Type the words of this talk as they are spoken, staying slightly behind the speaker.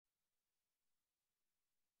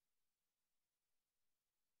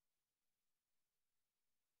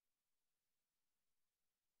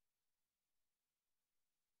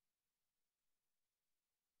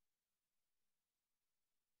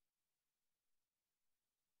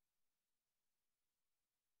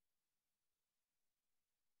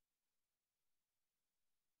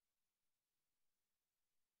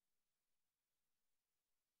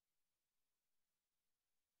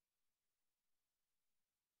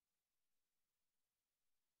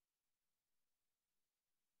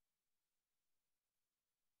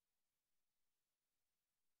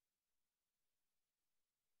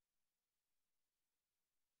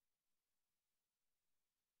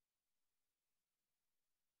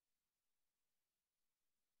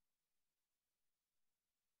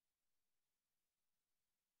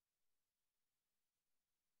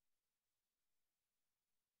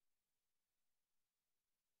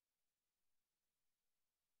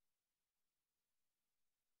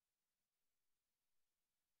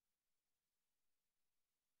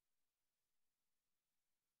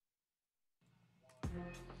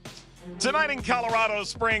Tonight in Colorado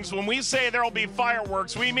Springs, when we say there will be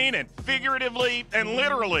fireworks, we mean it, figuratively and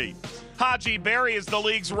literally. Haji Berry is the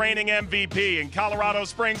league's reigning MVP, and Colorado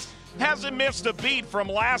Springs hasn't missed a beat from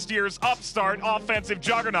last year's upstart offensive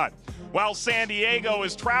juggernaut. While San Diego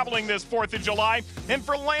is traveling this 4th of July, and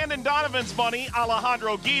for Landon Donovan's money,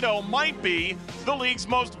 Alejandro Guido might be the league's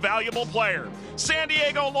most valuable player. San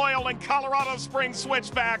Diego Loyal and Colorado Springs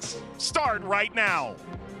Switchbacks start right now.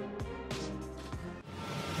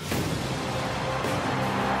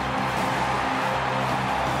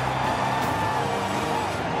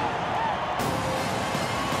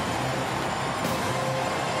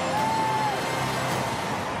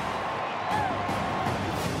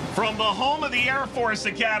 From the home of the Air Force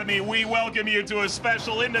Academy, we welcome you to a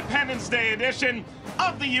special Independence Day edition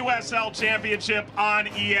of the USL Championship on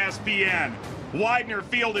ESPN. Widener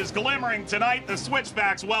Field is glimmering tonight. The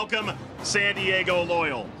Switchbacks welcome San Diego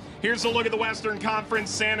Loyal. Here's a look at the Western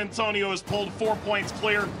Conference. San Antonio has pulled 4 points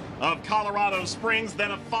clear of Colorado Springs,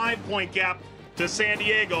 then a 5-point gap to San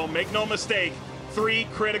Diego. Make no mistake, 3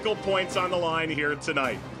 critical points on the line here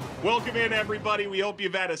tonight. Welcome in, everybody. We hope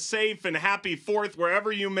you've had a safe and happy 4th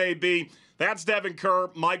wherever you may be. That's Devin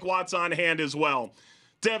Kerr, Mike Watts on hand as well.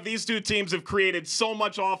 Dev, these two teams have created so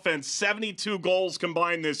much offense, 72 goals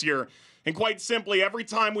combined this year. And quite simply, every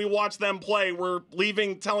time we watch them play, we're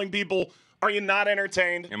leaving telling people, are you not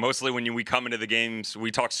entertained? And mostly when we come into the games,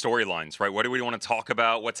 we talk storylines, right? What do we want to talk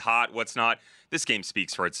about? What's hot? What's not? This game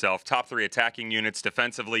speaks for itself. Top 3 attacking units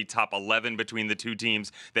defensively, top 11 between the two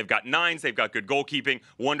teams. They've got 9s. They've got good goalkeeping,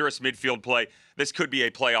 wondrous midfield play. This could be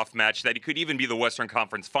a playoff match that it could even be the Western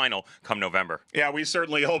Conference final come November. Yeah, we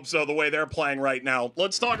certainly hope so, the way they're playing right now.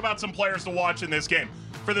 Let's talk about some players to watch in this game.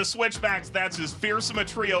 For the Switchbacks, that's as fearsome a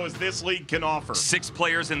trio as this league can offer. 6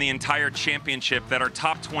 players in the entire championship that are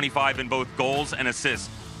top 25 in both goals and assists.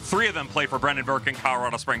 3 of them play for Brendan Burke in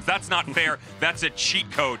Colorado Springs. That's not fair. That's a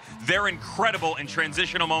cheat code. They're incredible in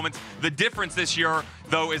transitional moments. The difference this year,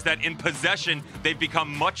 though, is that in possession, they've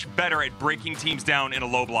become much better at breaking teams down in a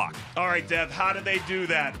low block. All right, Dev, how do they do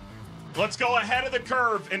that? Let's go ahead of the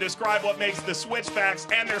curve and describe what makes the Switchbacks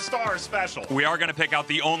and their stars special. We are going to pick out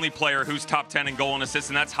the only player who's top 10 in goal and assists,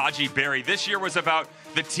 and that's Haji Berry. This year was about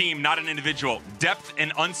the team, not an individual. Depth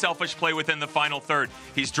and unselfish play within the final third.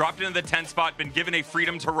 He's dropped into the 10 spot, been given a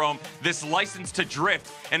freedom to roam, this license to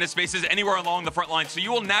drift into spaces anywhere along the front line. So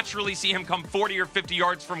you will naturally see him come 40 or 50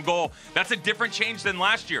 yards from goal. That's a different change than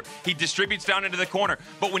last year. He distributes down into the corner.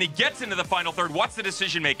 But when he gets into the final third, what's the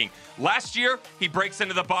decision making? Last year, he breaks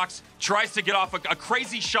into the box, tries to get off a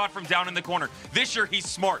crazy shot from down in the corner. This year, he's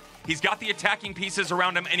smart. He's got the attacking pieces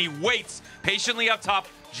around him, and he waits patiently up top,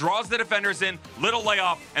 draws the defenders in, little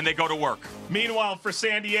layoff, and they go to work. Meanwhile, for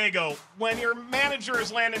San Diego, when your manager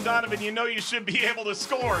is Landon Donovan, you know you should be able to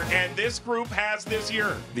score, and this group has this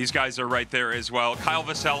year. These guys are right there as well. Kyle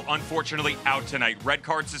Vassell, unfortunately, out tonight. Red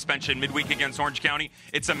card suspension midweek against Orange County.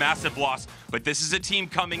 It's a massive loss, but this is a team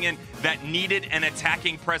coming in that needed an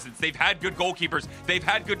attacking presence. They've had good goalkeepers, they've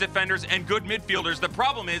had good defenders, and good midfielders. The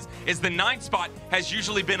problem is the 9 spot has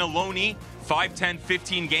usually been a loanee, 5, 10,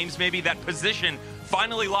 15 games maybe. That position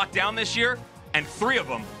finally locked down this year, and 3 of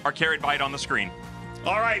them are carried by it on the screen.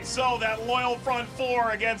 All right, so that loyal front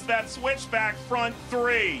 4 against that Switchback front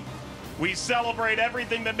 3. We celebrate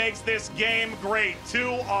everything that makes this game great.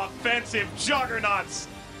 2 offensive juggernauts.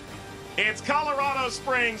 It's Colorado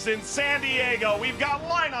Springs and San Diego. We've got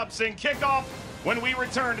lineups and kickoff when we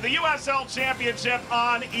return to the USL Championship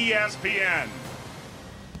on ESPN.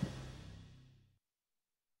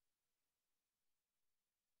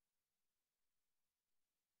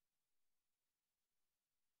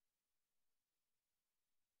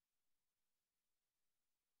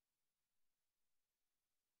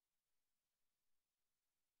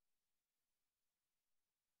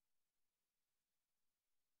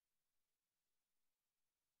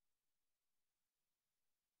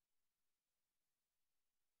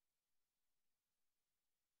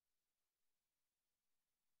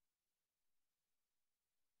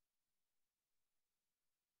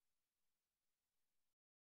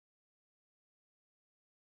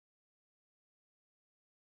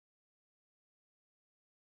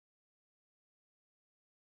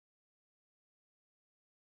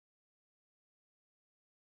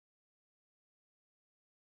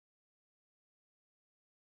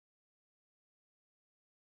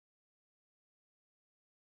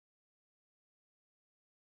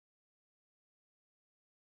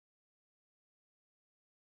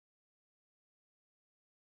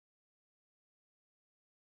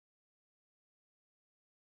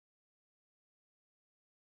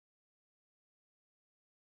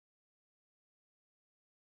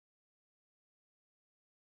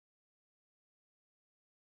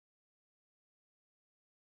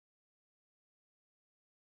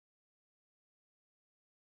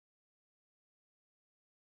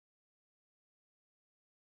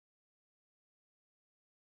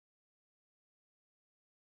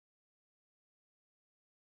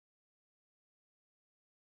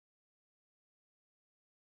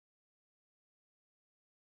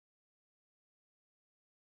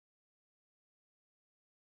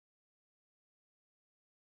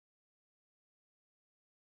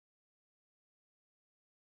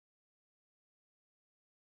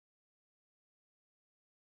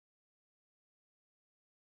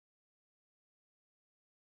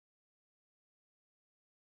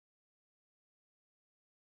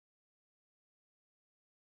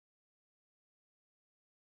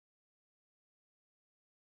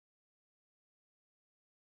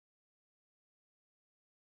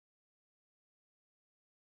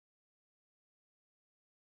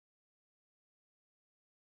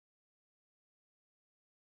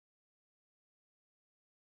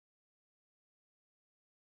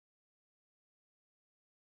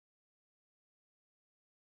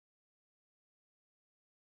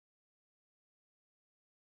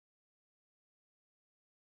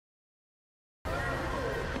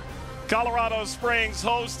 Colorado Springs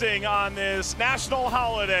hosting on this national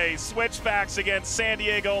holiday. Switchbacks against San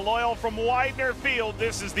Diego Loyal from Widener Field.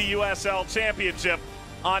 This is the USL Championship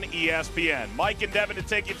on ESPN. Mike and Devin to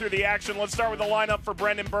take you through the action. Let's start with the lineup for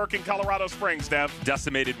Brendan Burke in Colorado Springs, Dev.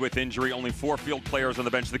 Decimated with injury, only 4 field players on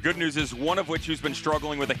the bench. The good news is one of which who's been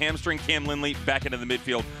struggling with a hamstring, Cam Lindley, back into the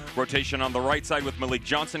midfield. Rotation on the right side with Malik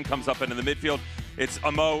Johnson comes up into the midfield. It's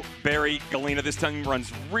Amo, Barry, Galena. This team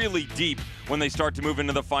runs really deep when they start to move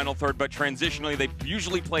into the final third, but transitionally they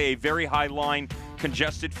usually play a very high line,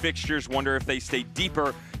 congested fixtures. Wonder if they stay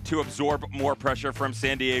deeper to absorb more pressure from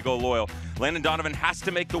San Diego Loyal. Landon Donovan has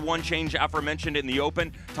to make the one change aforementioned in the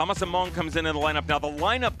open. Thomas Among comes in the lineup. Now the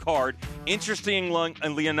lineup card,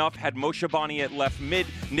 interestingly enough, had Moshe Bani at left mid,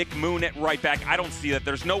 Nick Moon at right back. I don't see that.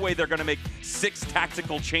 There's no way they're going to make 6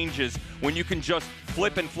 tactical changes when you can just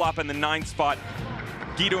flip and flop in the 9 spot.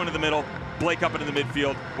 Guido into the middle, Blake up into the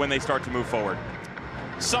midfield when they start to move forward.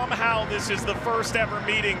 Somehow this is the first ever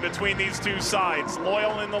meeting between these two sides.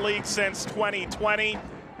 Loyal in the league since 2020.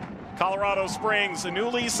 Colorado Springs, a new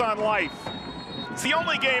lease on life. It's the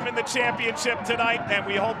only game in the championship tonight, and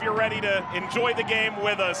we hope you're ready to enjoy the game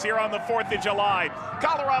with us here on the 4th of July.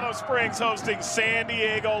 Colorado Springs hosting San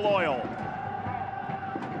Diego Loyal.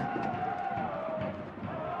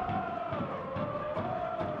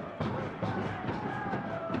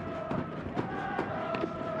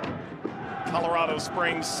 Colorado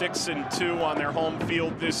Springs 6-2 on their home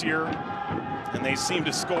field this year, and they seem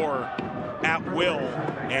to score at will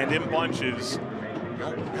and in bunches.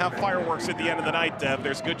 Don't have fireworks at the end of the night, Dev.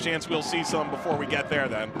 There's a good chance we'll see some before we get there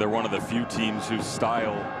then. They're one of the few teams whose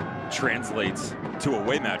style translates to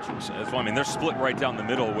away matches as well. I mean, they're split right down the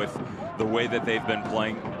middle with the way that they've been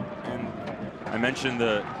playing. And I mentioned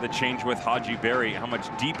the change with Haji Berry, how much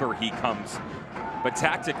deeper he comes. But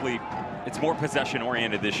tactically, it's more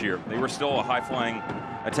possession-oriented this year. They were still a high-flying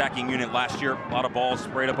attacking unit last year. A lot of balls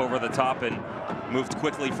sprayed up over the top and moved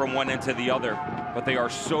quickly from one end to the other. But they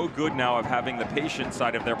are so good now of having the patient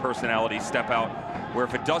side of their personality step out, where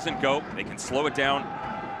if it doesn't go, they can slow it down,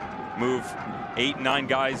 move 8, 9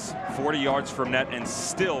 guys 40 yards from net, and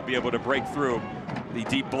still be able to break through the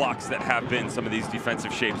deep blocks that have been some of these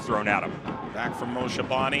defensive shapes thrown at them. Back from Moshe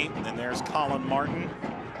Bani, and there's Colin Martin.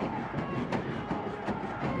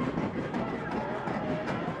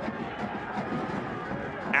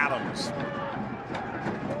 Adams,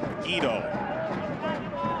 Guido,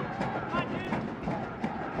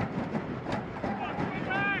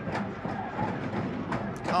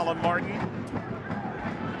 Colin Martin,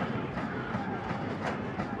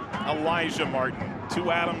 Elijah Martin,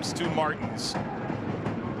 2 Adams, 2 Martins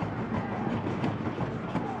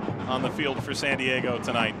on the field for San Diego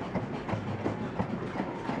tonight.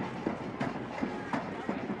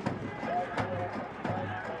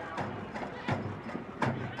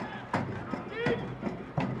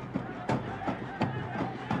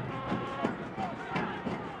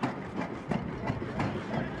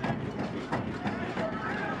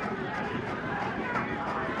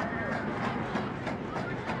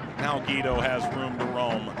 Now Guido has room to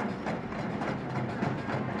roam.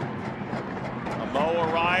 Amo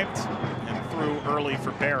arrived and threw early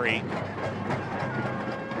for Barry.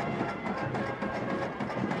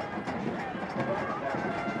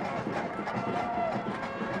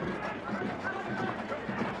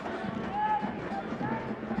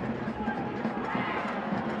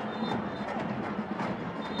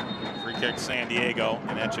 Free kick San Diego,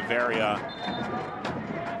 and Echeverria.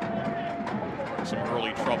 Some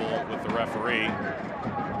early trouble with the referee.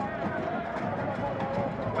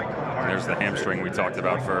 There's the hamstring we talked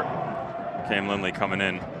about for Cam Lindley coming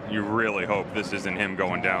in. You really hope this isn't him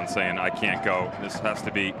going down saying, I can't go. This has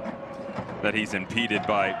to be that he's impeded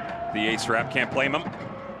by the ace wrap. Can't blame him.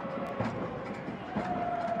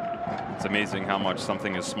 It's amazing how much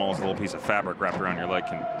something as small as a little piece of fabric wrapped around your leg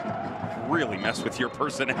can really mess with your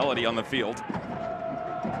personality on the field.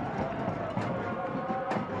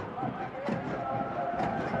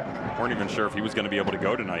 Weren't even sure if he was going to be able to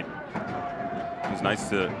go tonight. It was nice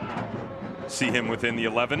to see him within the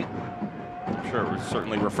 11. I'm sure it was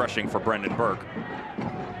certainly refreshing for Brendan Burke.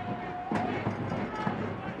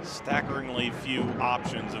 Staggeringly few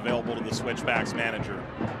options available to the Switchbacks manager.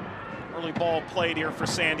 Early ball played here for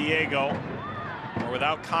San Diego. Or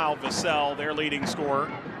without Kyle Vassell, their leading scorer.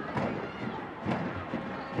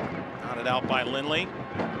 Nodded out by Lindley.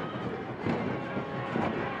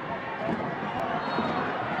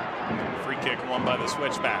 Kick won by the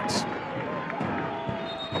Switchbacks.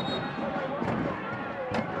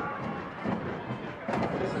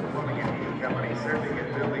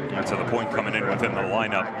 And to the point coming in within the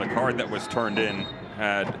lineup, the card that was turned in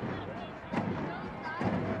had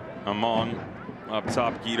Among up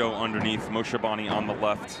top, Guido underneath, Moshabani on the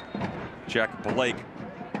left, Jack Blake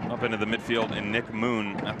up into the midfield, and Nick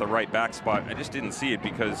Moon at the right back spot. I just didn't see it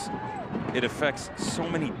because it affects so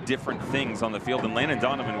many different things on the field, and Landon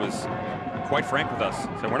Donovan was quite frank with us.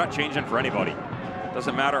 So we're not changing for anybody.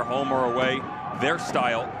 Doesn't matter home or away. Their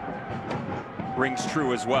style rings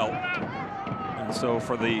true as well. And so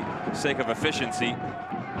for the sake of efficiency,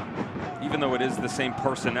 even though it is the same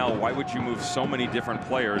personnel, why would you move so many different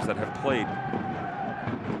players that have played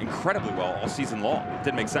incredibly well all season long? It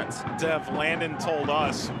didn't make sense. Dev, Landon told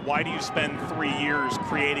us, why do you spend 3 years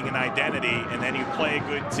creating an identity and then you play a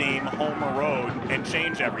good team, home or road, and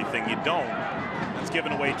change everything? You don't. It's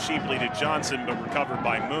given away cheaply to Johnson, but recovered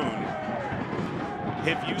by Moon.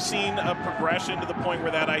 Have you seen a progression to the point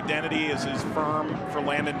where that identity is as firm for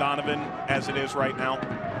Landon Donovan as it is right now?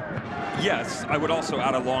 Yes, I would also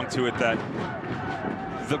add along to it that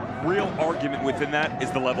the real argument within that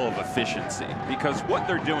is the level of efficiency, because what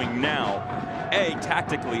they're doing now,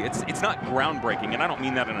 tactically, it's not groundbreaking, and I don't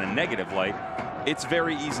mean that in a negative light. It's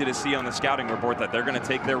very easy to see on the scouting report that they're going to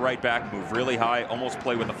take their right back, move really high, almost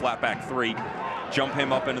play with a flat back 3, jump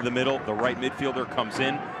him up into the middle. The right midfielder comes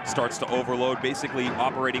in, starts to overload, basically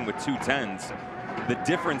operating with 2 10s. The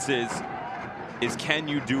difference is can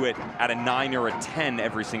you do it at a 9 or a 10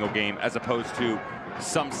 every single game, as opposed to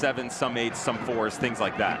some 7s, some 8s, some 4s, things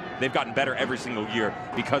like that. They've gotten better every single year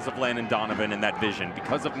because of Landon Donovan and that vision,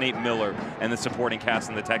 because of Nate Miller and the supporting cast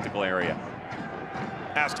in the technical area.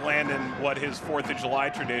 Asked Landon what his 4th of July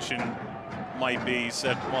tradition might be. He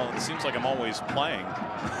said, well, it seems like I'm always playing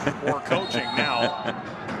or coaching now.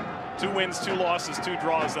 2 wins, 2 losses, 2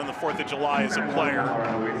 draws on the 4th of July as a player.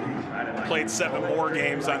 Played 7 more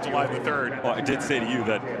games on July the 3rd. Well, I did say to you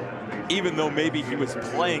that even though maybe he was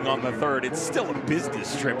playing on the 3rd, it's still a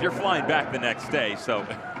business trip. You're flying back the next day, so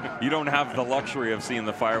you don't have the luxury of seeing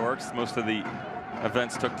the fireworks. Most of the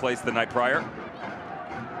events took place the night prior.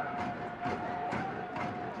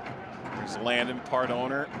 There's Landon, part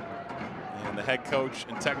owner, and the head coach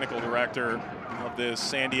and technical director of the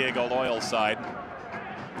San Diego Loyal side.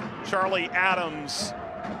 Charlie Adams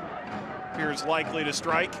appears likely to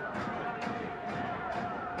strike.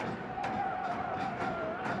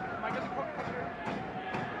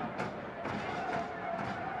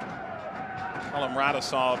 Colin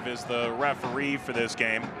Radosov is the referee for this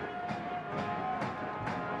game.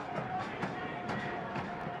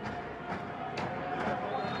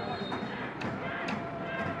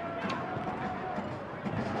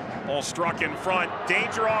 Ball struck in front.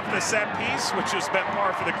 Danger off the set piece, which has been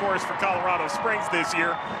par for the course for Colorado Springs this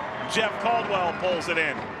year. Jeff Caldwell pulls it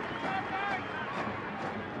in.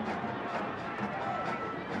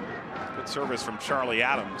 Good service from Charlie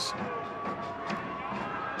Adams.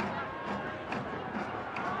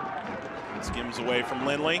 Skims away from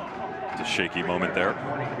Lindley. It's a shaky moment there.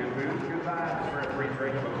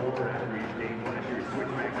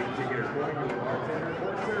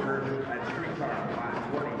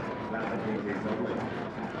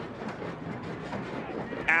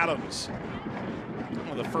 Adams,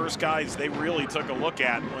 one of the first guys they really took a look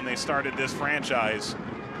at when they started this franchise.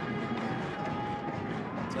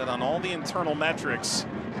 Said on all the internal metrics,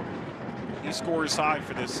 he scores high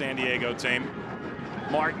for this San Diego team.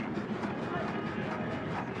 Martin.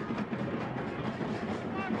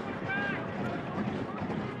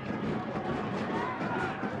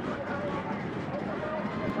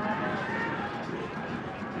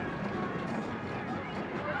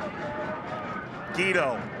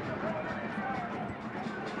 Guido.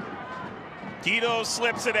 Guido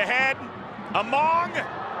slips it ahead. Among.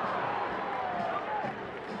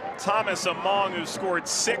 Thomas Among, who scored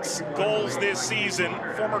 6 goals this season,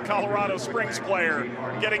 former Colorado Springs player,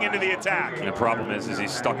 getting into the attack. And the problem is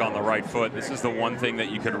he's stuck on the right foot. This is the one thing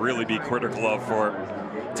that you could really be critical of for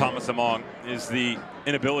Thomas Among, is the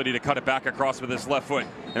inability to cut it back across with his left foot.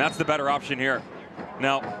 And that's the better option here.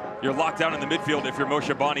 Now, you're locked down in the midfield if you're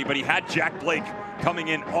Moshabani, but he had Jack Blake coming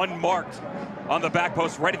in unmarked on the back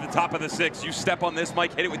post right at the top of the 6. You step on this,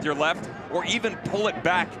 Mike, hit it with your left, or even pull it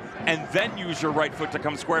back and then use your right foot to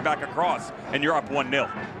come square back across, and you're up 1-0.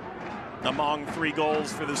 Among 3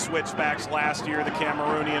 goals for the Switchbacks last year, the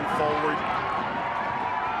Cameroonian forward.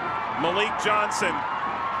 Malik Johnson.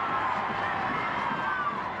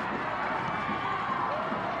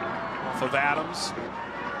 Off of Adams.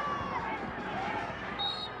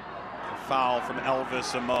 A foul from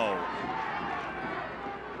Elvis Amo.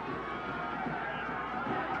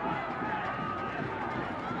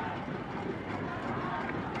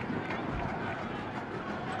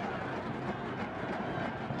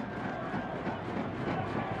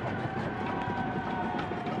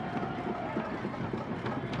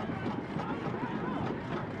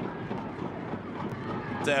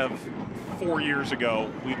 Dev, 4 years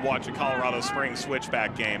ago, we'd watch a Colorado Springs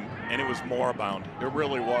Switchback game, and it was moribund. It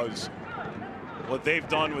really was. What they've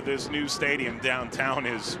done with this new stadium downtown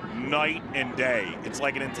is night and day. It's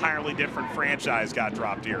like an entirely different franchise got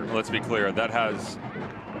dropped here. Let's be clear, that has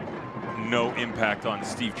no impact on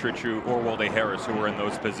Steve Tritchu or Walde Harris, who were in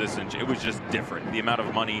those positions. It was just different. The amount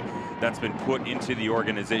of money that's been put into the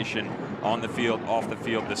organization, on the field, off the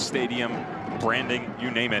field, the stadium, branding,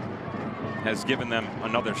 you name it, has given them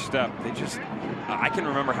another step. I can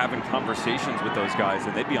remember having conversations with those guys,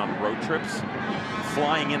 and they'd be on road trips,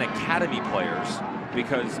 flying in academy players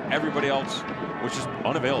because everybody else was just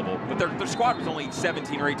unavailable. But their squad was only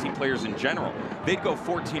 17 or 18 players in general. They'd go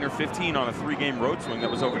 14 or 15 on a 3-game road swing that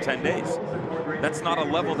was over 10 days. That's not a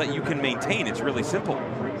level that you can maintain. It's really simple.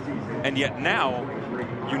 And yet now,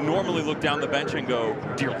 you normally look down the bench and go,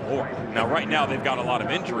 dear Lord. Now, right now, they've got a lot of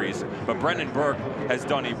injuries, but Brendan Burke has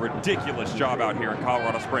done a ridiculous job out here in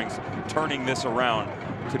Colorado Springs, turning this around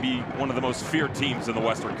to be one of the most feared teams in the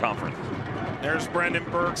Western Conference. There's Brendan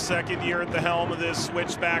Burke's second year at the helm of this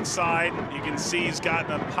Switchback side. You can see he's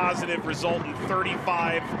gotten a positive result in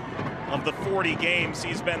 35 of the 40 games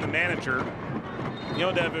he's been the manager. You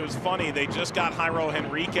know, Dev, it was funny. They just got Jairo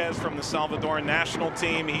Henriquez from the Salvadoran national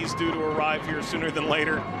team. He's due to arrive here sooner than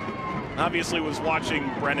later. Obviously was watching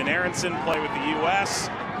Brendan Aronson play with the U.S.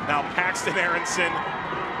 Now Paxton Aronson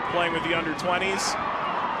playing with the under-20s.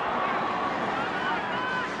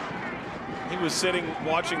 He was sitting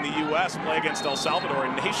watching the U.S. play against El Salvador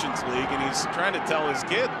in Nations League, and he's trying to tell his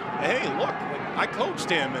kid, hey, look, I coached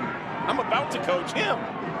him, and I'm about to coach him.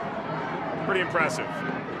 Pretty impressive.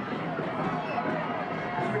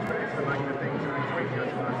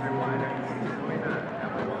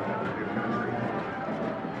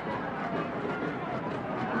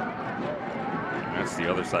 That's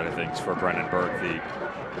the other side of things for Brendan Burke, the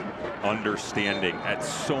understanding at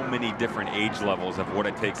so many different age levels of what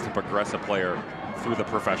it takes to progress a player through the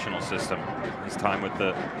professional system. His time with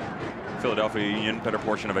the Philadelphia Union, better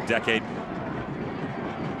portion of a decade.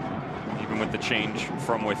 Even with the change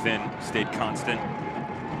from within, stayed constant.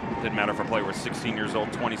 Didn't matter if a player was 16 years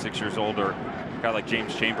old, 26 years old, or a guy like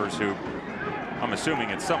James Chambers, who I'm assuming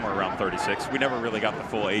it's somewhere around 36. We never really got the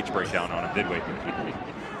full age breakdown on him, did we?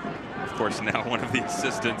 Of course, now one of the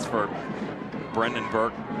assistants for Brendan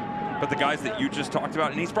Burke. But the guys that you just talked about,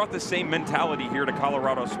 and he's brought the same mentality here to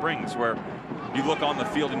Colorado Springs, where you look on the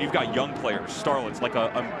field and you've got young players, starlets like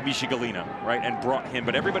a Misha Galina, right, and brought him,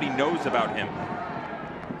 but everybody knows about him.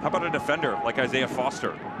 How about a defender like Isaiah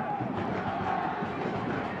Foster?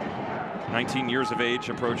 19 years of age,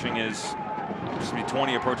 approaching his,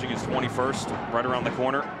 20, approaching his 21st, right around the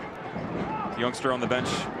corner. Youngster on the bench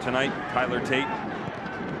tonight, Kyler Tate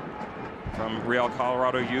from Real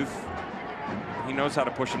Colorado Youth. He knows how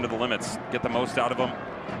to push him to the limits, get the most out of them,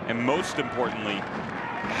 and most importantly,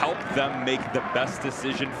 help them make the best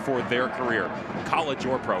decision for their career, college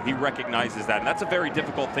or pro. He recognizes that, and that's a very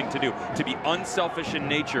difficult thing to do, to be unselfish in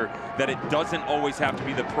nature, that it doesn't always have to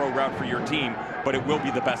be the pro route for your team, but it will be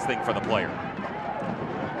the best thing for the player.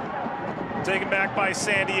 Taken back by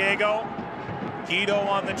San Diego. Guido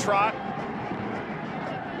on the trot.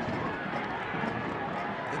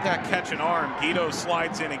 Did that catch an arm? Guido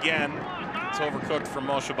slides in again. It's overcooked for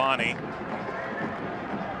Moshabani.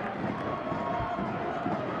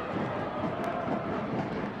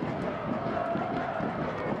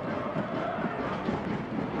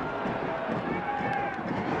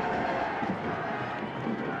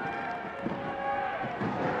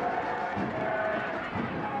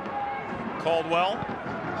 Caldwell.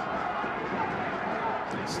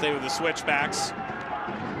 Stay with the Switchbacks.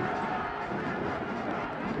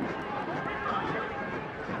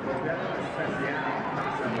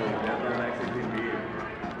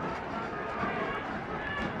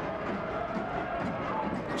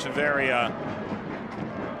 Chaveria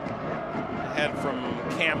ahead from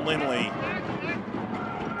Cam Lindley.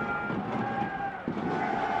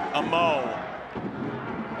 Amo.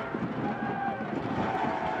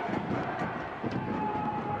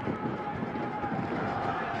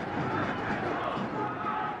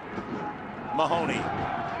 Mahoney.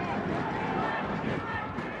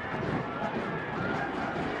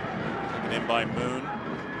 Taken in by Moon.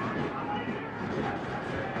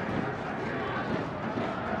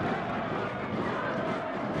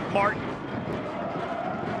 Martin.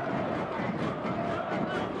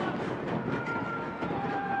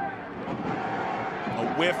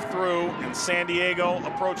 A whiff through, and San Diego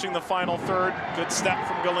approaching the final third. Good step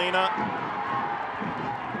from Galina.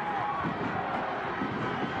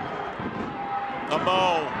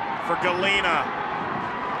 Amo for Galina.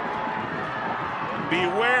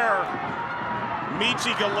 Beware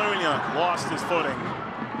Michi Galuna lost his footing.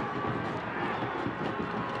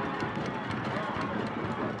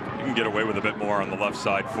 You can get away with a bit more on the left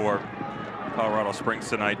side for Colorado Springs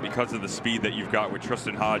tonight because of the speed that you've got with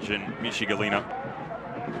Tristan Hodge and Michi Galuna.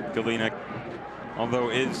 Galuna,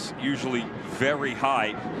 although is usually very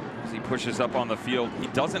high as he pushes up on the field, he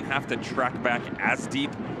doesn't have to track back as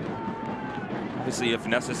deep. Obviously, if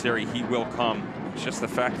necessary, he will come. It's just the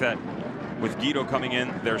fact that with Guido coming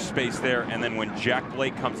in, there's space there, and then when Jack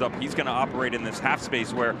Blake comes up, he's going to operate in this half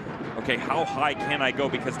space where, okay, how high can I go?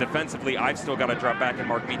 Because defensively, I've still got to drop back and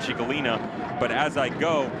mark Michi Galuna, but as I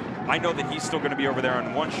go, I know that he's still going to be over there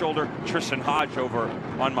on one shoulder, Tristan Hodge over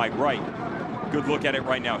on my right. Good look at it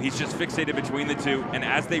right now. He's just fixated between the two, and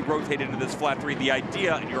as they rotate into this flat three, the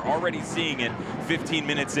idea, and you're already seeing it 15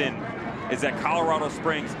 minutes in, is that Colorado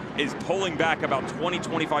Springs is pulling back about 20,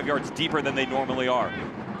 25 yards deeper than they normally are.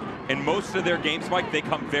 In most of their games, Mike, they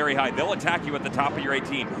come very high. They'll attack you at the top of your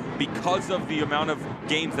 18 because of the amount of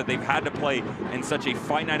games that they've had to play in such a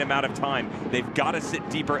finite amount of time. They've got to sit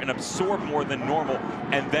deeper and absorb more than normal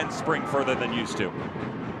and then spring further than used to.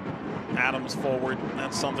 Adams forward.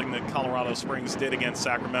 That's something that Colorado Springs did against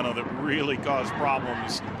Sacramento that really caused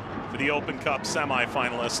problems for the Open Cup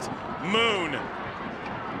semifinalist. Moon.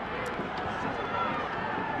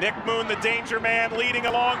 Nick Moon, the danger man, leading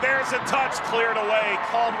along. There's a touch, cleared away.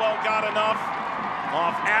 Caldwell got enough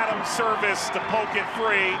off Adams' service to poke it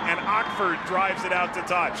free, and Ockford drives it out to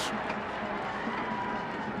touch.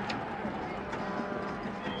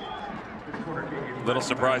 Little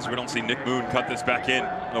surprised we don't see Nick Moon cut this back in.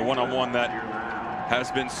 The one-on-one that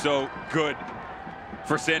has been so good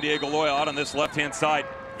for San Diego Loyal out on this left-hand side.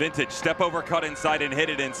 Vintage, step over, cut inside and hit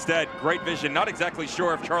it instead. Great vision. Not exactly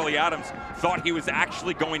sure if Charlie Adams thought he was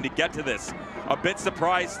actually going to get to this. A bit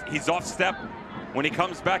surprised. He's off step when he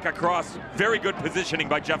comes back across. Very good positioning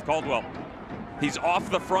by Jeff Caldwell. He's off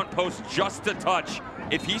the front post just a touch.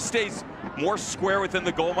 If he stays more square within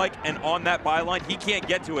the goal, Mike, and on that byline, he can't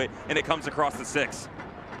get to it, and it comes across the 6.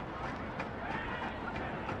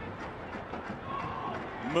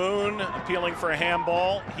 Moon appealing for a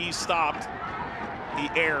handball. He stopped. He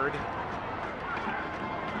aired.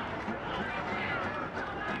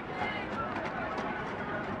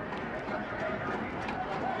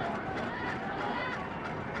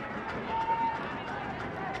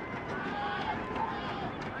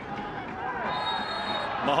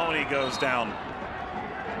 Mahoney goes down.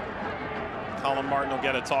 Colin Martin will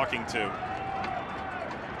get a talking to.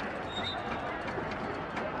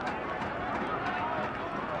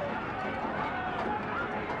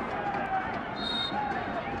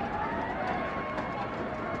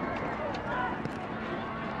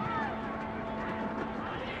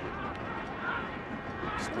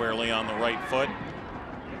 Squarely on the right foot.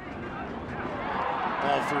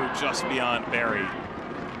 Ball through just beyond Barry.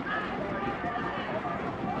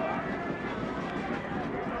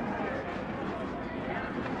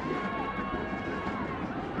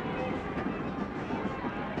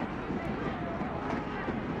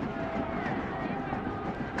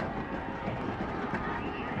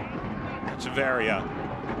 Echeverria.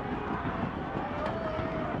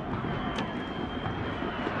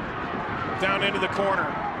 Down into the corner.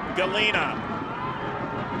 Galena.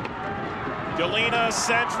 Galena,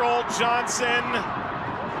 central, Johnson.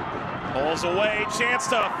 Pulls away, chance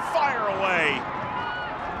to fire away.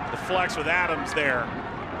 Deflects with Adams there.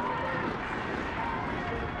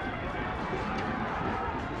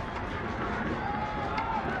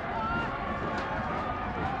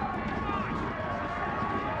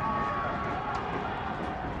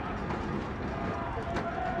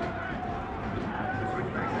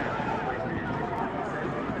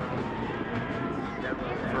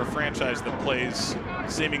 For a franchise that plays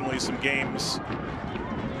seemingly some games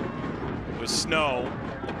with snow,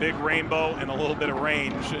 a big rainbow, and a little bit of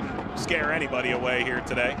rain shouldn't scare anybody away here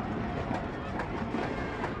today.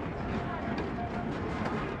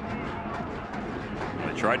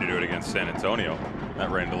 They tried to do it against San Antonio. That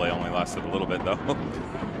rain delay only lasted a little bit, though.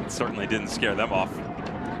 It certainly didn't scare them off.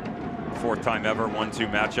 4th time ever 1-2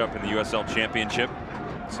 matchup in the USL Championship.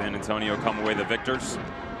 San Antonio come away the victors.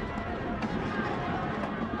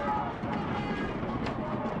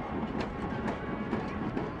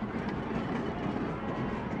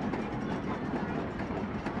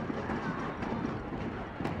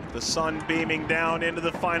 The sun beaming down into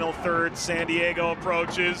the final third. San Diego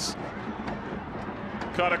approaches.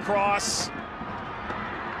 Cut across.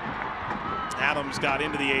 Adams got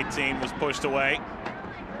into the 18, was pushed away.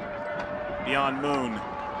 Beyond Moon.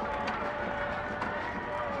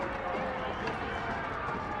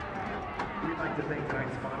 We'd like to thank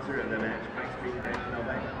tonight's sponsor of the match, High Street National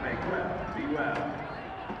Bank. Bank well, be well.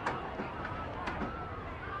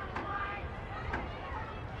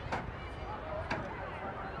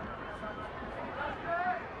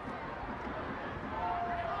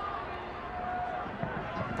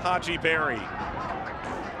 Haji Berry.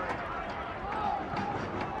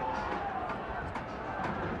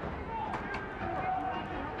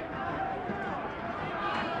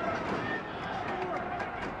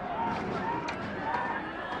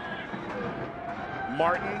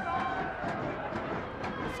 Martin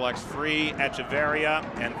flex free, Echeverria,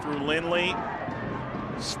 and through Lindley.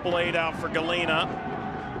 Splayed out for Galena.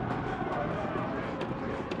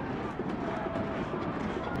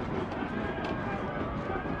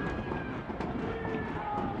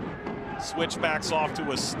 Switchbacks off to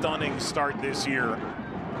a stunning start this year.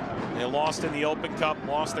 They lost in the Open Cup,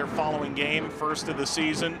 lost their following game, first of the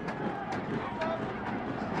season.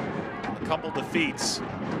 A couple defeats.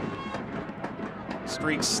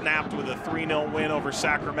 Streak snapped with a 3-0 win over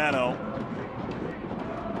Sacramento.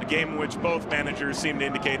 A game in which both managers seemed to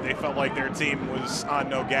indicate they felt like their team was on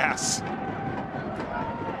no gas.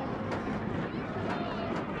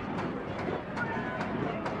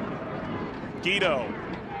 Guido.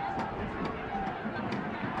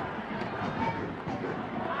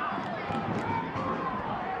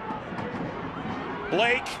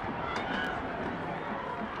 Blake.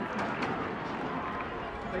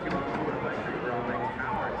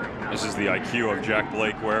 This is the IQ of Jack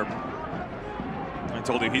Blake, where I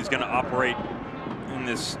told you he's going to operate in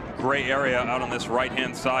this gray area out on this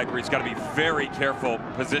right-hand side, where he's got to be very careful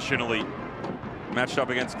positionally. Matched up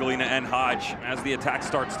against Galena and Hodge. As the attack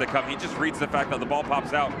starts to come, he just reads the fact that the ball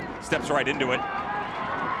pops out, steps right into it.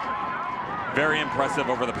 Very impressive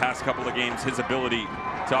over the past couple of games, his ability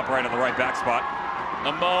to operate on the right back spot.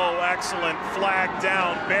 Amo, excellent flag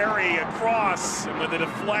down. Berry across, and with a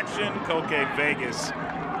deflection, Koke Vegas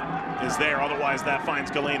is there. Otherwise, that finds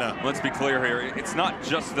Galena. Let's be clear here. It's not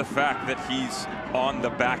just the fact that he's on the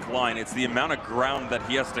back line. It's the amount of ground that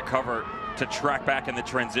he has to cover to track back in the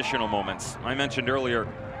transitional moments. I mentioned earlier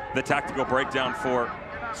the tactical breakdown for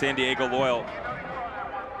San Diego Loyal.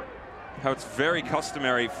 How it's very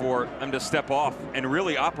customary for them to step off and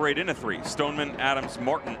really operate in a three. Stoneman, Adams,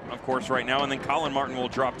 Martin, of course, right now, and then Colin Martin will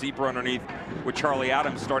drop deeper underneath with Charlie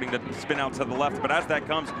Adams starting to spin out to the left. But as that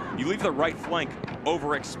comes, you leave the right flank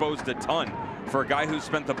overexposed a ton. For a guy who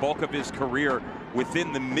spent the bulk of his career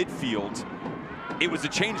within the midfield, it was a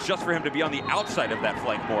change just for him to be on the outside of that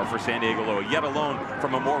flank more for San Diego Loyal, yet alone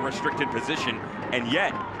from a more restricted position. And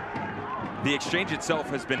yet, the exchange itself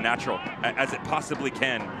has been natural, as it possibly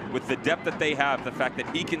can. With the depth that they have, the fact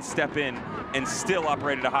that he can step in and still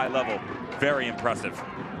operate at a high level, very impressive.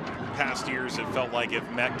 Past years, it felt like if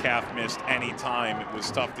Metcalf missed any time, it was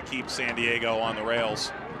tough to keep San Diego on the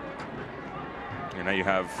rails. And now you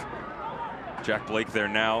have Jack Blake there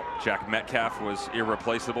now. Jack Metcalf was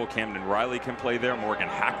irreplaceable. Camden Riley can play there. Morgan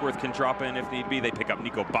Hackworth can drop in if need be. They pick up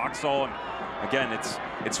Nico Boxall. And again,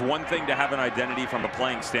 it's one thing to have an identity from a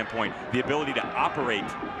playing standpoint. The ability to operate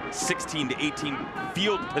 16 to 18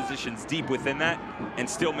 field positions deep within that and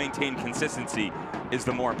still maintain consistency is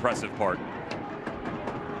the more impressive part.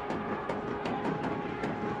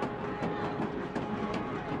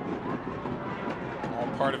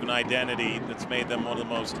 Part of an identity that's made them one of the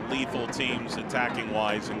most lethal teams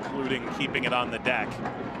attacking-wise, including keeping it on the deck.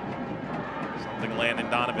 Something Landon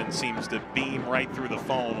Donovan seems to beam right through the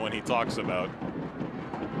phone when he talks about.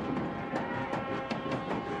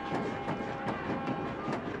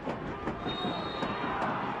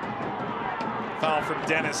 Foul from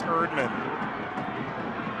Dennis Erdman.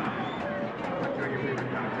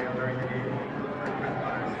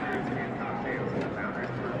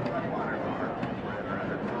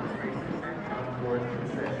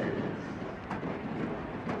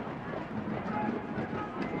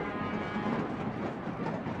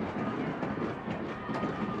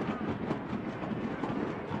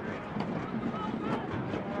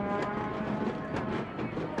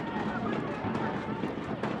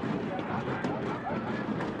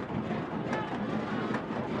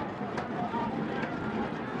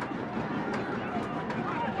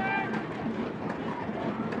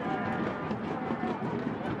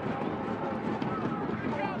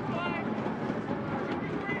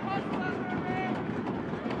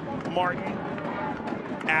 Martin,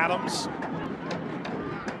 Adams,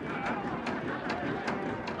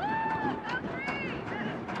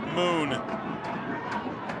 Moon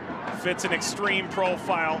fits an extreme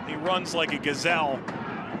profile. He runs like a gazelle.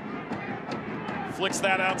 Flicks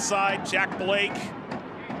that outside. Jack Blake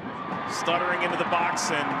stuttering into the box,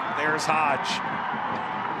 and there's Hodge.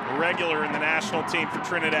 regular in the national team for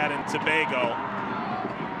Trinidad and Tobago.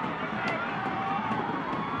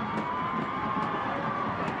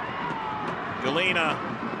 Galena,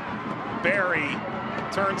 Barry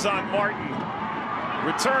turns on Martin.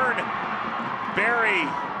 Return, Barry.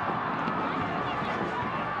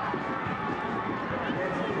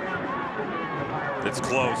 It's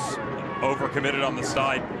close. Overcommitted on the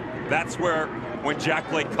side. That's where, when Jack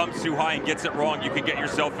Blake comes too high and gets it wrong, you can get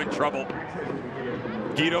yourself in trouble.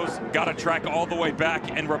 Guido's got to track all the way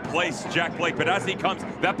back and replace Jack Blake, but as he comes,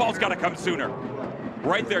 that ball's got to come sooner.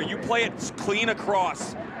 Right there, you play it clean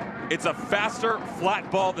across. It's a faster, flat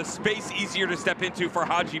ball, the space easier to step into for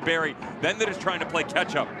Haji Berry than that is trying to play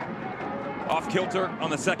catch-up. Off kilter on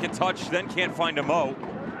the second touch, then can't find a Mo.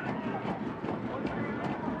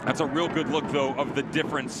 That's a real good look, though, of the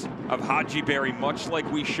difference of Haji Berry, much like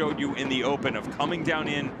we showed you in the Open, of coming down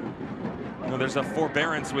in. You know, there's a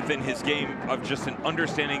forbearance within his game of just an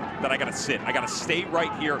understanding that I got to sit. I got to stay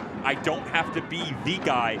right here. I don't have to be the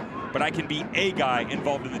guy, but I can be a guy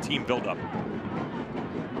involved in the team buildup.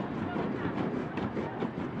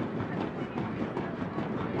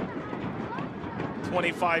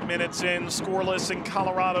 "25 minutes in, scoreless in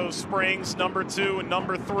Colorado Springs, number 2 and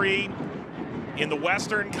number 3 in the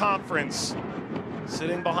Western Conference,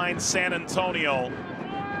 sitting behind San Antonio.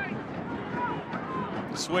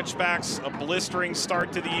 Switchbacks, a blistering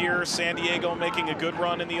start to the year. San Diego making a good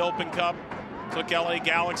run in the Open Cup. Took LA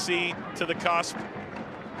Galaxy to the cusp.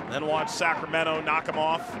 Then watched Sacramento knock them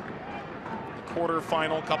off. The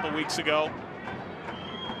quarterfinal a couple weeks ago.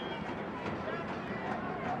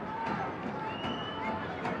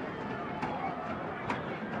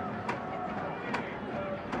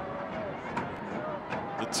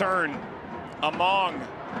 Turn, Among.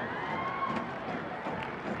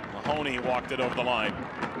 Mahoney walked it over the line.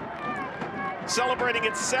 Celebrating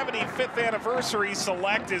its 75th anniversary,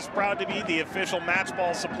 Select is proud to be the official match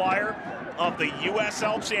ball supplier of the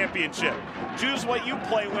USL Championship. Choose what you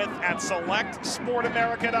play with at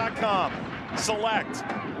SelectSportAmerica.com. Select,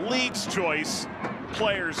 league's choice,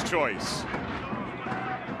 player's choice.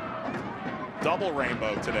 Double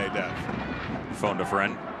rainbow today, Dev. Phoned a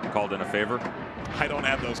friend, called in a favor. I don't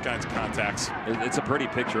have those kinds of contacts. It's a pretty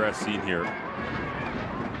picturesque scene here.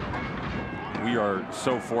 We are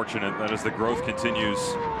so fortunate that as the growth continues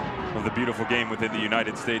of the beautiful game within the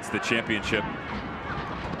United States, the championship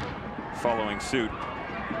following suit.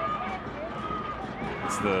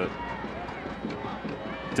 It's the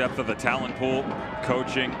depth of the talent pool,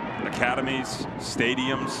 coaching, academies,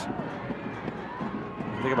 stadiums.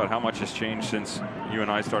 Think about how much has changed since you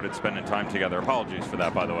and I started spending time together. Apologies for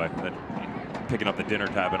that, by the way. Picking up the dinner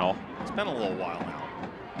tab and all. It's been a little while now.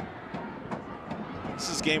 This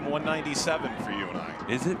is game 197 for you and I.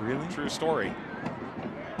 Is it really? True story.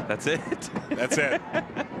 That's it? That's it. A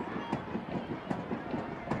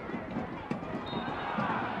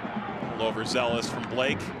little overzealous from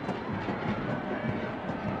Blake.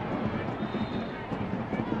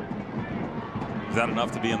 Is that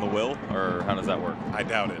enough to be in the will, or how does that work? I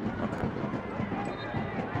doubt it. Okay.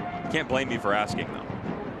 Can't blame me for asking, though.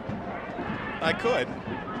 I could,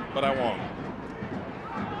 but I won't.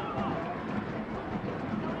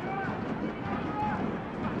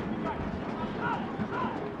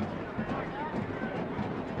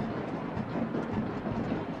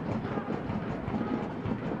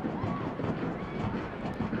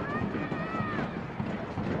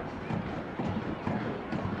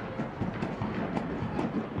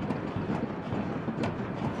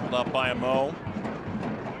 Held up by a Mo.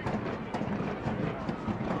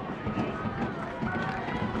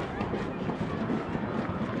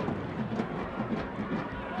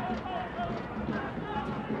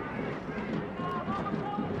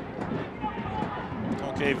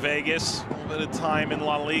 Okay, Vegas, a little bit of time in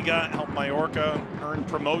La Liga, helped Mallorca earn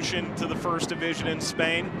promotion to the first division in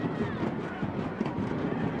Spain.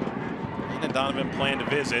 And Donovan planned to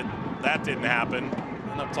visit. That didn't happen.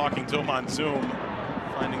 Ended up talking to him on Zoom,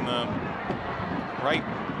 finding the right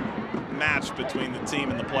match between the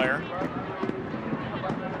team and the player.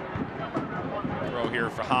 Throw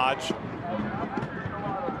here for Hodge.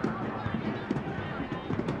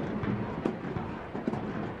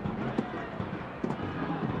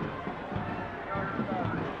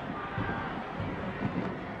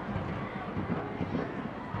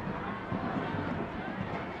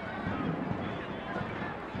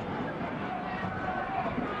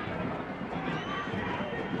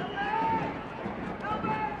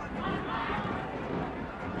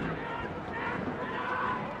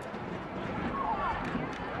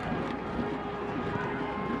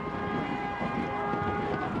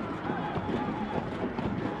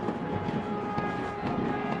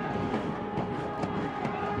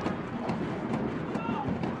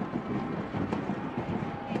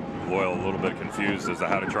 Loyal a little bit confused as to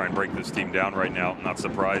how to try and break this team down right now. Not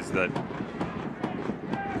surprised that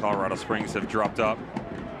Colorado Springs have dropped up.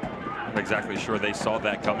 Not exactly sure they saw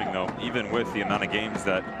that coming, though. Even with the amount of games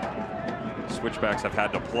that Switchbacks have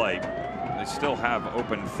had to play, they still have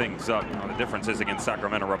opened things up. Now, the difference is against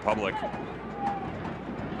Sacramento Republic.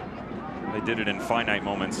 They did it in finite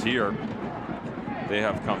moments. Here, they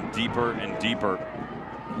have come deeper and deeper.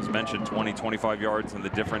 As mentioned, 20, 25 yards, and the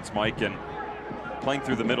difference, Mike, and playing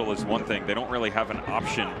through the middle is one thing. They don't really have an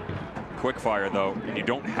option quick fire, though, and you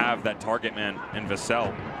don't have that target man in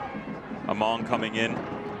Vassell. Among coming in,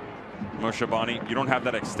 Moshabani, you don't have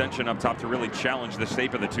that extension up top to really challenge the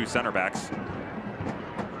shape of the two center backs.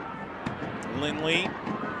 Lindley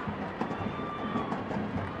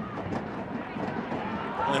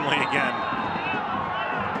again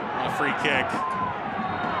on a free kick.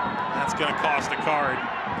 That's going to cost a card.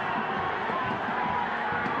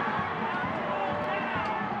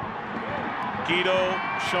 Guido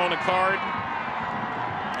shown a card.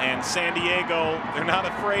 And San Diego, they're not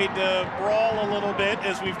afraid to brawl a little bit,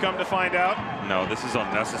 as we've come to find out. No, this is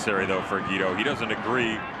unnecessary, though, for Guido. He doesn't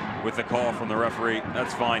agree with the call from the referee.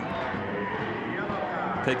 That's fine.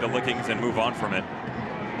 Take the lickings and move on from it.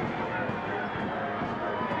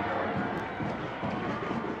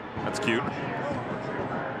 That's cute,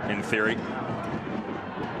 in theory.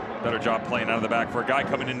 Better job playing out of the back for a guy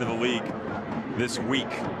coming into the league this week,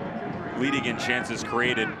 leading in chances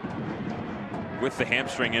created with the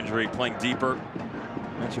hamstring injury, playing deeper.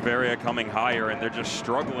 Echeverria coming higher, and they're just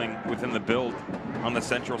struggling within the build on the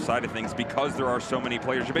central side of things because there are so many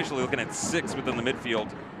players. You're basically looking at 6 within the midfield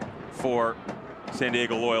for San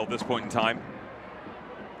Diego Loyal at this point in time.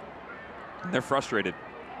 They're frustrated.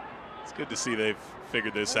 It's good to see they've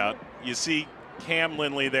figured this out. You see Cam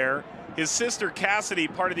Lindley there. His sister Cassidy,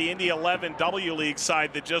 part of the Indy 11 W League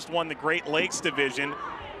side that just won the Great Lakes Division.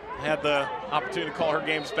 Had the opportunity to call her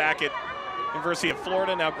games back at University of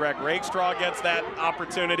Florida. Now Greg Rakestraw gets that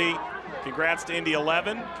opportunity. Congrats to Indy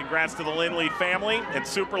 11. Congrats to the Lindley family. And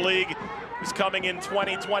Super League is coming in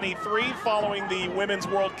 2023 following the Women's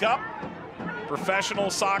World Cup. Professional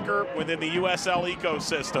soccer within the USL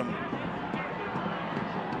ecosystem.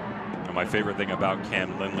 And my favorite thing about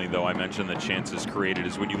Cam Lindley, though, I mentioned the chances created,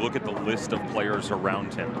 is when you look at the list of players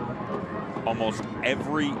around him, almost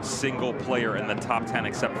every single player in the top 10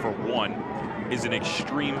 except for one is an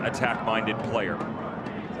extreme attack-minded player.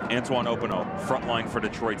 Antoine Openo, frontline for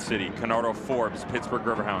Detroit City. Canardo Forbes, Pittsburgh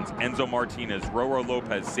Riverhounds. Enzo Martinez, Roro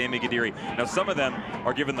Lopez, Sammy Gadiri. Now, some of them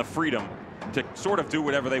are given the freedom to sort of do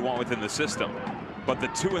whatever they want within the system. But the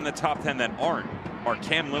 2 in the top 10 that aren't are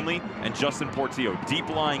Cam Lindley and Justin Portillo.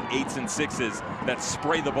 Deep-lying 8s and 6s that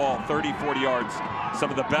spray the ball 30, 40 yards. Some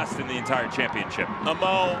of the best in the entire championship.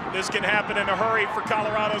 Amo, this can happen in a hurry for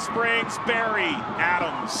Colorado Springs. Barry,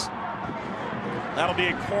 Adams. That'll be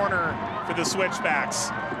a corner for the Switchbacks.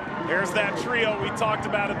 There's that trio we talked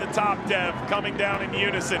about at the top, Dev, coming down in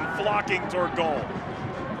unison, flocking toward goal.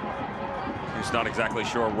 He's not exactly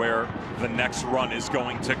sure where the next run is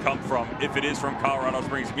going to come from. If it is from Colorado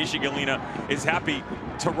Springs, Misha Galina is happy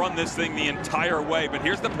to run this thing the entire way. But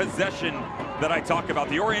here's the possession that I talk about.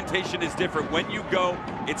 The orientation is different. When you go,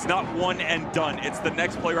 it's not one and done. It's the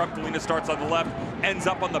next player up. Galina starts on the left, ends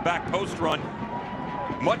up on the back post run.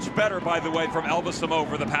 Much better, by the way, from Elvis Amo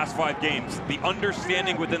over the past 5 games. The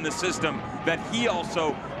understanding within the system that he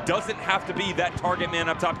also doesn't have to be that target man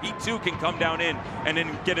up top. He too can come down in and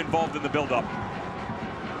then get involved in the build-up.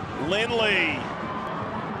 Lindley.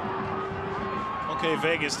 Okay,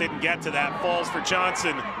 Vegas didn't get to that. Falls for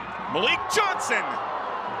Johnson. Malik Johnson.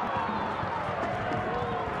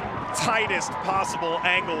 Tightest possible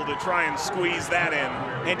angle to try and squeeze that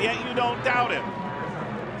in, and yet you don't doubt him.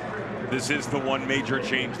 This is the one major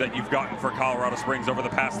change that you've gotten for Colorado Springs over the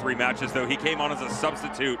past 3 matches, though. He came on as a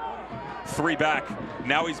substitute, 3 back.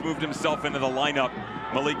 Now he's moved himself into the lineup.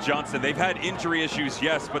 Malik Johnson. They've had injury issues,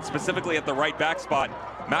 yes, but specifically at the right back spot.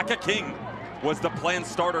 Maka King was the planned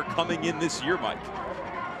starter coming in this year, Mike.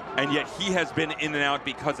 And yet he has been in and out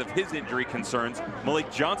because of his injury concerns.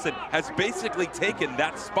 Malik Johnson has basically taken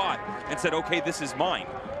that spot and said, okay, this is mine.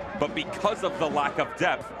 But because of the lack of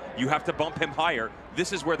depth, you have to bump him higher.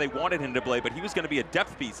 This is where they wanted him to play, but he was going to be a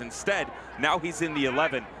depth piece. Instead, now he's in the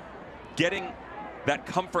 11. Getting that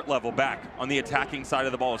comfort level back on the attacking side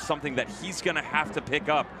of the ball is something that he's going to have to pick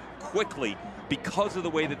up quickly because of the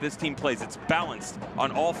way that this team plays. It's balanced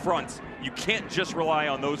on all fronts. You can't just rely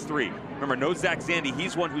on those 3. Remember, no Zach Zandy.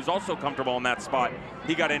 He's one who's also comfortable in that spot.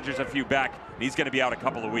 He got injured a few back. He's going to be out a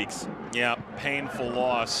couple of weeks. Yeah, painful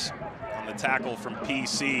loss on the tackle from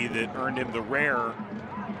PC that earned him the rare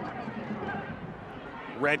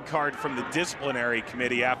red card from the disciplinary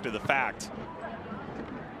committee after the fact.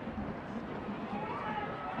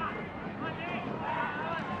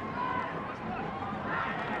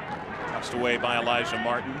 Touched away by Elijah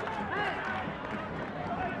Martin.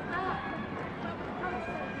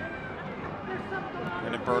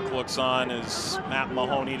 And Burke looks on as Matt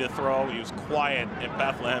Mahoney to throw. He was quiet at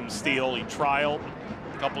Bethlehem Steel. He trialed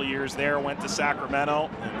a couple years there, went to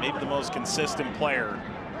Sacramento, and maybe the most consistent player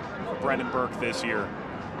for Brendan Burke this year.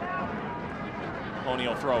 Mahoney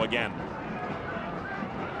will throw again.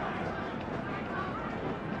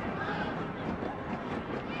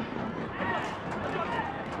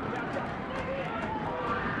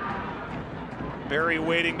 Barry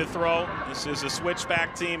waiting to throw. This is a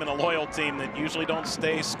switchback team and a loyal team that usually don't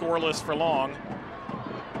stay scoreless for long.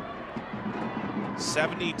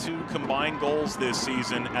 72 combined goals this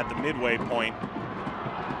season at the midway point.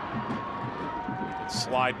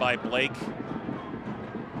 Slide by Blake.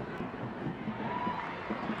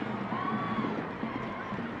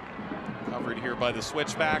 Covered here by the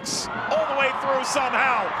switchbacks. All the way through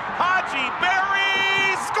somehow. Haji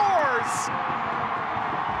Berry scores!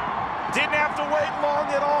 Didn't have to wait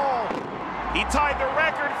long at all. He tied the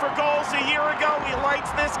record for goals a year ago. He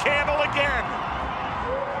lights this candle again.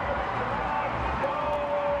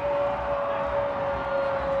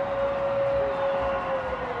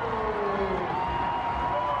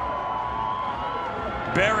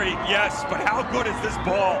 Barry, yes, but how good is this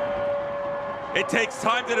ball? It takes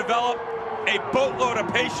time to develop, a boatload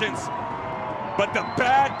of patience, but the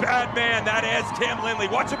bad man, that is Cam Lindley.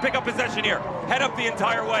 Watch him pick up possession here. Head up the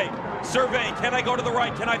entire way. Surveying, can I go to the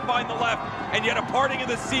right? Can I find the left? And yet a parting of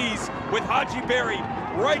the seas with Haji Berry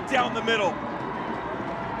right down the middle.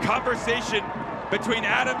 Conversation between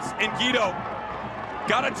Adams and Guido.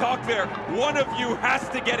 Gotta talk there. One of you has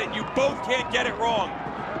to get it. You both can't get it wrong.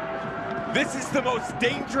 This is the most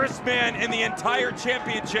dangerous man in the entire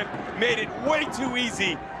championship. Made it way too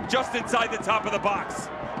easy just inside the top of the box.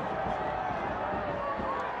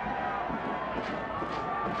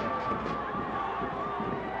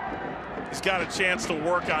 He's got a chance to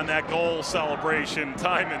work on that goal celebration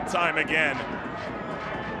time and time again.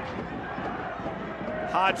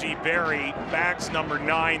 Haji Berry backs number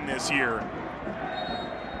 9 this year.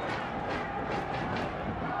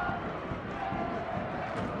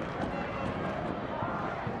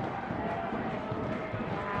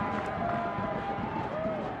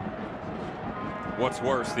 What's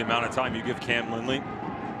worse, the amount of time you give Cam Lindley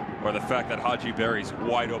or the fact that Haji Berry's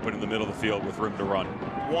wide open in the middle of the field with room to run?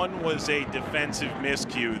 One was a defensive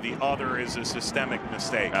miscue, the other is a systemic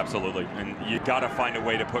mistake. Absolutely, and you got to find a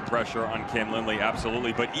way to put pressure on Cam Lindley,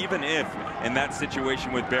 absolutely. But even if, in that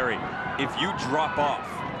situation with Barry, if you drop off,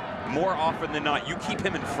 more often than not, you keep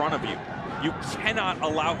him in front of you. You cannot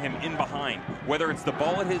allow him in behind, whether it's the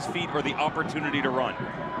ball at his feet or the opportunity to run.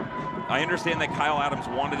 I understand that Kyle Adams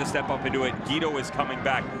wanted to step up into it. Guido is coming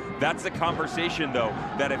back. That's a conversation, though,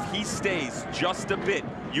 that if he stays just a bit,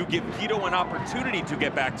 you give Guido an opportunity to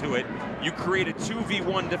get back to it. You create a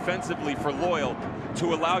 2v1 defensively for Loyal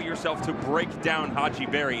to allow yourself to break down Haji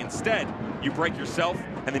Berry. Instead, you break yourself,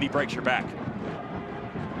 and then he breaks your back.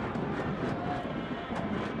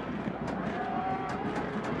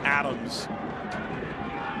 Adams.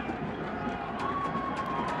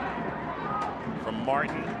 From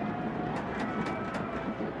Martin.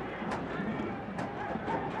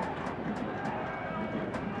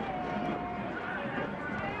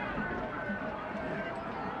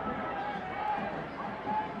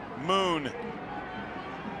 Moon.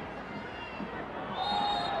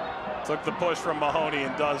 Took the push from Mahoney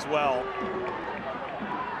and does well.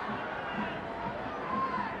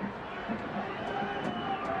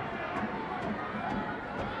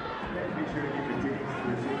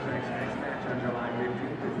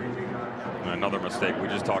 Another mistake. We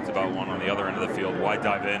just talked about one on the other end of the field. Why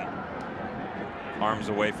dive in? Arms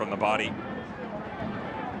away from the body.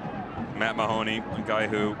 Matt Mahoney, a guy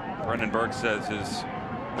who Brendan Burke says is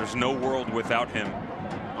there's no world without him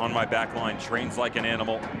on my back line. Trains like an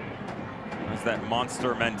animal. Has that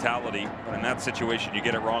monster mentality. But in that situation, you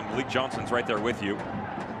get it wrong. Malik Johnson's right there with you.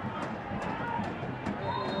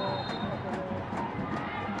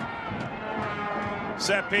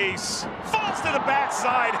 Set piece. Falls to the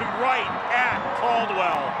backside and right at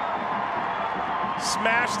Caldwell.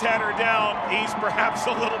 Smashed header down. He's perhaps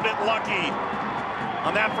a little bit lucky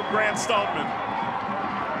on that from Grant Stoneman.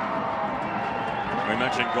 We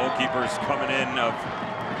mentioned goalkeepers coming in of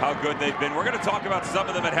how good they've been. We're going to talk about some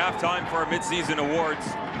of them at halftime for our midseason awards.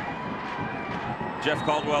 Jeff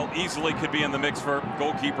Caldwell easily could be in the mix for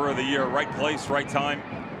goalkeeper of the year. Right place, right time.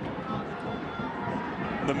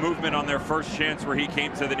 the movement on their first chance where he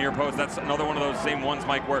came to the near post. That's another one of those same ones,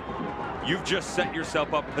 Mike, where you've just set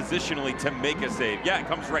yourself up positionally to make a save. Yeah, it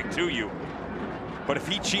comes right to you. But if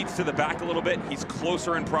he cheats to the back a little bit, he's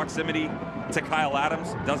closer in proximity to Kyle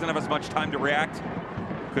Adams, doesn't have as much time to react,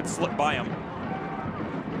 could slip by him.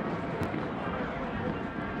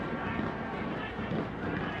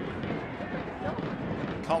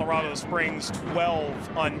 Colorado Springs 12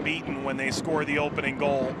 unbeaten when they score the opening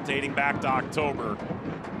goal, dating back to October.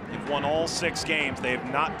 They've won all 6 games. They have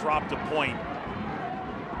not dropped a point.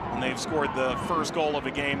 And they've scored the first goal of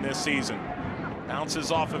a game this season. Bounces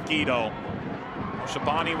off of Guido.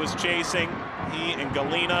 Shabani was chasing. He and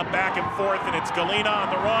Galina back and forth, and it's Galina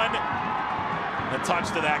on the run. And a touch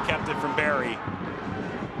to that kept it from Barry.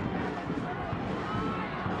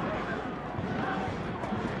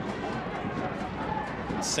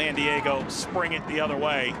 San Diego spring it the other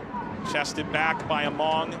way. Chested back by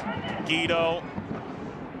Among. Guido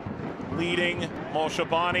leading.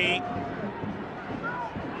 Moshabani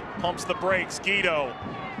pumps the brakes. Guido.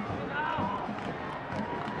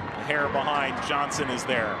 A hair behind. Johnson is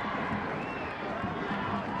there.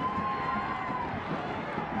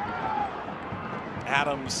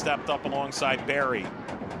 Adams stepped up alongside Barry.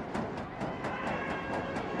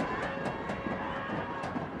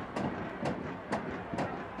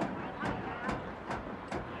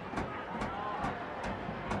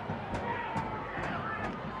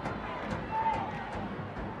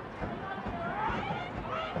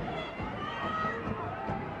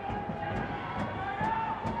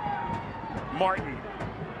 Martin.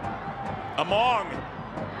 Among.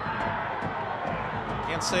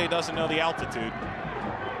 Can't say he doesn't know the altitude.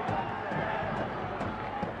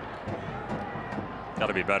 Got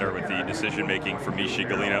to be better with the decision-making for Mishi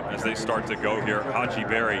Galina as they start to go here. Haji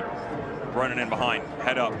Berry running in behind,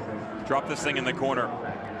 head up, drop this thing in the corner.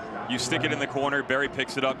 You stick it in the corner, Berry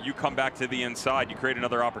picks it up, you come back to the inside, you create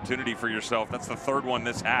another opportunity for yourself. That's the third one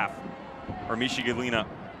this half. Or Mishi Galina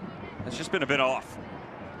has just been a bit off.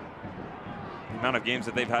 The amount of games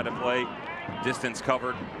that they've had to play, distance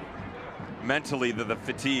covered. Mentally, the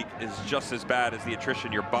fatigue is just as bad as the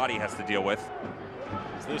attrition your body has to deal with.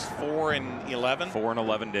 Is this 4 and 11? 4 and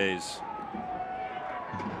 11 days.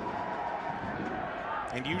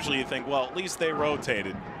 And usually you think, well, at least they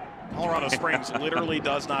rotated. Colorado Springs literally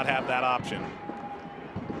does not have that option.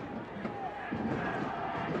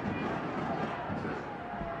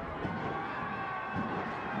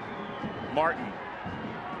 Martin.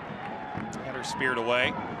 Header speared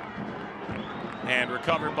away. And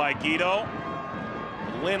recovered by Guido.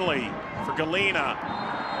 Lindley for Galina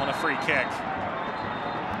on a free kick.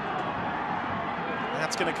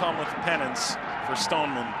 That's going to come with penance for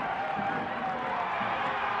Stoneman.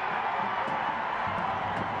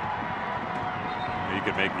 You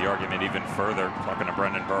could make the argument even further, talking to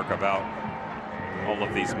Brendan Burke about all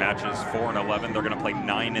of these matches. 4 and 11, they're going to play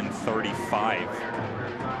 9 and 35.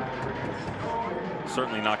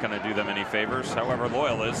 Certainly not going to do them any favors. However,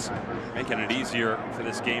 Loyal is making it easier for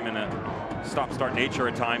this game in a stop-start nature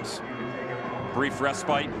at times. Brief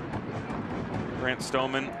respite. Grant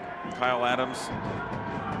Stoneman, Kyle Adams,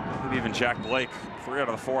 maybe even Jack Blake. 3 out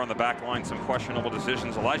of the 4 on the back line, some questionable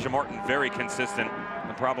decisions. Elijah Martin, very consistent.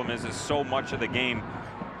 The problem is so much of the game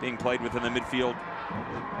being played within the midfield.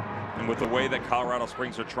 And with the way that Colorado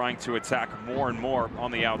Springs are trying to attack more and more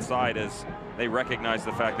on the outside, as they recognize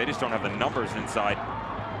the fact they just don't have the numbers inside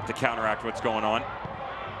to counteract what's going on.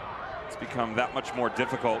 It's become that much more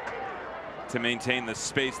difficult to maintain the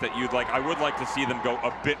space that you'd like. I would like to see them go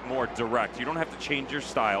a bit more direct. You don't have to change your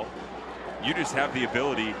style. You just have the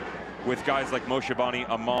ability with guys like Moshabani,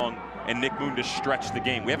 Among, and Nick Moon to stretch the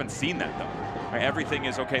game. We haven't seen that, though. Right, everything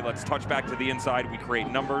is, okay, let's touch back to the inside. We create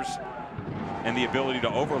numbers and the ability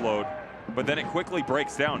to overload, but then it quickly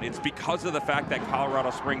breaks down. It's because of the fact that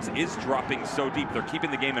Colorado Springs is dropping so deep. They're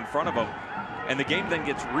keeping the game in front of them, and the game then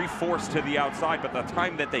gets reforced to the outside, but the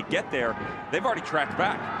time that they get there, they've already tracked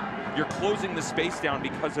back. You're closing the space down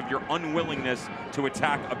because of your unwillingness to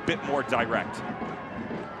attack a bit more direct.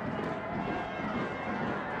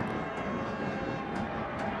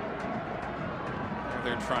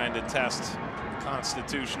 They're trying to test the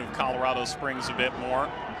constitution of Colorado Springs a bit more.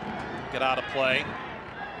 Get out of play.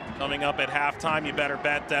 Coming up at halftime, you better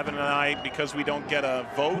bet Devin and I, because we don't get a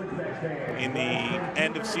vote in the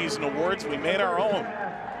end of season awards, we made our own.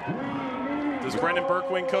 Does Brendan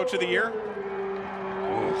Burke win Coach of the Year?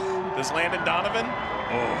 Oh. Does Landon Donovan?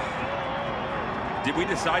 Oh. Did we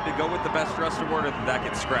decide to go with the best dressed award, or did that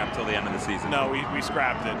get scrapped till the end of the season? No, we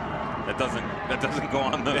scrapped it. That doesn't go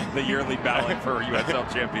on the yearly ballot for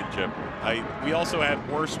USL Championship. We also had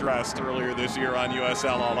worse dressed earlier this year on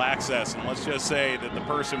USL All Access, and let's just say that the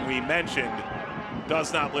person we mentioned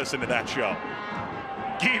does not listen to that show.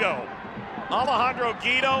 Guido. Alejandro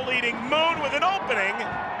Guido leading Moon with an opening.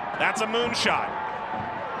 That's a Moon shot.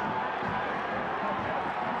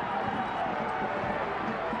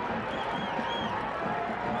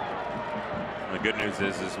 The good news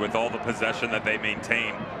is with all the possession that they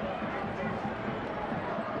maintain,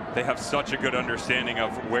 they have such a good understanding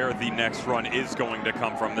of where the next run is going to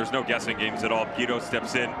come from. There's no guessing games at all. Guido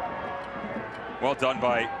steps in. Well done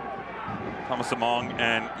by Thomas Among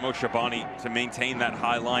and Moshe Bani to maintain that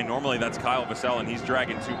high line. Normally that's Kyle Vassell, and he's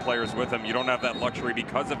dragging 2 players with him. You don't have that luxury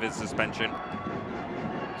because of his suspension.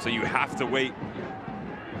 So you have to wait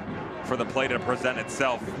for the play to present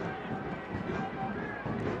itself.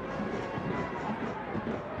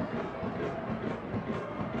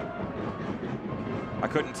 I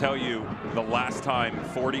couldn't tell you the last time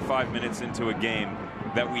 45 minutes into a game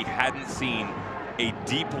that we hadn't seen a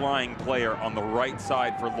deep-lying player on the right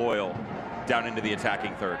side for Loyal down into the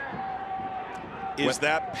attacking third. Is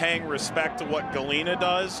that paying respect to what Galena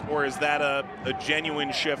does, or is that a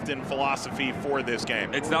genuine shift in philosophy for this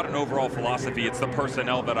game? It's not an overall philosophy, it's the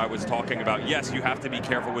personnel that I was talking about. Yes, you have to be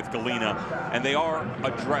careful with Galena, and they are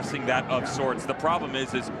addressing that of sorts. The problem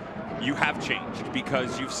is you have changed,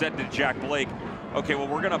 because you've said to Jack Blake, okay, well,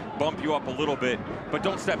 we're gonna bump you up a little bit, but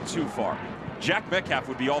don't step too far. Jack Metcalf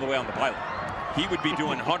would be all the way on the byline. He would be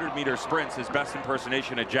doing 100-meter sprints, his best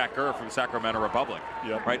impersonation of Jack Gurr from Sacramento Republic,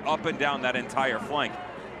 right up and down that entire flank.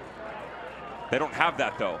 They don't have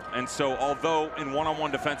that, though. And so although in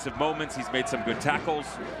one-on-one defensive moments he's made some good tackles,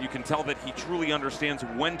 you can tell that he truly understands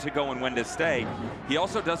when to go and when to stay. He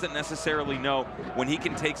also doesn't necessarily know when he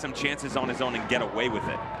can take some chances on his own and get away with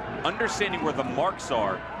it. Understanding where the marks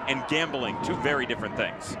are and gambling, 2 very different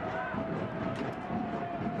things.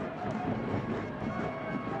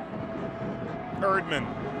 Erdman.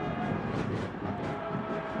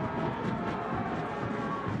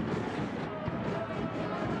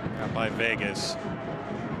 Got by Vegas.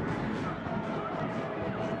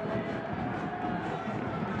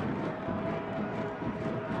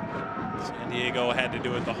 San Diego had to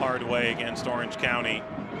do it the hard way against Orange County.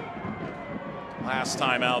 Last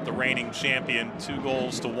time out, the reigning champion,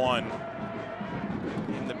 2-1.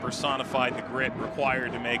 Team that personified the grit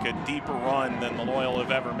required to make a deeper run than the Loyal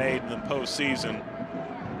have ever made in the postseason.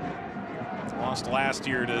 Lost last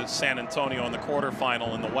year to San Antonio in the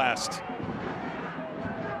quarterfinal in the West.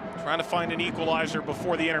 Trying to find an equalizer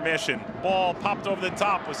before the intermission. Ball popped over the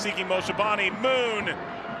top with seeking Moshe Bani. Moon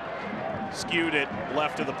skewed it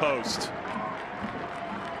left of the post.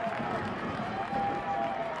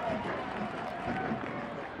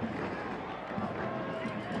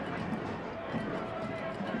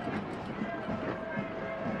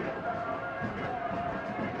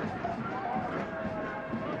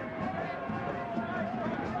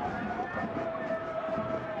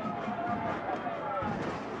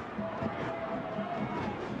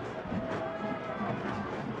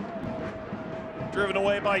 Driven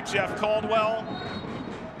away by Jeff Caldwell.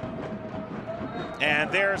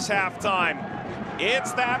 And there's halftime.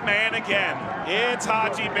 It's that man again. It's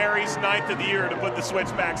Haji Berry's 9th of the year to put the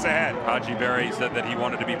Switchbacks ahead. Haji Berry said that he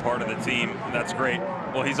wanted to be part of the team. That's great.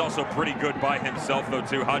 Well, he's also pretty good by himself, though,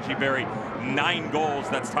 too. Haji Berry, 9 goals.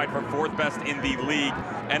 That's tied for 4th best in the league.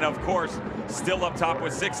 And, of course, still up top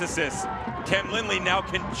with 6 assists. Cam Lindley now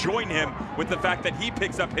can join him with the fact that he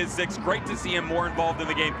picks up his 6. Great to see him more involved in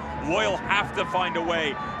the game. Loyal have to find a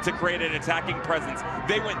way to create an attacking presence.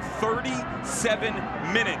 They went 37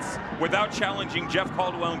 minutes without challenging Jeff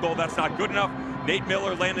Caldwell in goal. That's not good enough. Nate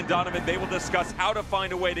Miller, Landon Donovan, they will discuss how to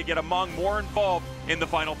find a way to get Among more involved in the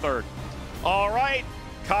final third. All right,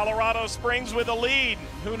 Colorado Springs with a lead.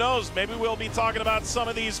 Who knows, maybe we'll be talking about some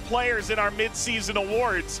of these players in our midseason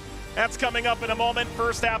awards. That's coming up in a moment.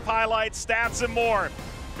 First half highlights, stats, and more.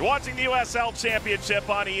 You're watching the USL Championship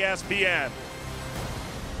on ESPN.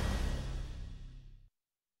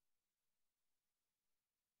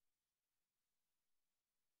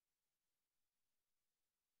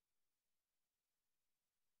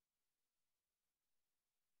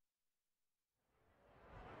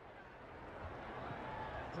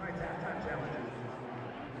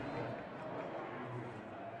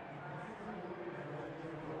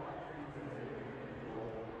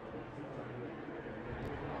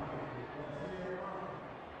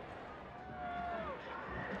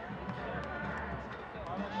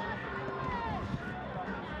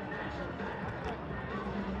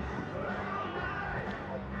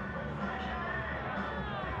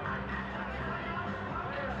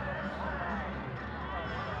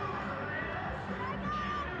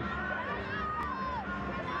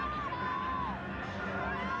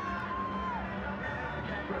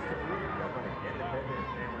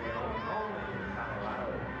 Family-owned only in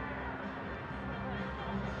Colorado.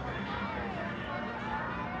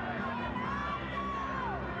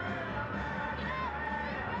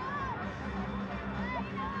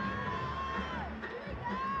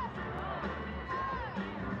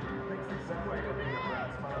 Thanks to Subway for being a proud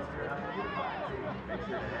sponsor of the new Black Team. Make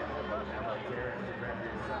sure to head to the Motel Terrace to grab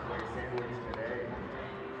your Subway sandwich today.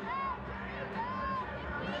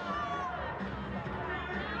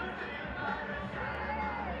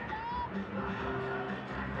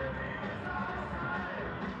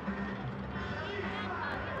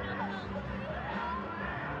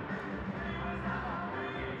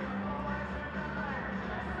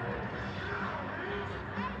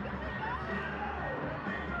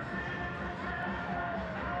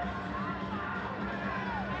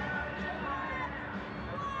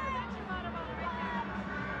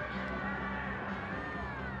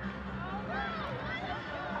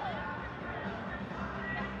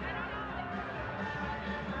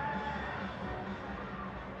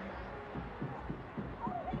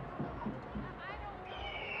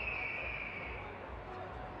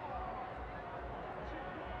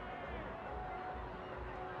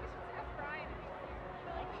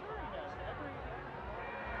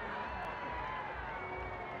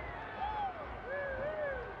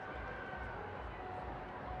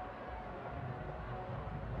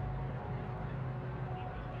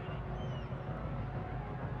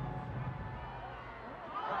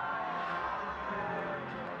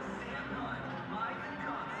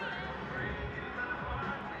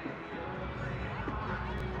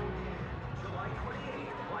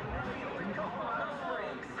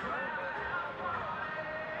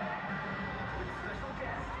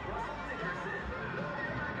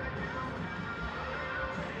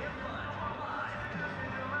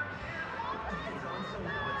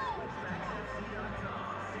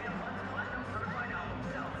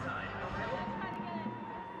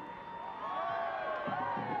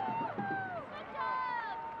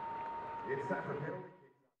 It's time for penalty kicks.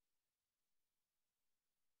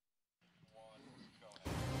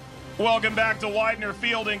 Welcome back to Widener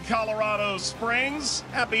Field in Colorado Springs.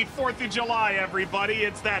 Happy 4th of July, everybody.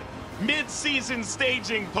 It's that mid-season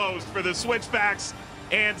staging post for the Switchbacks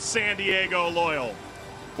and San Diego Loyal.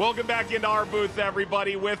 Welcome back into our booth,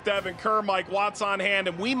 everybody, with Devin Kerr, Mike Watts on hand,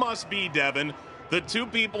 and we must be, Devin, the two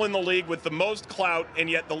people in the league with the most clout and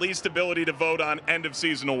yet the least ability to vote on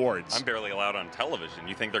end-of-season awards. I'm barely allowed on television.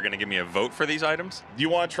 You think they're going to give me a vote for these items? Do you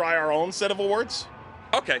want to try our own set of awards?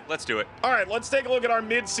 Okay, let's do it. All right, let's take a look at our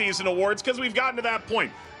mid-season awards because we've gotten to that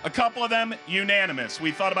point. A couple of them unanimous.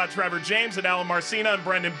 We thought about Trevor James and Alan Marcina and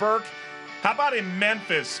Brendan Burke. How about in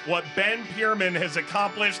Memphis, what Ben Pierman has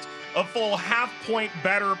accomplished, a full half-point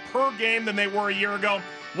better per game than they were a year ago.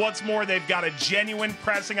 What's more, they've got a genuine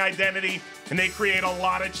pressing identity, and they create a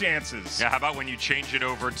lot of chances. Yeah, how about when you change it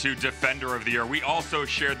over to Defender of the Year? We also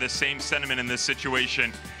shared the same sentiment in this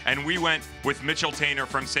situation, and we went with Mitchell Tainer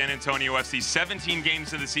from San Antonio FC. 17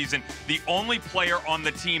 games of the season, the only player on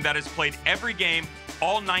the team that has played every game,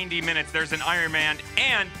 all 90 minutes. There's an Ironman,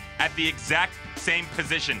 and at the exact same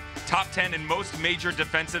position. Top 10 in most major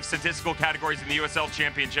defensive statistical categories in the USL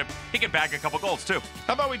Championship. He can bag a couple goals, too.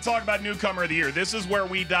 How about we talk about Newcomer of the Year? This is where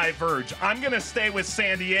we diverge. I'm going to stay with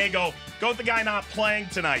San Diego. Go with the guy not playing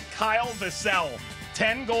tonight, Kyle Vassell.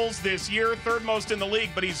 10 goals this year, third most in the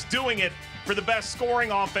league, but he's doing it for the best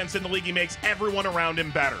scoring offense in the league. He makes everyone around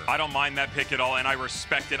him better. I don't mind that pick at all, and I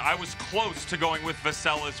respect it. I was close to going with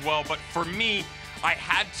Vassell as well, but for me, I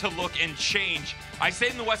had to look and change. I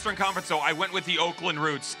stayed in the Western Conference, though. I went with the Oakland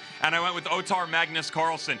Roots, and I went with Otar Magnus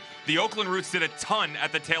Carlson. The Oakland Roots did a ton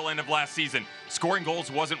at the tail end of last season. Scoring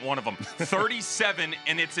goals wasn't one of them. 37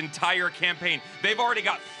 in its entire campaign. They've already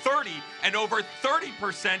got 30, and over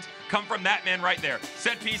 30% come from that man right there.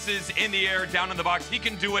 Set pieces, in the air, down in the box. He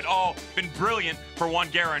can do it all. Been brilliant for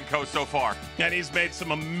Juan Guerra and co so far. And he's made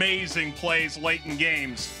some amazing plays late in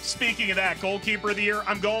games. Speaking of that, goalkeeper of the year,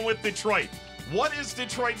 I'm going with Detroit. What is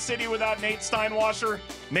Detroit City without Nate Steinwasser?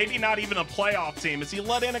 Maybe not even a playoff team. Has he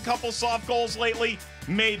let in a couple soft goals lately?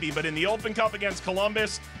 Maybe, but in the Open Cup against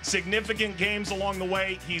Columbus, significant games along the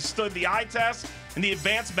way. He stood the eye test, and the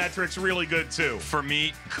advanced metrics really good too. For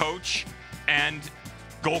me, coach and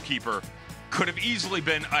goalkeeper could have easily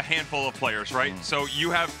been a handful of players, right? So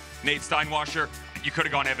you have Nate Steinwasser. You could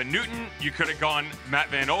have gone Evan Newton. You could have gone Matt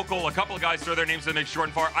Van Oekel. A couple of guys throw their names in the mix short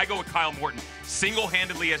and far. I go with Kyle Morton.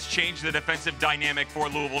 Single-handedly has changed the defensive dynamic for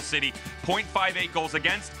Louisville City. 0.58 goals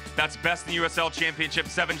against. That's best in the USL Championship.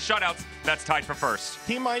 7 shutouts. That's tied for first.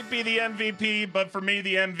 He might be the MVP, but for me,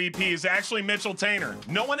 the MVP is actually Mitchell Tainer.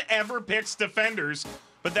 No one ever picks defenders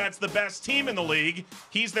but that's the best team in the league.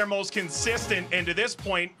 He's their most consistent, and to this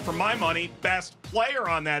point, for my money, best player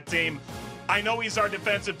on that team. I know he's our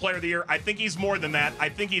defensive player of the year. I think he's more than that. I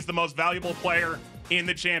think he's the most valuable player in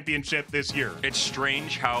the championship this year. It's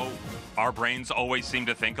strange how our brains always seem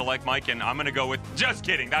to think alike, Mike, and I'm going to go with, just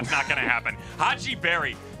kidding, that's not going to happen. Haji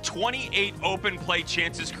Berry, 28 open play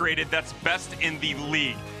chances created. That's best in the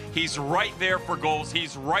league. He's right there for goals.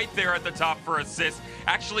 He's right there at the top for assists.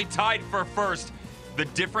 Actually tied for first. The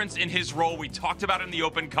difference in his role, we talked about in the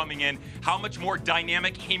Open coming in, how much more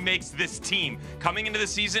dynamic he makes this team. Coming into the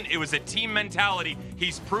season, it was a team mentality.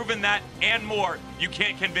 He's proven that and more. You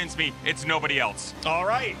can't convince me it's nobody else. All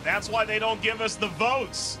right, that's why they don't give us the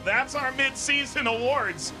votes. That's our mid-season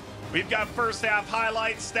awards. We've got first half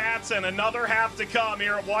highlights, stats, and another half to come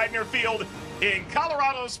here at Widener Field in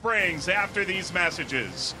Colorado Springs after these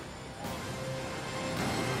messages.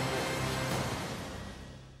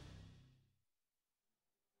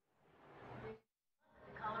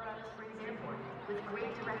 Colorado Springs Airport, with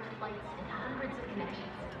great direct flights and hundreds of connections.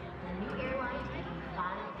 The new airline making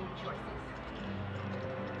 5 big choices.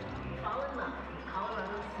 Fall in love with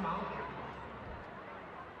Colorado's small airport.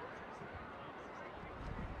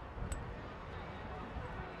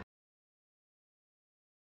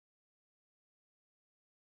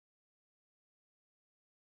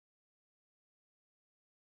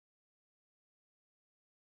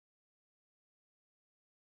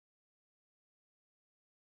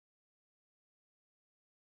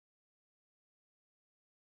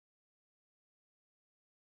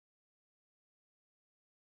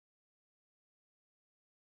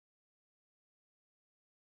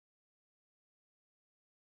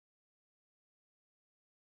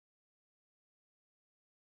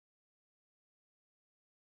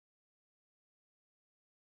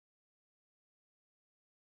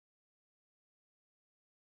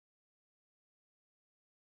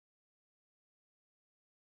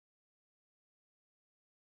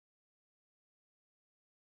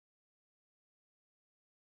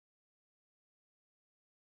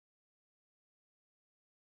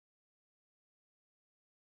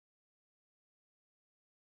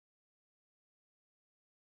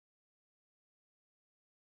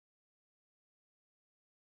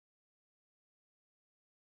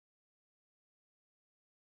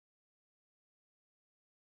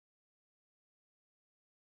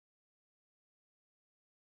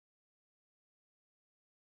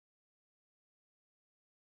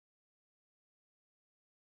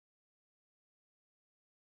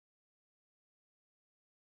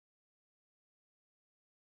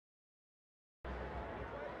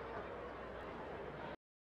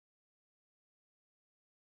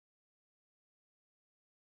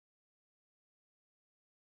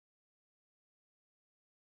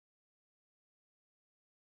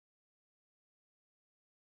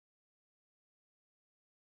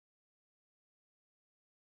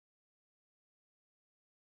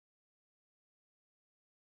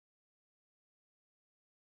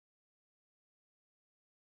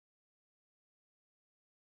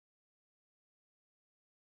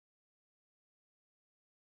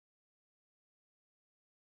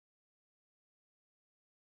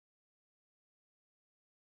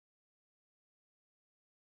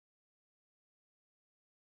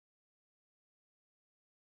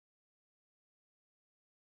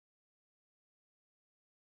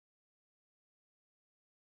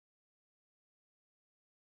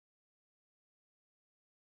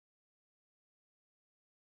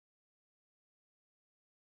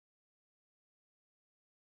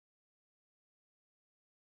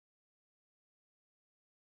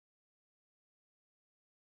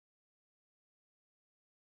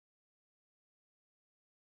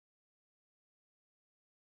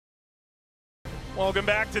 Welcome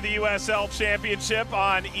back to the USL Championship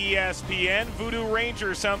on ESPN. Voodoo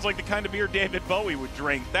Ranger sounds like the kind of beer David Bowie would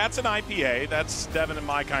drink. That's an IPA. That's Devin and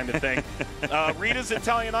my kind of thing. Rita's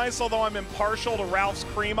Italian Ice, although I'm impartial to Ralph's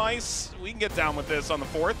Cream Ice. We can get down with this on the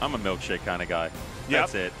 4th. I'm a milkshake kind of guy.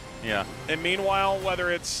 That's it. Yeah. And meanwhile,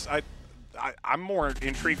 whether it's I'm more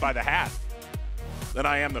intrigued by the hat than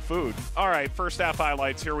I am the food. All right, first half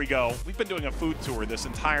highlights. Here we go. We've been doing a food tour this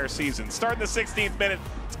entire season. Starting the 16th minute,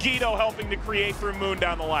 it's Guido helping to create through Moon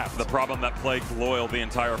down the left. The problem that plagued Loyal the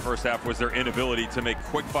entire first half was their inability to make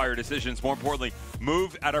quick-fire decisions. More importantly,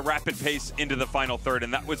 move at a rapid pace into the final third,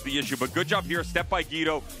 and that was the issue. But good job here, step by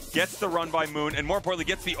Guido, gets the run by Moon, and more importantly,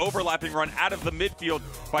 gets the overlapping run out of the midfield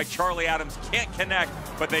by Charlie Adams. Can't connect,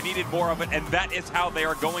 but they needed more of it, and that is how they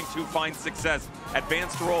are going to find success.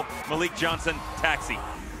 Advanced roll, Malik Johnson, taxi.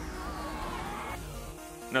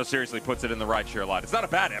 No, seriously, puts it in the rideshare lot. It's not a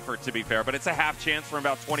bad effort, to be fair, but it's a half chance from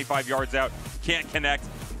about 25 yards out. Can't connect.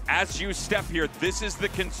 As you step here, this is the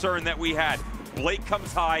concern that we had. Blake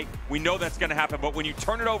comes high. We know that's going to happen, but when you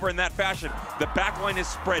turn it over in that fashion, the back line is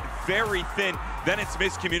spread very thin. Then it's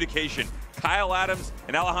miscommunication. Kyle Adams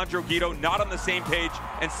and Alejandro Guido not on the same page.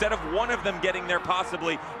 Instead of one of them getting there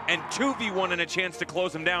possibly and 2v1 and a chance to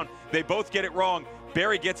close them down, they both get it wrong.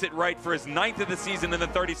 Barry gets it right for his 9th of the season in the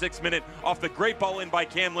 36th minute off the great ball in by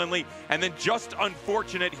Cam Lindley. And then just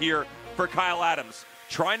unfortunate here for Kyle Adams.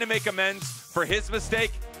 Trying to make amends for his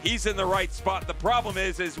mistake. He's in the right spot. The problem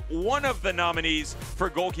is one of the nominees for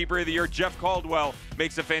Goalkeeper of the Year, Jeff Caldwell,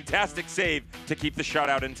 makes a fantastic save to keep the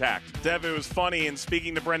shutout intact. Dev, it was funny, and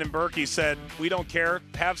speaking to Brendan Burke, he said, we don't care,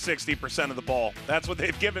 have 60% of the ball. That's what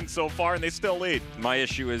they've given so far, and they still lead. My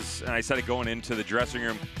issue is, and I said it going into the dressing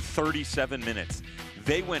room, 37 minutes.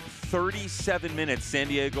 They went 37 minutes, San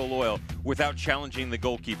Diego Loyal, without challenging the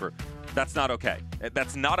goalkeeper. That's not okay.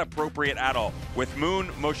 That's not appropriate at all. With Moon,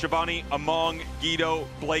 Moshavani, Among, Guido,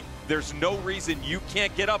 Blake, there's no reason you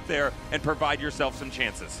can't get up there and provide yourself some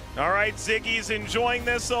chances. All right, Ziggy's enjoying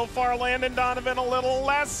this so far. Landon Donovan a little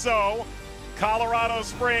less so. Colorado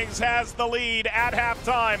Springs has the lead at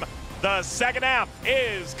halftime. The second half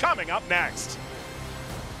is coming up next.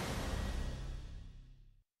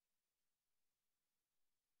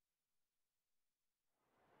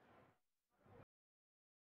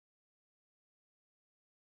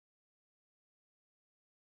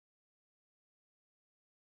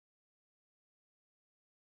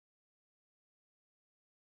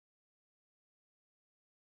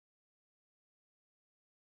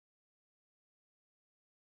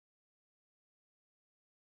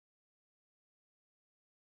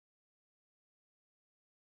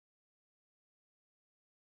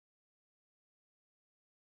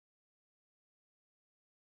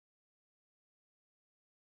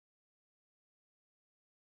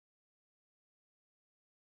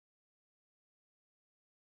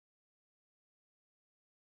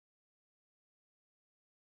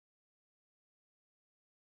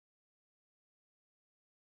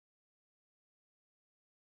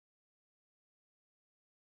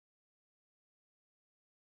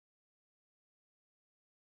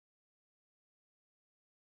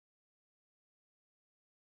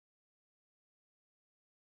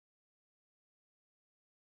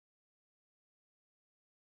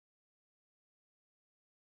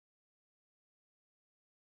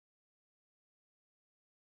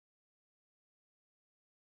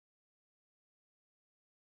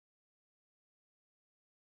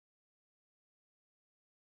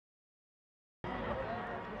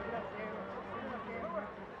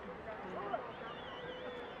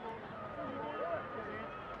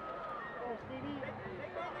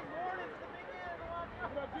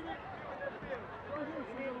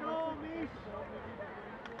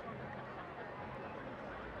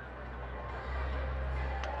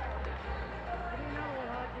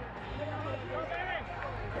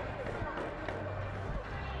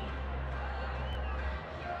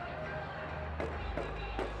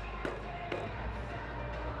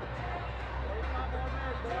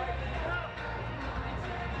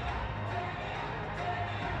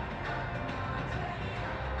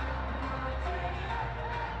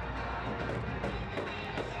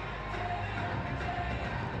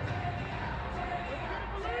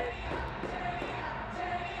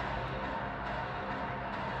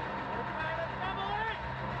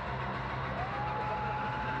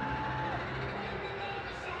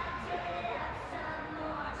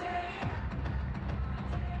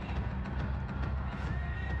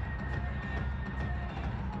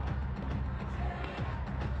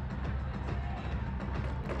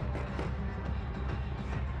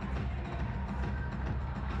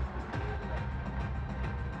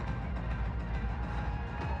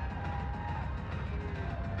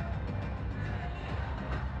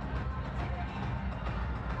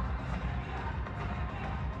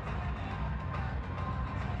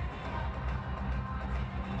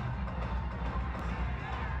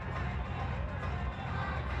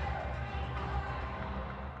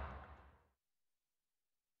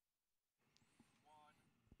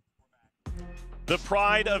 The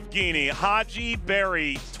pride of Guinea, Haji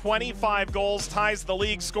Berry, 25 goals, ties the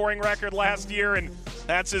league scoring record last year, and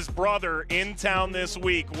that's his brother in town this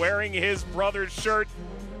week, wearing his brother's shirt.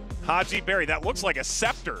 Haji Berry, that looks like a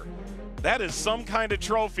scepter. That is some kind of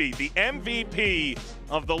trophy. The MVP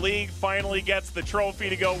of the league finally gets the trophy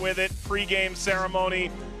to go with it. Pre-game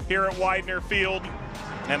ceremony here at Widener Field.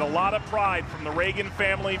 And a lot of pride from the Reagan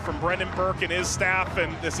family, from Brendan Burke and his staff,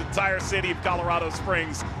 and this entire city of Colorado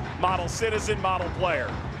Springs. Model citizen, model player.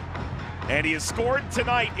 And he has scored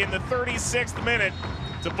tonight in the 36th minute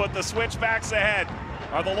to put the Switchbacks ahead.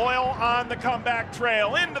 Are the Loyal on the comeback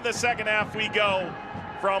trail? Into the second half we go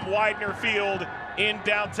from Widener Field in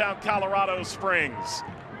downtown Colorado Springs.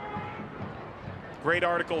 Great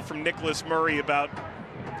article from Nicholas Murray about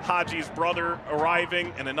Haji's brother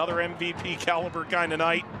arriving and another MVP caliber kind of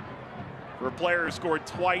night for a player who scored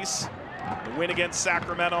twice. The win against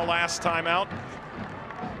Sacramento last time out.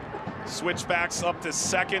 Switchbacks up to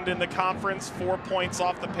second in the conference, 4 points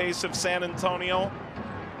off the pace of San Antonio.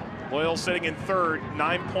 Loyal sitting in third,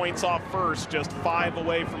 9 points off first, just 5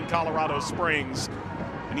 away from Colorado Springs.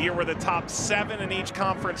 And here where the top 7 in each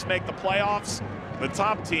conference make the playoffs, the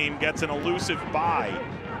top team gets an elusive bye.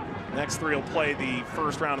 Next 3 will play the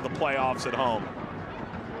first round of the playoffs at home.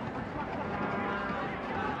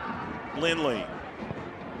 Lindley.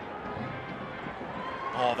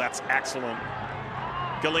 Oh, that's excellent.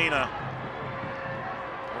 Galena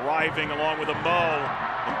arriving along with a Mo.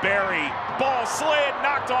 And Barry, ball slid,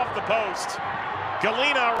 knocked off the post.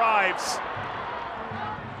 Galena arrives.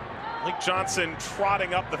 Malik Johnson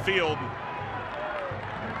trotting up the field.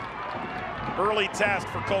 Early test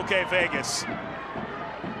for Koke Vegas.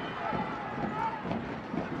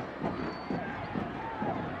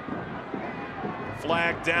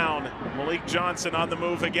 Flag down. Malik Johnson on the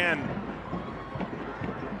move again.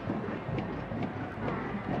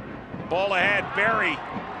 Ball ahead, Barry.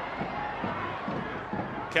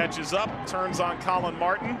 Catches up, turns on Colin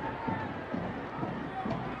Martin.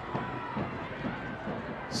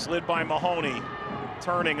 Slid by Mahoney,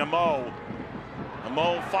 turning Amo.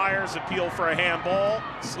 Amo fires, appeal for a handball,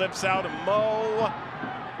 slips out, Amo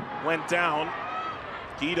went down.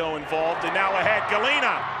 Guido involved, and now ahead,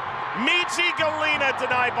 Galena. Michi Galena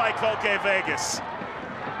denied by Koke Vegas.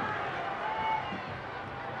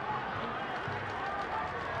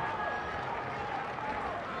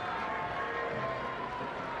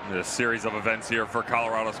 A series of events here for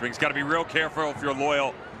Colorado Springs. Got to be real careful if you're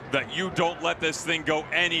Loyal that you don't let this thing go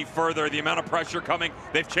any further. The amount of pressure coming,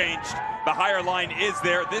 they've changed. The higher line is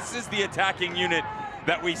there. This is the attacking unit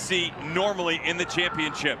that we see normally in the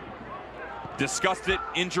championship. Discussed it,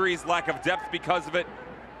 injuries, lack of depth because of it,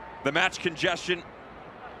 the match congestion,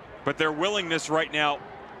 but their willingness right now,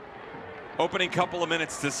 opening couple of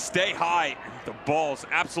minutes to stay high. The balls,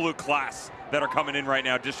 absolute class that are coming in right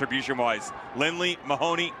now distribution-wise. Lindley,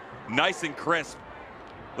 Mahoney, nice and crisp.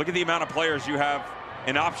 Look at the amount of players you have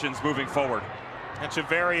and options moving forward.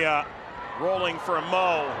 Echeverria rolling for a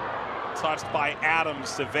Mo, touched by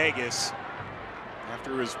Adams to Vegas.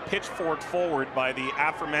 After his pitchforked forward by the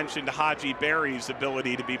aforementioned Haji Berry's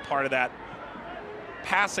ability to be part of that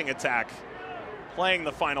passing attack, playing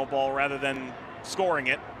the final ball rather than scoring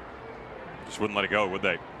it. Just wouldn't let it go, would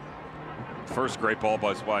they? First great ball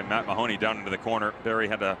buzz by Matt Mahoney down into the corner. Barry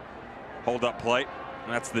had to hold up play,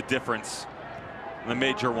 and that's the difference. The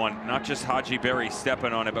major one, not just Haji Berry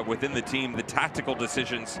stepping on it, but within the team, the tactical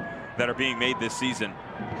decisions that are being made this season.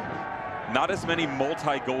 Not as many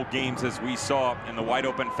multi-goal games as we saw in the wide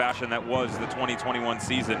open fashion that was the 2021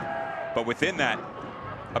 season, but within that,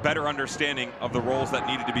 a better understanding of the roles that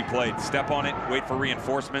needed to be played. Step on it, wait for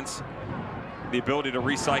reinforcements, the ability to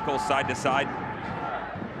recycle side to side.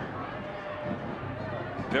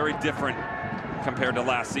 Very different compared to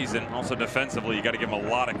last season. Also defensively, you got to give them a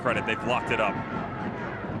lot of credit. They've locked it up.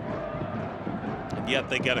 And yet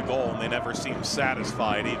they get a goal and they never seem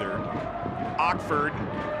satisfied either. Ockford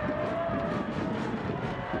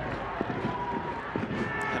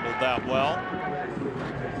handled that well.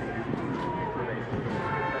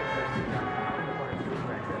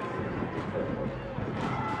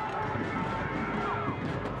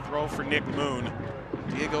 Throw for Nick Moon.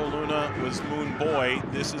 Diego Luna was Moon Boy.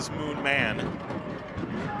 This is Moon Man.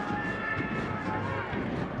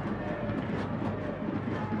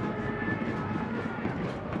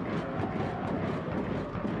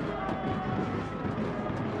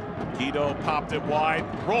 Guido popped it wide,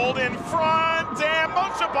 rolled in front, and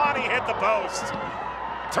Moshabani hit the post.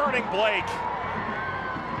 Turning Blake.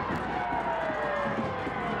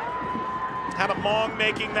 Had a Mong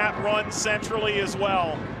making that run centrally as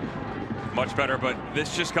well. Much better, but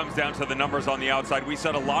this just comes down to the numbers on the outside. We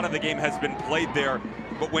said a lot of the game has been played there,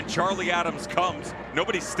 but when Charlie Adams comes,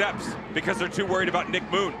 nobody steps because they're too worried about Nick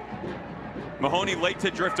Moon. Mahoney late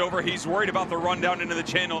to drift over. He's worried about the run down into the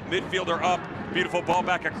channel. Midfielder up. Beautiful ball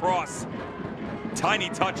back across. Tiny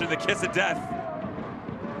touch and the kiss of death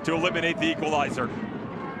to eliminate the equalizer.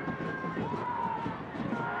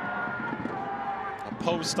 A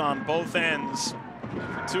post on both ends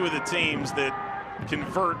for two of the teams that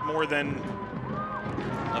convert more than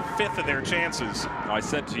a fifth of their chances. I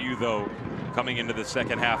said to you, though, coming into the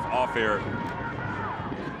second half off air.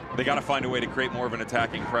 They got to find a way to create more of an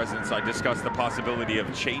attacking presence. I discussed the possibility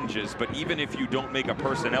of changes, but even if you don't make a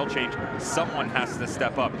personnel change, someone has to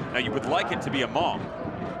step up. Now, you would like it to be a Mong.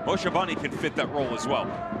 Moshe Bunny can fit that role as well.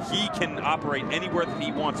 He can operate anywhere that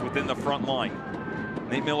he wants within the front line.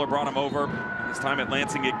 Nate Miller brought him over his time at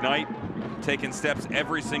Lansing Ignite, taking steps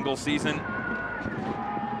every single season.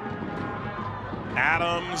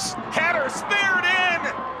 Adams, header speared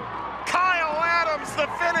in! Kyle Adams, the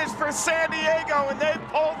finish for San Diego, and they've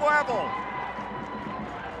pulled level.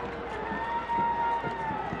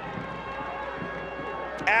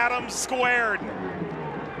 Adams squared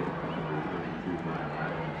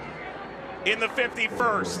in the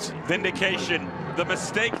 51st. Vindication, the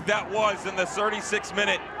mistake that was in the 36th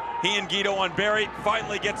minute. He and Guido on Barry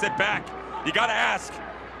finally gets it back. You gotta ask,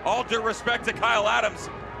 all due respect to Kyle Adams,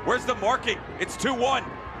 where's the marking? It's 2-1.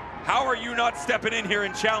 How are you not stepping in here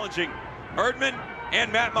and challenging? Erdman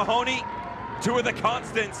and Matt Mahoney, two of the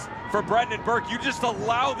constants for Brendan Burke. You just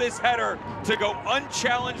allow this header to go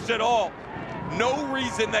unchallenged at all. No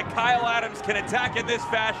reason that Kyle Adams can attack in this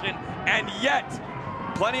fashion, and yet,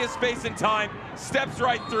 plenty of space and time, steps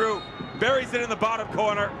right through, buries it in the bottom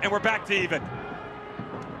corner, and we're back to even.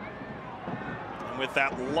 And with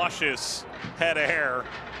that luscious head of hair,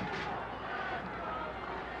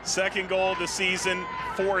 second goal of the season,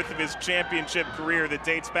 fourth of his championship career that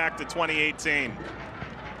dates back to 2018.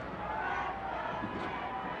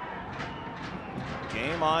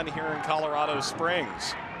 Game on here in Colorado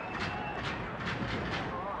Springs.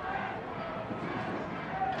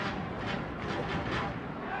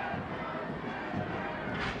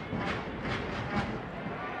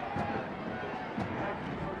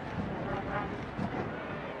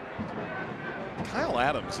 Kyle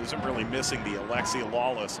Adams isn't really missing the Alexi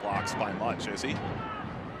Lawless locks by much, is he?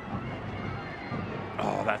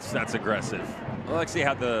 Oh, that's aggressive. Alexi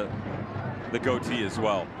had the goatee as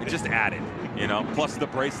well. It just added, you know, plus the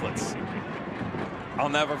bracelets. I'll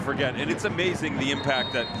never forget. And it's amazing the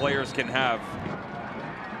impact that players can have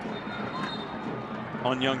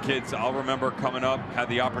on young kids. I'll remember coming up, had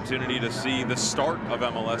the opportunity to see the start of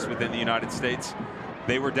MLS within the United States.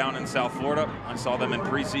 They were down in South Florida. I saw them in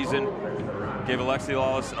preseason. Gave Alexi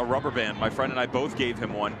Lawless a rubber band. My friend and I both gave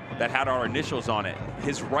him one that had our initials on it.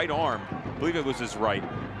 His right arm, I believe it was his right.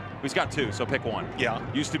 He's got two, so pick one. Yeah.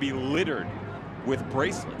 Used to be littered with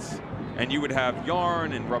bracelets. And you would have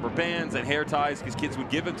yarn and rubber bands and hair ties because kids would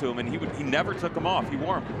give them to him, and he never took them off. He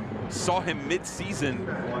wore them. Saw him mid-season.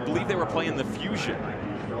 I believe they were playing the Fusion.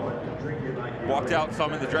 Walked out, saw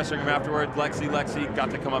him in the dressing room afterward. Lexi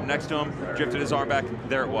got to come up next to him, drifted his arm back.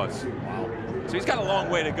 There it was. Wow. So he's got a long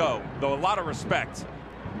way to go, though a lot of respect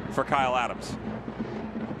for Kyle Adams.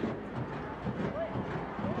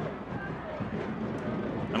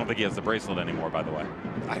 I don't think he has the bracelet anymore, by the way.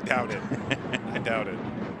 I doubt it. I doubt it.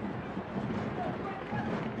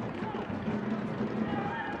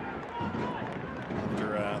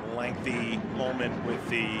 After a lengthy moment with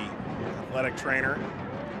the athletic trainer,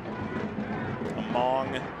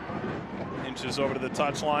 Mong inches over to the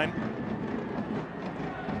touchline.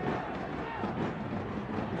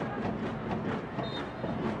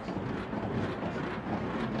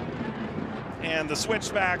 And the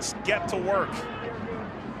Switchbacks get to work.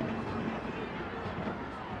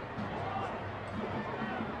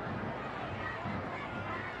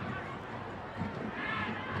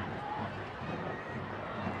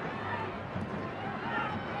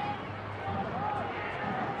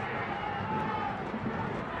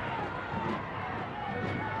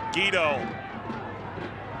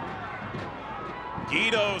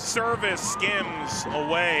 Guido's service skims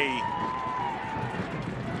away.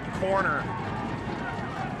 Corner.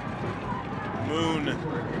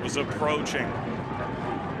 Moon was approaching.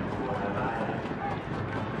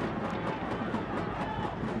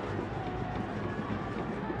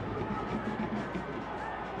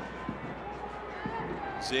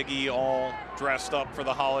 Ziggy all dressed up for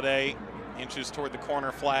the holiday. Inches toward the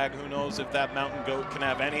corner flag. Who knows if that mountain goat can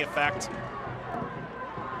have any effect.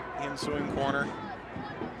 Ensuing corner.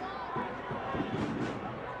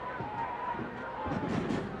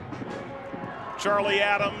 Charlie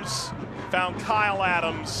Adams found Kyle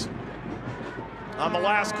Adams on the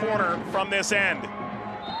last corner from this end.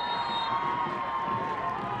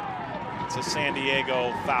 It's a San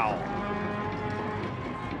Diego foul.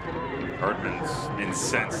 Erdman's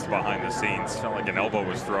incensed behind the scenes. Felt like an elbow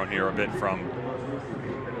was thrown here a bit from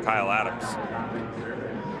Kyle Adams.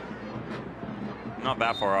 Not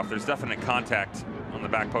that far off. There's definite contact on the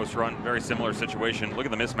back post run. Very similar situation. Look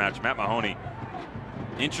at the mismatch. Matt Mahoney.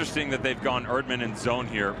 Interesting that they've gone Erdman in zone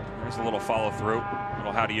here. There's a little follow through. A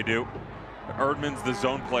little how do you do. Erdman's the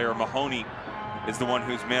zone player. Mahoney is the one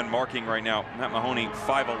who's man marking right now. Matt Mahoney,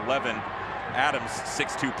 5'11". Adams,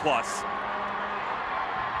 6'2 plus.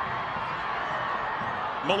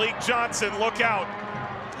 Malik Johnson, look out.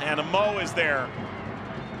 And a Mo is there.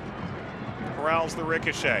 Corrals the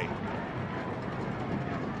ricochet.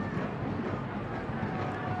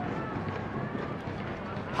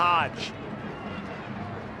 Hodge.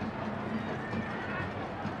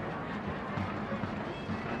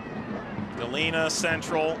 Galena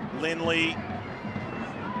central, Lindley.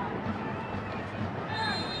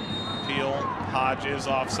 Peel, Hodges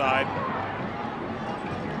offside.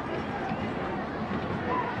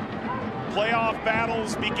 Playoff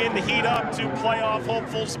battles begin to heat up to playoff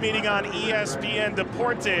hopefuls meeting on ESPN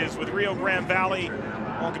Deportes with Rio Grande Valley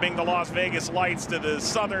welcoming the Las Vegas Lights to the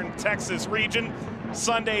southern Texas region.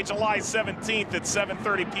 Sunday, July 17th at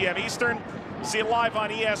 7:30 p.m. Eastern. See it live on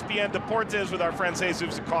ESPN Deportes with our friends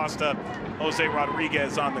Jesus Acosta, Jose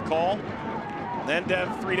Rodriguez on the call. Then,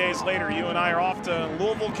 Dev, 3 days later, you and I are off to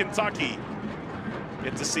Louisville, Kentucky.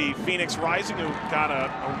 Get to see Phoenix Rising, who got a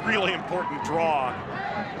really important draw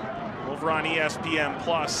over on ESPN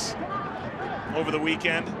Plus over the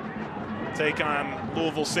weekend. Take on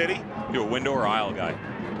Louisville City. You a window or aisle guy?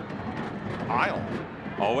 Aisle.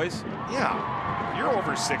 Always? Yeah. You're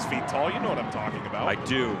over 6 feet tall. You know what I'm talking about. I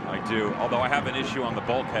do. Although I have an issue on the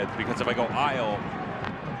bulkheads because if I go aisle,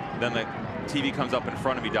 then the TV comes up in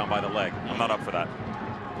front of me down by the leg. I'm not up for that.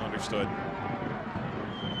 Understood.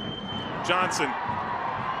 Johnson.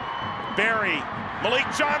 Barry. Malik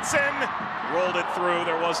Johnson rolled it through.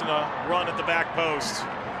 There wasn't a run at the back post.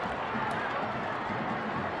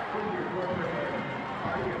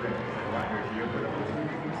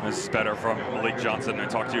 This is better from Malik Johnson I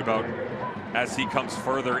talked to you about as he comes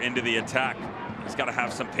further into the attack. He's got to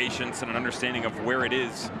have some patience and an understanding of where it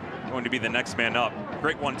is going to be the next man up.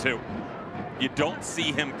 Great 1-2. You don't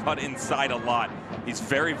see him cut inside a lot. He's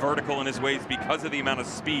very vertical in his ways because of the amount of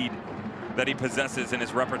speed that he possesses in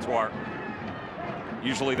his repertoire.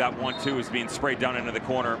 Usually that 1-2 is being sprayed down into the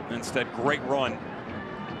corner. Instead, great run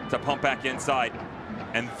to pump back inside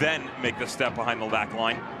and then make the step behind the back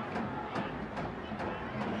line.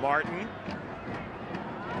 Martin.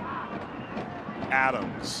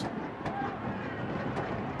 Adams.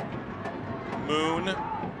 Moon.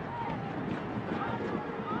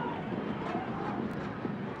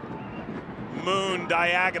 Moon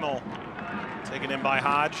diagonal. Taken in by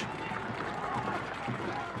Hodge.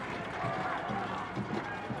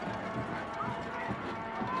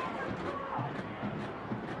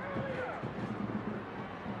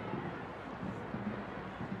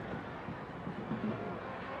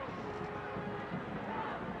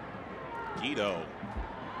 Guido.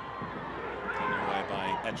 Taken away by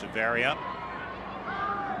Echeverria.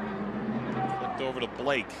 Flipped over to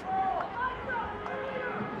Blake.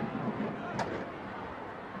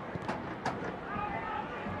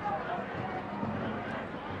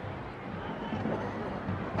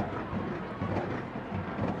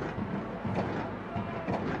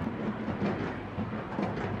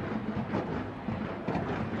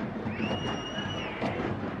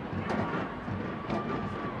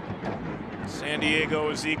 San Diego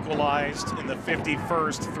is equalized in the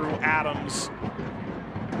 51st through Adams,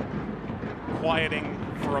 quieting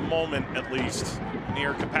for a moment at least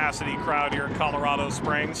near capacity crowd here in Colorado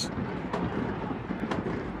Springs.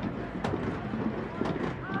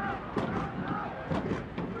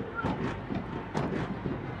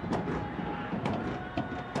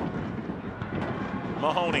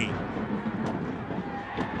 Mahoney.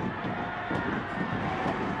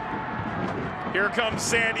 Here comes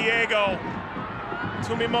San Diego.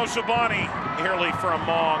 Tumi Moshabani nearly for a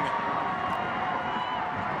Mong.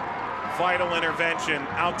 Vital intervention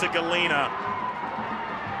out to Galena.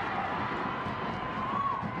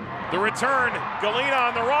 The return, Galena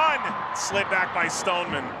on the run. Slid back by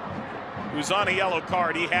Stoneman, who's on a yellow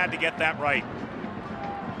card. He had to get that right.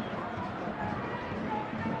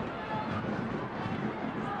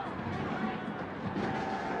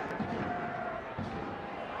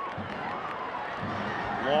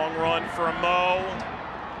 Long run for a Mo.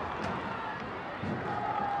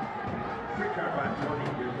 Quick car by Tony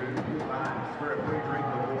Goodman. Lives for a free drink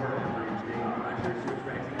before and after each game. Find your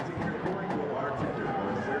Switchbacks easy here. Going to a bartender or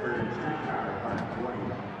a server in streetcar by 20.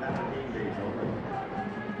 That's a game days only.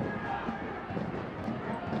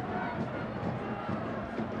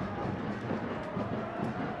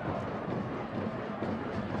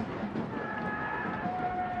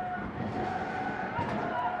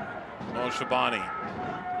 Moshabani.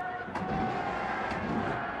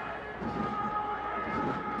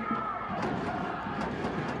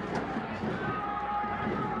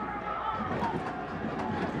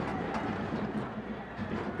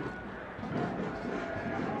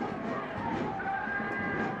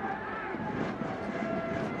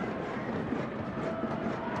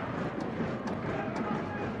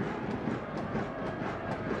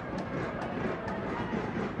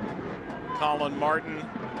 Colin Martin,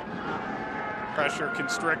 pressure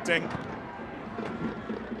constricting.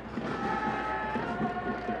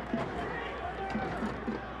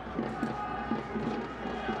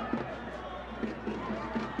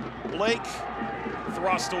 Blake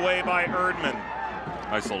thrust away by Erdman.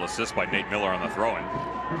 Nice little assist by Nate Miller on the throw-in.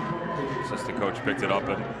 Assistant coach picked it up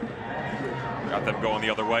and got them going the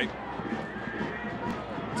other way.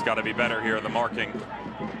 It's got to be better here in the marking.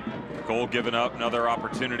 Goal given up, another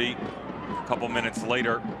opportunity a couple minutes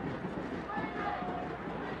later.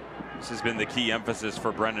 This has been the key emphasis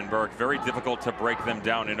for Brendan Burke. Very difficult to break them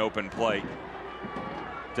down in open play.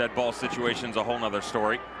 Dead ball situation's a whole nother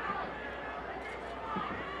story.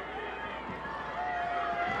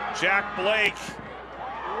 Jack Blake.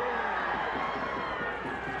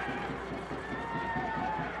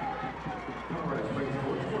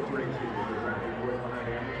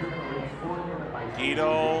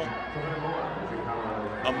 Guido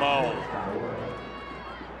Amo.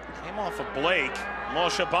 Came off of Blake.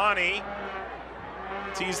 Moshabani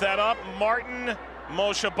tees that up. Martin,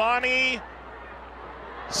 Moshabani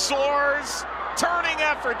soars. Turning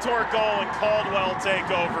effort toward goal, and Caldwell take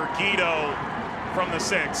over. Guido from the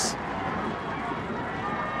 6.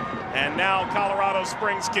 And now Colorado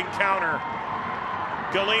Springs can counter.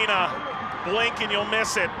 Galena, blink and you'll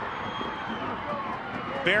miss it.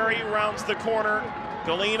 Barry rounds the corner.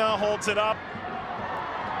 Galena holds it up.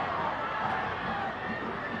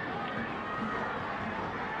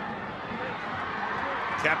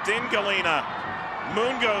 Kept in Galena.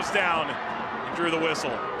 Moon goes down and drew the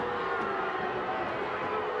whistle.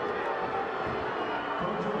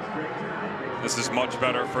 This is much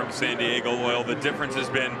better from San Diego Loyal. The difference has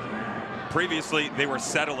been previously they were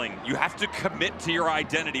settling. You have to commit to your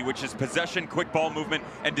identity, which is possession, quick ball movement,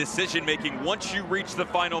 and decision making. Once you reach the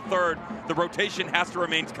final third, the rotation has to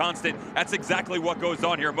remain constant. That's exactly what goes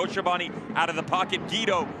on here. Moshabani out of the pocket.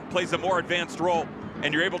 Guido plays a more advanced role,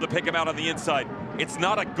 and you're able to pick him out on the inside. It's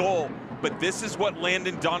not a goal, but this is what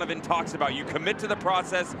Landon Donovan talks about. You commit to the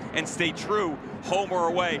process and stay true, home or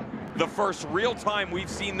away. The first real time we've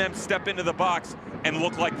seen them step into the box and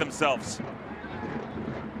look like themselves.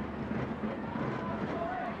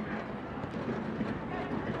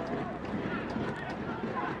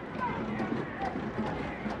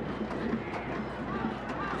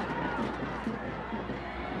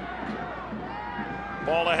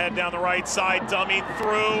 Ball ahead down the right side, dummy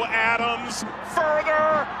through, Adams,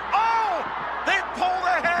 further, oh! They pulled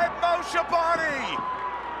ahead, Moshabani!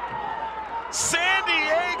 San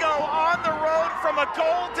Diego on the road from a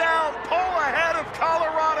goal down, pull ahead of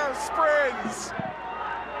Colorado Springs.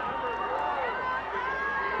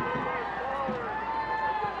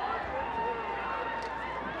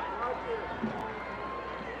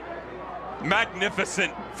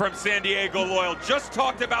 Magnificent from San Diego Loyal. Just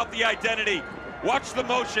talked about the identity. Watch the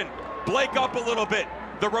motion. Blake up a little bit.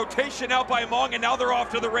 The rotation out by Mong, and now they're off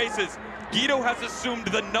to the races. Guido has assumed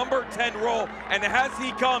the number 10 role, and as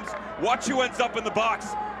he comes, watch who ends up in the box.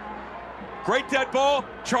 Great dead ball,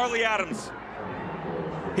 Charlie Adams.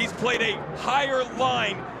 He's played a higher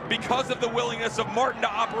line because of the willingness of Martin to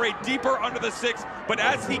operate deeper under the 6, but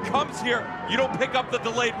as he comes here, you don't pick up the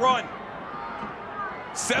delayed run.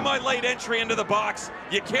 Semi-late entry into the box.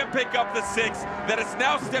 You can't pick up the 6 that has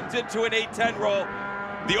now stepped into an 8-10 role.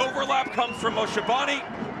 The overlap comes from Moshabani.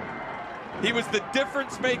 He was the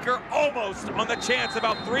difference maker almost on the chance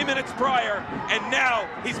about 3 minutes prior, and now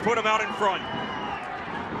he's put him out in front.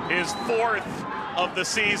 His 4th of the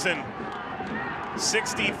season,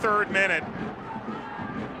 63rd minute.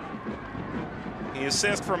 The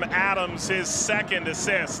assist from Adams, his 2nd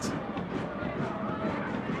assist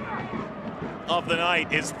of the night,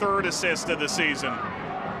 his 3rd assist of the season.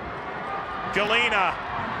 Galena,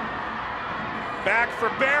 back for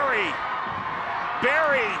Barry.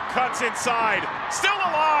 Barry cuts inside, still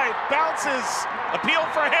alive, bounces, appeal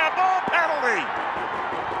for handball, penalty.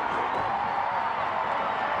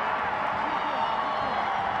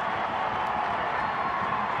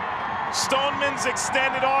 Stoneman's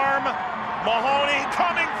extended arm, Mahoney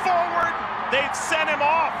coming forward, they've sent him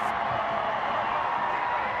off.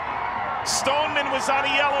 Stoneman was on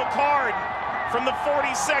a yellow card from the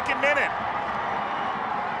 42nd minute.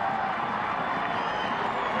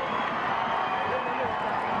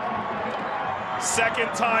 Second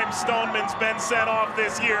time Stoneman's been sent off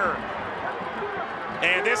this year.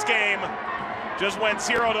 And this game just went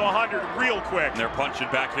 0 to 100 real quick. They're punching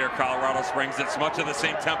back here, Colorado Springs. It's much of the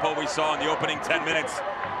same tempo we saw in the opening 10 minutes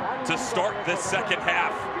to start this second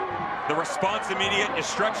half. The response immediate, you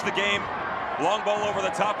stretch the game. Long ball over the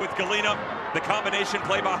top with Galena. The combination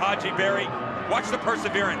play by Haji Berry. Watch the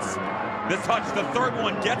perseverance. the touch, the third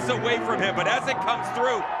one gets away from him, but as it comes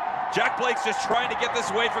through, Jack Blake's just trying to get this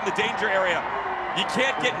away from the danger area. You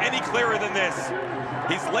can't get any clearer than this.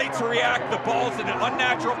 He's late to react. The ball's in an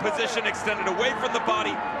unnatural position, extended away from the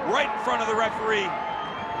body, right in front of the referee.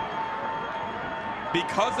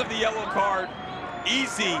 Because of the yellow card,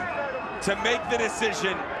 easy to make the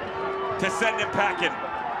decision to send him packing.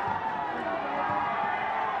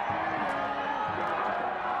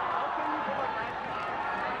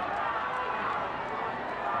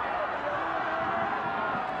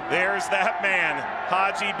 There's that man,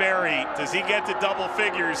 Haji Berry. Does he get to double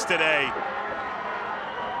figures today?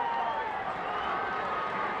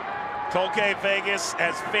 Koke Vegas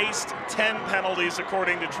has faced 10 penalties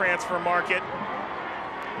according to Transfer Market.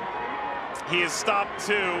 He has stopped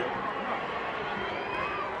 2.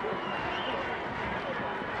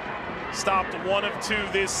 Stopped 1 of 2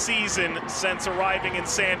 this season since arriving in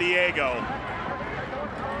San Diego.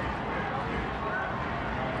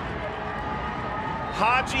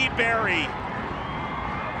 Haji Berry,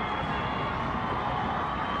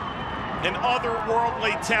 an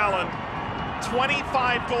otherworldly talent.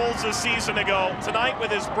 25 goals a season ago. Tonight, with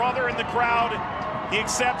his brother in the crowd, he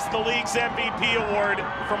accepts the league's MVP award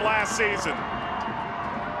from last season.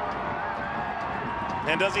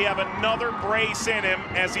 And does he have another brace in him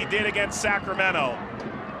as he did against Sacramento?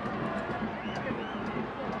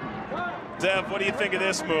 Dev, what do you think of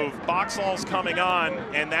this move? Boxall's coming on,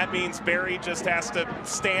 and that means Berry just has to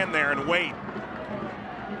stand there and wait.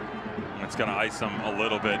 It's going to ice him a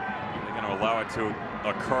little bit. They're going to allow it to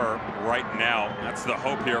occur right now. That's the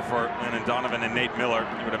hope here for Landon Donovan and Nate Miller.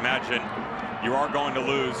 You would imagine you are going to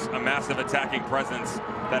lose a massive attacking presence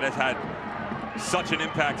that has had such an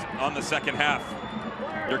impact on the second half.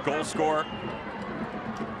 Your goal scorer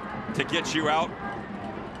to get you out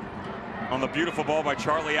on the beautiful ball by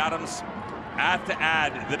Charlie Adams. Have to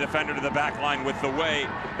add the defender to the back line with the way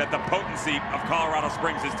that the potency of Colorado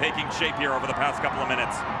Springs is taking shape here over the past couple of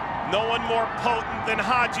minutes. No one more potent than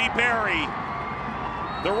Haji Berry,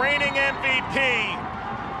 the reigning MVP,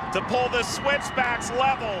 to pull the Switchbacks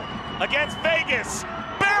level against Vegas.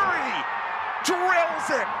 Berry drills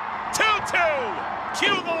it. 2-2.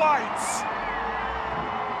 Cue the lights.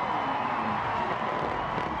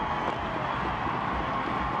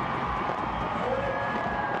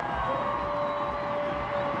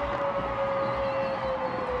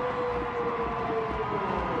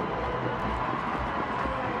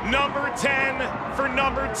 Number 10 for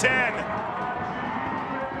number 10.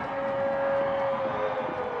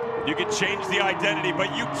 You can change the identity,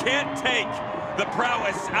 but you can't take the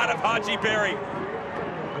prowess out of Haji Berry.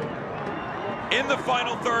 In the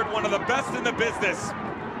final third, one of the best in the business.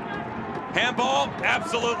 Handball,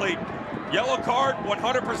 absolutely. Yellow card,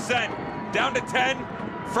 100%. Down to 10,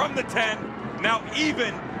 from the 10. Now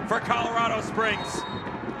even for Colorado Springs.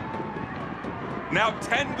 Now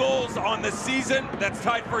 10 goals on the season. That's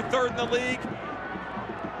tied for third in the league.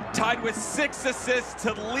 Tied with 6 assists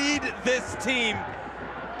to lead this team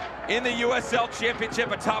in the USL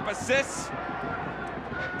Championship atop assists.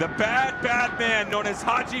 The bad, bad man known as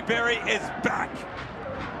Haji Berry is back.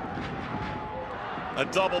 A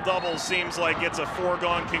double-double seems like it's a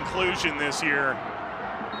foregone conclusion this year.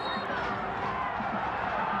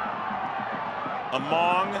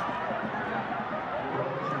 Among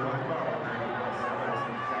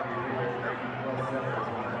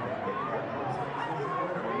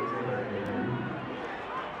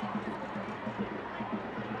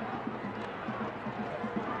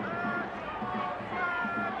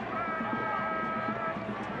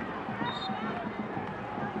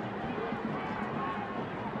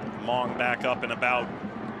Long back up and about.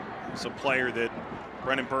 It's a player that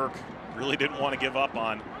Brendan Burke really didn't want to give up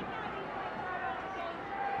on.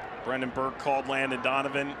 Brendan Burke called Landon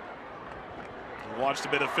Donovan. Watched a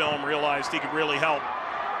bit of film, realized he could really help.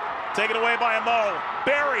 Taken away by Amo.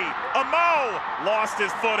 Berry, Amo lost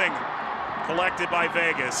his footing. Collected by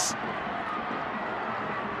Vegas.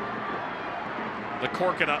 The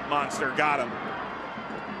Coconut Monster got him.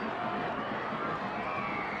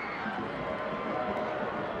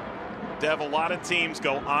 Dev, a lot of teams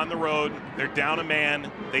go on the road, they're down a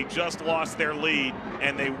man, they just lost their lead,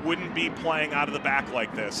 and they wouldn't be playing out of the back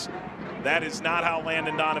like this. That is not how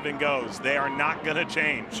Landon Donovan goes. They are not going to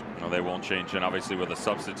change. No, they won't change, and obviously with a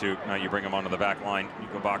substitute, now you bring him onto the back line,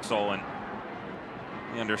 Nico Boxall, and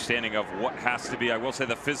the understanding of what has to be, I will say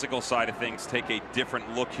the physical side of things, take a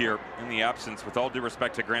different look here in the absence. With all due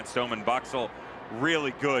respect to Grant Stoneman, Boxall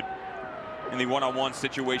really good in the one-on-one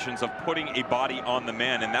situations of putting a body on the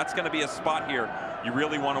man, and that's going to be a spot here you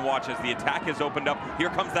really want to watch as the attack is opened up. Here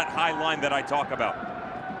comes that high line that I talk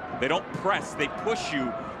about. They don't press, they push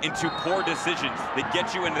you into poor decisions. They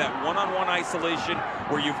get you into that one-on-one isolation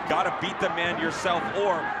where you've got to beat the man yourself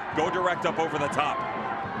or go direct up over the top.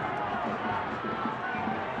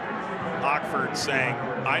 Ockford saying,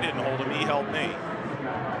 I didn't hold him, he held me.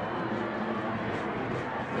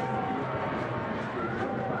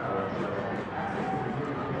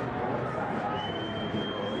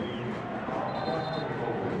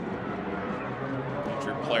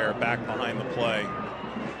 Injured player back behind the play.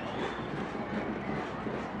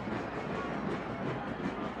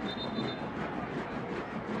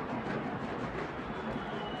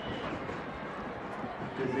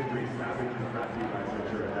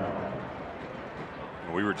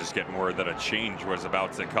 We were just getting word that a change was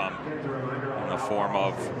about to come in the form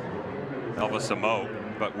of Elvis Amo,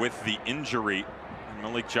 but with the injury,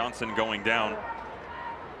 Malik Johnson going down,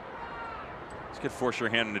 this could force your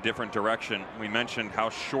hand in a different direction. We mentioned how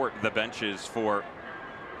short the bench is for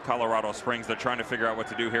Colorado Springs. They're trying to figure out what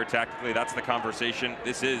to do here tactically. That's the conversation.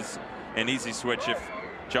 This is an easy switch if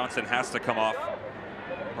Johnson has to come off.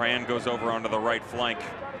 Ryan goes over onto the right flank.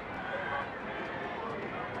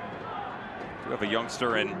 We have a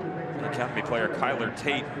youngster and academy player, Kyler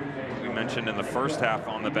Tate, we mentioned in the first half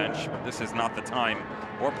on the bench. This is not the time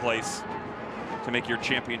or place to make your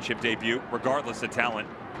championship debut, regardless of talent.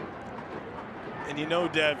 And you know,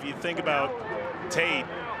 Dev, you think about Tate,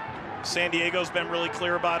 San Diego's been really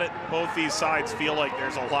clear about it. Both these sides feel like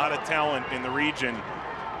there's a lot of talent in the region.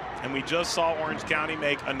 And we just saw Orange County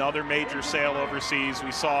make another major sale overseas.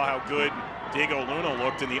 We saw how good Diego Luna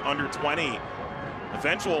looked in the under-20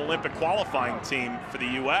 eventual Olympic qualifying team for the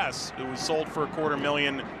U.S., who was sold for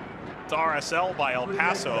 $250,000 to RSL by El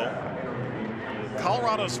Paso.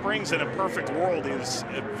 Colorado Springs, in a perfect world, is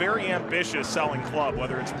a very ambitious selling club,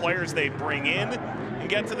 whether it's players they bring in and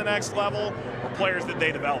get to the next level or players that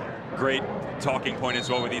they develop. Great talking point as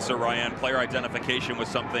well with Issa Ryan. Player identification was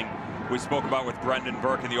something we spoke about with Brendan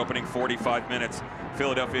Burke in the opening 45 minutes.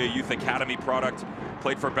 Philadelphia Youth Academy product,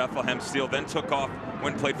 played for Bethlehem Steel, then took off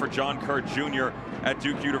when played for John Kerr Jr. at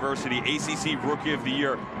Duke University. ACC Rookie of the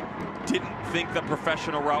Year. Didn't think the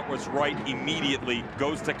professional route was right immediately.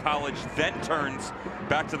 Goes to college, then turns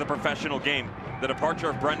back to the professional game. The departure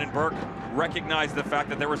of Brendan Burke recognized the fact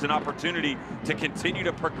that there was an opportunity to continue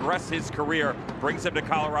to progress his career. Brings him to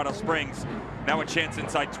Colorado Springs. Now a chance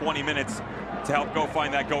inside 20 minutes to help go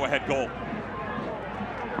find that go-ahead goal.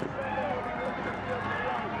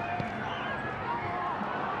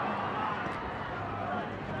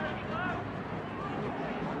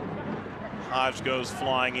 Hodge goes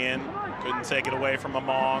flying in, couldn't take it away from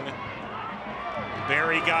Among.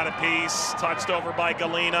 Barry got a piece, touched over by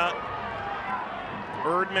Galena.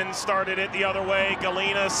 Erdman started it the other way,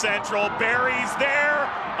 Galena central, Barry's there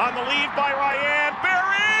on the lead by Ryan.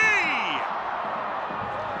 Barry!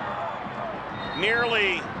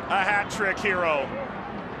 Nearly a hat trick hero.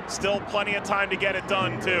 Still plenty of time to get it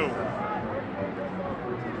done too.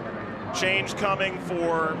 Change coming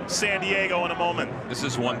for San Diego in a moment. This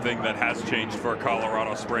is one thing that has changed for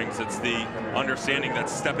Colorado Springs. It's the understanding that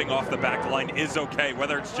stepping off the back line is okay,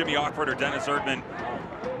 whether it's Jimmy Ockford or Dennis Erdman.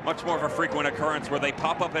 Much more of a frequent occurrence where they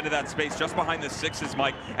pop up into that space just behind the sixes,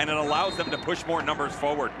 Mike, and it allows them to push more numbers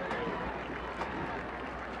forward.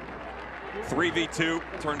 3v2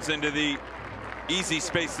 turns into the easy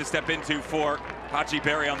space to step into for Haji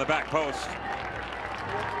Berry on the back post.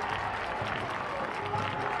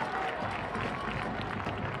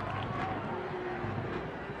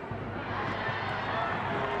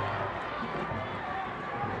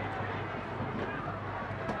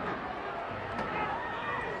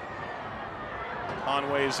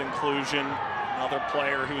 Conway's inclusion, another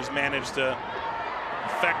player who's managed to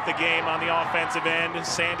affect the game on the offensive end.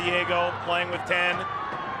 San Diego playing with 10.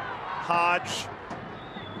 Hodge.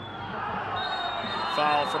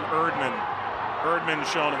 Foul from Erdman. Erdman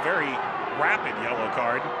shown a very rapid yellow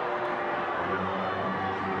card.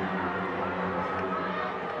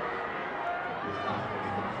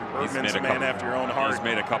 Erdman's a man after your own heart. He's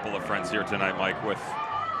made a couple of friends here tonight, Mike, with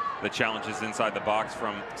the challenges inside the box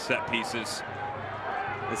from set pieces.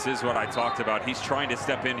 This is what I talked about. He's trying to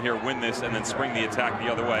step in here, win this, and then spring the attack the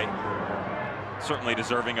other way. Certainly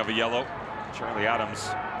deserving of a yellow. Charlie Adams,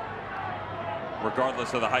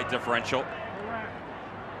 regardless of the height differential,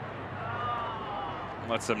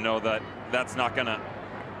 lets them know that that's not going to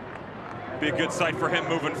be a good sight for him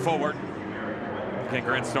moving forward. Again,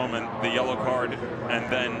 Grant Stoneman, the yellow card, and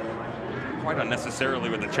then quite unnecessarily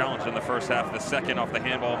with the challenge in the first half, the second off the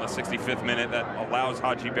handball in the 65th minute that allows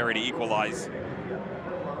Haji Berry to equalize.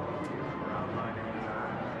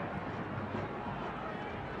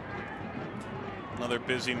 Another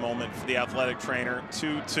busy moment for the athletic trainer.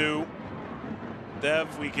 2-2.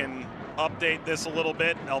 Dev, we can update this a little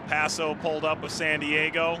bit. El Paso pulled up with San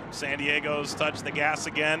Diego. San Diego's touched the gas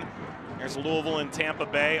again. There's Louisville and Tampa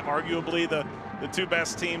Bay, arguably the two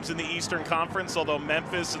best teams in the Eastern Conference, although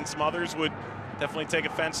Memphis and some others would definitely take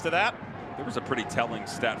offense to that. There was a pretty telling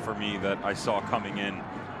stat for me that I saw coming in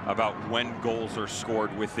about when goals are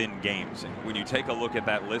scored within games. And when you take a look at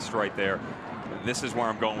that list right there, this is where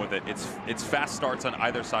I'm going with it. It's fast starts on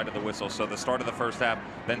either side of the whistle. So the start of the first half,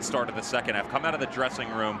 then start of the second half. Come out of the dressing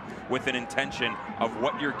room with an intention of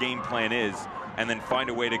what your game plan is, and then find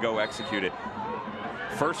a way to go execute it.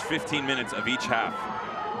 First 15 minutes of each half,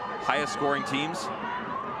 highest scoring teams,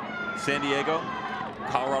 San Diego,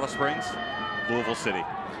 Colorado Springs, Louisville City.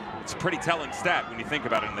 It's a pretty telling stat when you think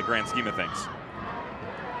about it in the grand scheme of things.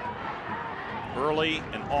 Early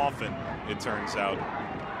and often, it turns out.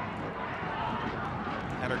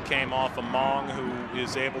 Header came off a Mong, who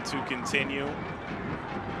is able to continue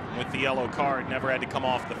with the yellow card. Never had to come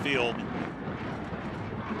off the field.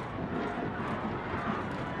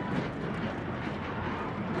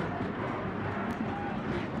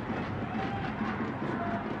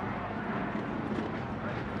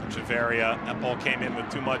 Chaveria, that ball came in with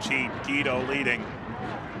too much heat. Guido leading.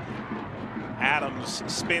 Adams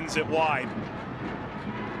spins it wide.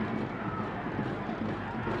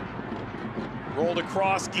 Rolled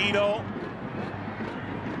across, Guido.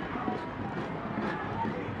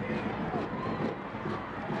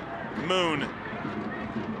 Moon.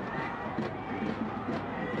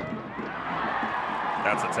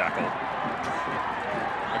 That's a tackle.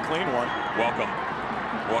 A clean one.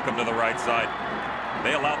 Welcome to the right side.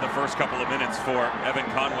 They allowed the first couple of minutes for Evan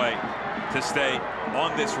Conway to stay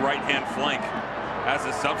on this right-hand flank as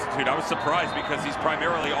a substitute. I was surprised because he's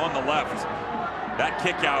primarily on the left. That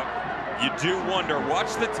kick out, you do wonder.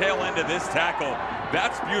 Watch the tail end of this tackle.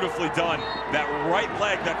 That's beautifully done. That right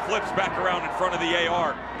leg that flips back around in front of the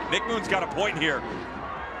AR. Nick Moon's got a point here.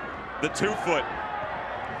 The 2-foot.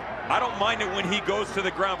 I don't mind it when he goes to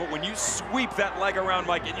the ground, but when you sweep that leg around,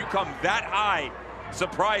 Mike, and you come that high,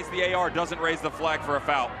 surprised the AR doesn't raise the flag for a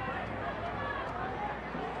foul.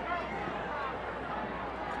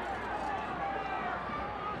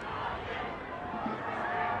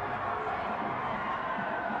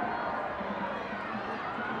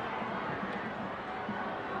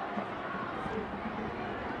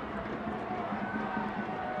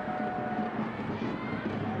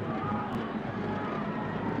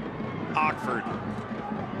 Ockford.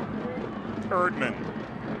 Erdman.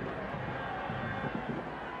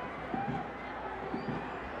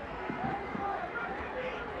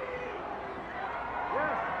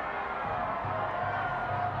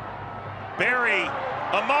 Barry,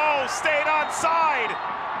 Amo stayed onside.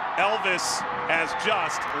 Elvis has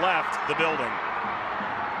just left the building.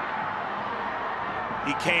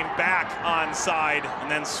 He came back onside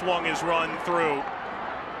and then swung his run through.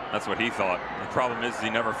 That's what he thought. The problem is he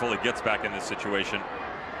never fully gets back in this situation.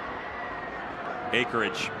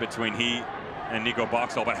 Acreage between he and Nico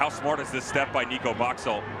Boxall, but how smart is this step by Nico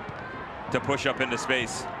Boxall to push up into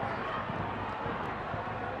space?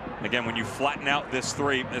 Again, when you flatten out this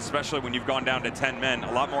three, especially when you've gone down to 10 men,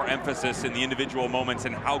 a lot more emphasis in the individual moments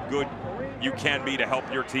and how good you can be to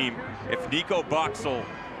help your team. If Nico Boxall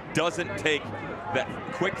doesn't take that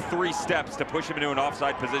quick 3 steps to push him into an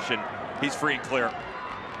offside position, he's free and clear.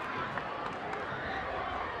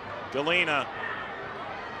 Galena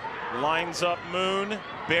lines up Moon.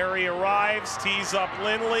 Barry arrives, tees up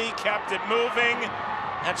Lindley, kept it moving.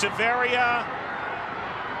 Echeverria.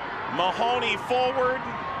 Mahoney forward.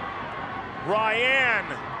 Ryan.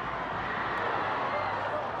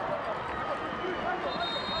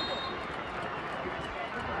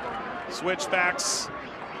 Switchbacks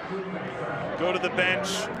go to the bench.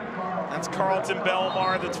 That's Carlton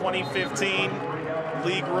Belmar, the 2015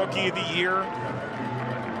 League Rookie of the Year.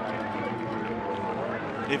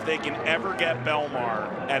 If they can ever get Belmar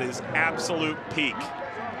at his absolute peak,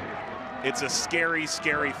 it's a scary,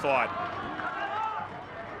 scary thought.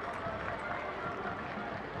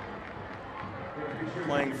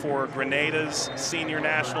 Playing for Grenada's senior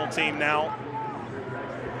national team now.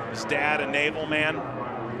 His dad, a naval man.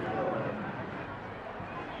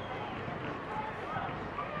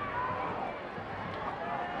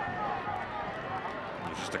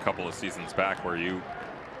 Just a couple of seasons back where you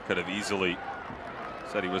could have easily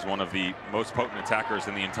said he was one of the most potent attackers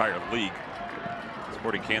in the entire league.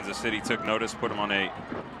 Sporting Kansas City took notice, put him on a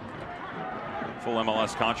full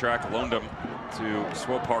MLS contract, loaned him to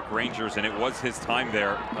Swope Park Rangers, and it was his time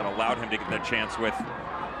there that allowed him to get that chance with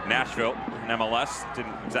Nashville. And MLS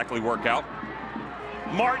didn't exactly work out.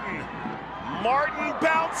 Martin Martin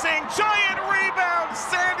bouncing, giant rebound.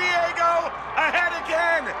 San Diego ahead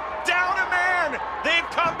again. Down a man. They've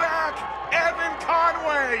come back. Evan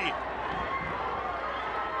Conway.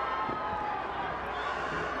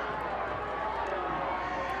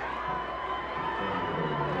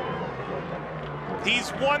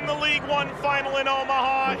 He's won the League One final in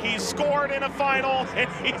Omaha. He's scored in a final, and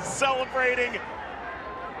he's celebrating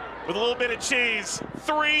with a little bit of cheese.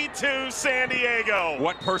 3-2 San Diego.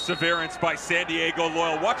 What perseverance by San Diego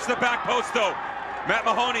Loyal. Watch the back post, though. Matt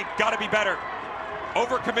Mahoney got to be better.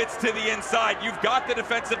 Overcommits to the inside. You've got the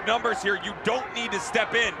defensive numbers here. You don't need to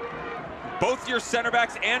step in. Both your center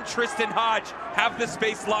backs and Tristan Hodge have the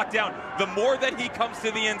space locked down. The more that he comes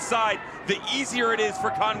to the inside, the easier it is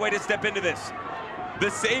for Conway to step into this. The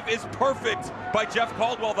save is perfect by Jeff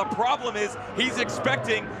Caldwell. The problem is he's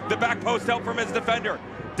expecting the back post help from his defender.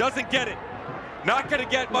 Doesn't get it. Not going to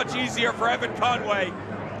get much easier for Evan Conway.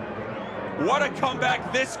 What a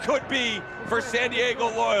comeback this could be for San Diego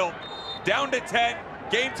Loyal. Down to 10,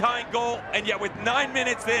 game-tying goal, and yet with 9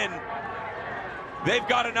 minutes in, they've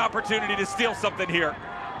got an opportunity to steal something here.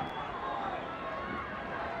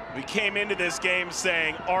 We came into this game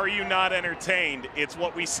saying, are you not entertained? It's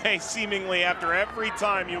what we say seemingly after every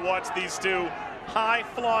time you watch these two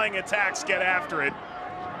high-flying attacks get after it.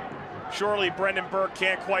 Surely Brendan Burke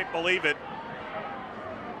can't quite believe it.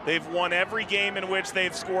 They've won every game in which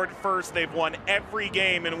they've scored first. They've won every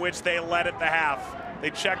game in which they led at the half. They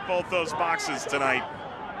checked both those boxes tonight.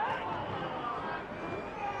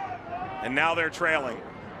 And now they're trailing.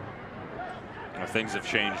 Things have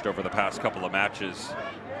changed over the past couple of matches.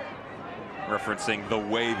 Referencing the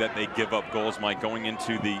way that they give up goals, Mike, going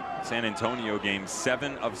into the San Antonio game,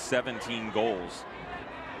 7 of 17 goals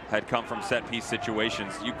had come from set-piece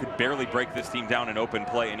situations. You could barely break this team down in open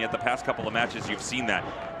play, and yet the past couple of matches you've seen that.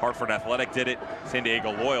 Hartford Athletic did it. San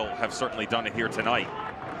Diego Loyal have certainly done it here tonight.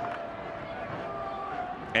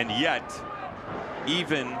 And yet,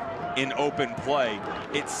 even in open play,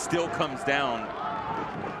 it still comes down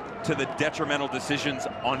to the detrimental decisions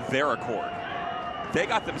on their accord. They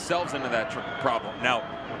got themselves into that problem. Now,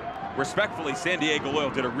 respectfully, San Diego Loyal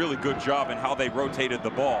did a really good job in how they rotated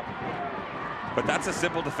the ball. But that's a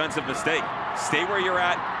simple defensive mistake. Stay where you're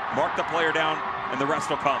at, mark the player down, and the rest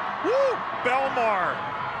will come. Woo! Belmar.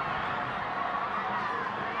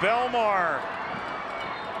 Belmar.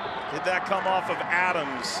 Did that come off of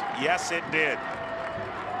Adams? Yes, it did.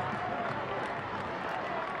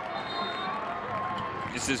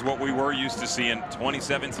 This is what we were used to seeing.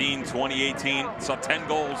 2017, 2018, saw 10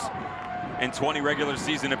 goals in 20 regular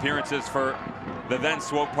season appearances for the then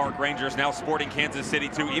Swope Park Rangers, now Sporting Kansas City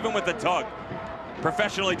 2, even with the tug.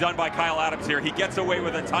 Professionally done by Kyle Adams here. He gets away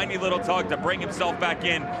with a tiny little tug to bring himself back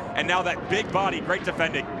in, and now that big body, great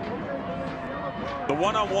defending. The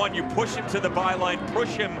one-on-one, you push him to the byline, push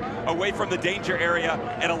him away from the danger area,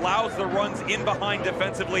 and allows the runs in behind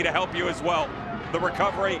defensively to help you as well. The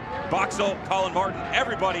recovery, Boxall, Colin Martin,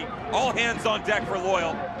 everybody, all hands on deck for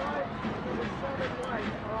Loyal.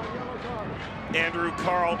 Andrew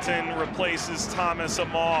Carlton replaces Thomas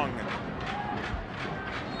Among.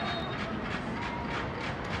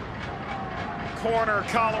 Corner,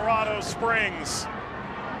 Colorado Springs.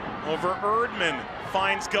 Over Erdman,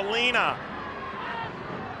 finds Galena.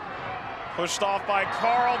 Pushed off by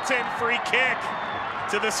Carlton, free kick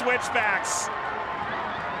to the Switchbacks.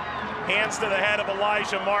 Hands to the head of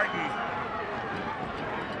Elijah Martin.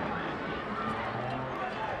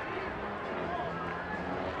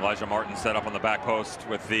 Elijah Martin set up on the back post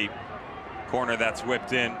with the corner that's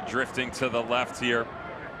whipped in, drifting to the left here.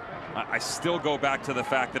 I still go back to the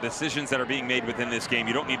fact the decisions that are being made within this game,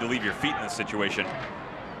 you don't need to leave your feet in this situation.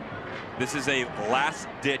 This is a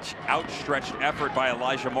last-ditch, outstretched effort by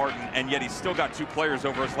Elijah Martin, and yet he's still got two players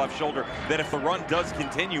over his left shoulder that if the run does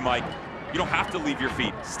continue, Mike, you don't have to leave your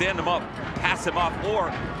feet. Stand him up, pass him off,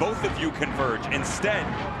 or both of you converge. Instead,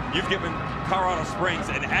 you've given Colorado Springs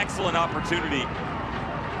an excellent opportunity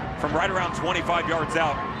from right around 25 yards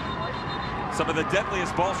out. Some of the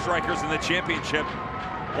deadliest ball strikers in the championship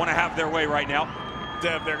want to have their way right now.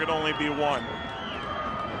 Dev, there could only be one.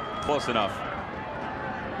 Close enough.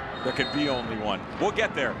 There could be only one. We'll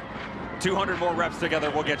get there. 200 more reps together,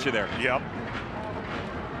 we'll get you there. Yep.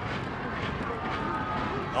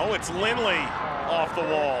 Oh, it's Lindley off the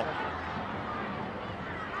wall.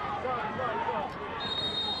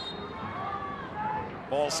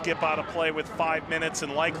 Ball skip out of play with 5 minutes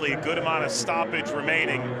and likely a good amount of stoppage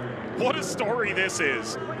remaining. What a story this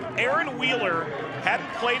is. Aaron Wheeler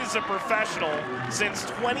hadn't played as a professional since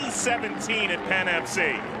 2017 at Penn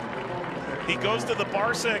FC. He goes to the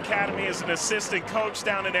Barca Academy as an assistant coach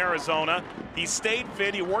down in Arizona. He stayed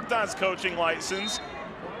fit. He worked on his coaching license.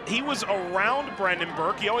 He was around Brendan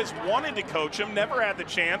Burke. He always wanted to coach him, never had the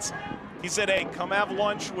chance. He said, hey, come have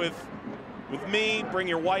lunch with me. Bring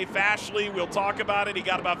your wife, Ashley. We'll talk about it. He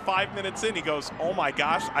got about 5 minutes in. He goes, oh, my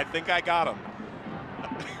gosh, I think I got him.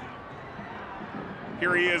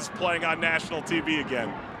 Here he is playing on national TV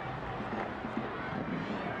again.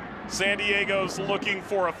 San Diego's looking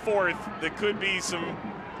for a fourth that could be some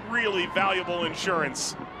really valuable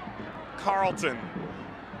insurance. Carlton,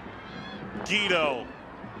 Guido,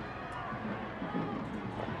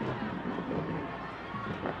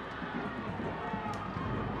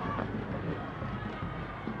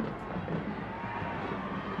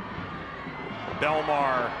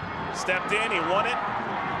 Belmar stepped in, he won it.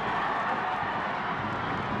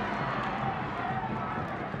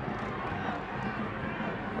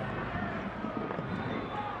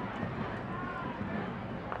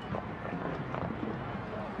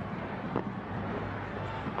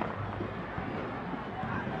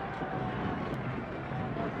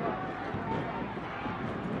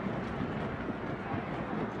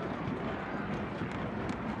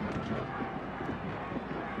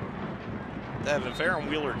 If Aaron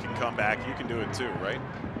Wheeler can come back, you can do it too, right?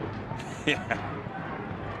 Yeah.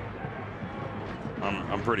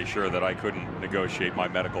 I'm pretty sure that I couldn't negotiate my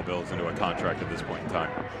medical bills into a contract at this point in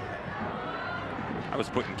time. I was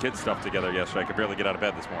putting kid stuff together yesterday. I could barely get out of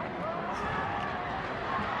bed this morning.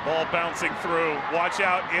 Ball bouncing through. Watch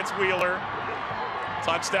out, it's Wheeler.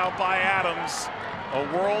 Touchdown by Adams.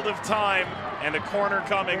 A world of time and a corner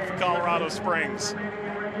coming for Colorado Springs.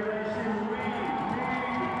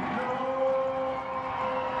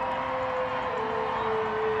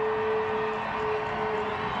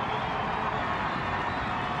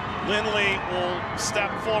 Lindley will step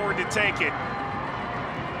forward to take it.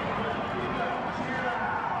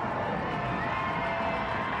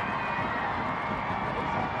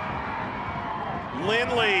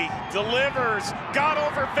 Lindley delivers, got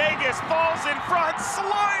over Vegas, falls in front,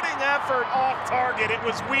 sliding effort off target. It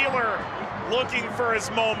was Wheeler looking for his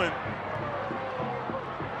moment.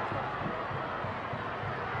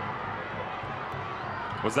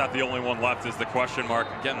 Was that the only one left is the question mark.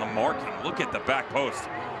 Again, the marking, look at the back post.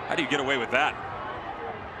 How do you get away with that?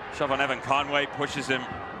 Shove on Evan Conway, pushes him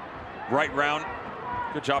right round.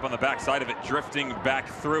 Good job on the backside of it, drifting back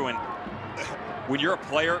through. And when you're a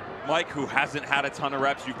player, Mike, who hasn't had a ton of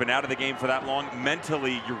reps, you've been out of the game for that long,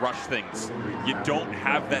 mentally you rush things. You don't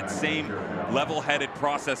have that same level-headed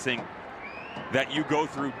processing that you go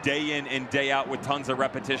through day in and day out with tons of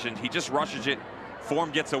repetitions. He just rushes it,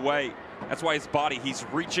 form gets away. That's why his body, he's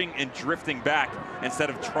reaching and drifting back instead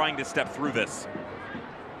of trying to step through this.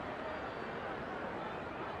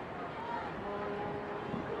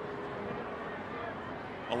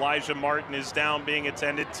 Elijah Martin is down, being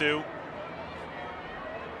attended to.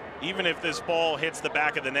 Even if this ball hits the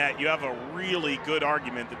back of the net, you have a really good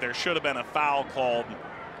argument that there should have been a foul called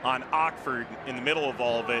on Ockford in the middle of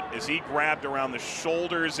all of it, as he grabbed around the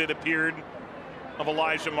shoulders, it appeared, of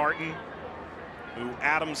Elijah Martin, who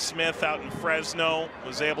Adam Smith out in Fresno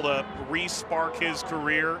was able to re-spark his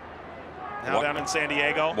career now down in San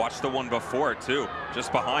Diego. Watch the one before it too,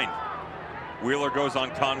 just behind. Wheeler goes on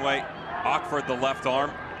Conway. Ockford, the left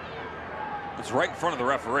arm. It's right in front of the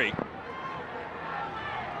referee.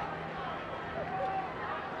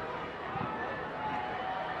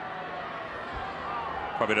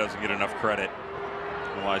 Probably doesn't get enough credit,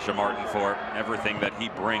 Elijah Martin, for everything that he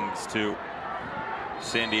brings to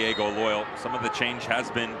San Diego Loyal. Some of the change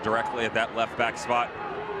has been directly at that left back spot.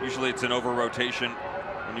 Usually it's an over rotation.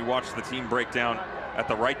 When you watch the team break down at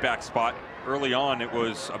the right back spot, early on it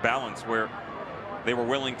was a balance where they were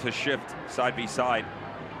willing to shift side by side.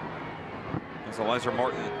 As Elijah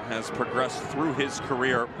Martin has progressed through his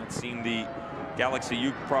career, I've seen the Galaxy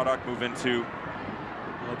U product move into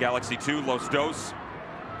Galaxy 2, Los Dos,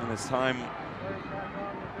 in his time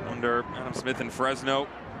under Adam Smith in Fresno.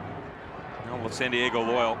 Now with San Diego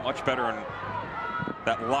Loyal, much better in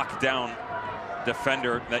that lockdown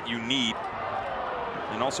defender that you need.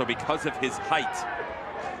 And also because of his height,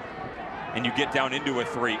 and you get down into a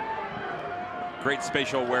 3. Great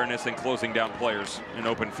spatial awareness and closing down players in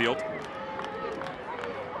open field.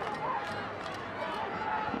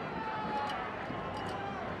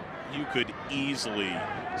 You could easily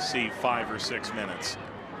see 5 or 6 minutes.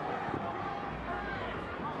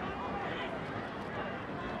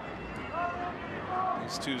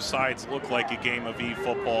 These two sides look like a game of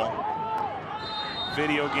e-football.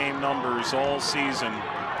 Video game numbers all season.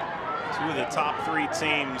 Two of the top 3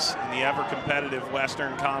 teams in the ever-competitive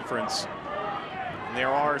Western Conference. And there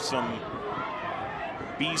are some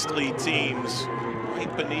beastly teams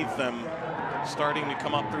right beneath them, starting to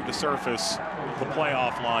come up through the surface of the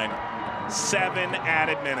playoff line. 7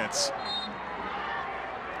 added minutes.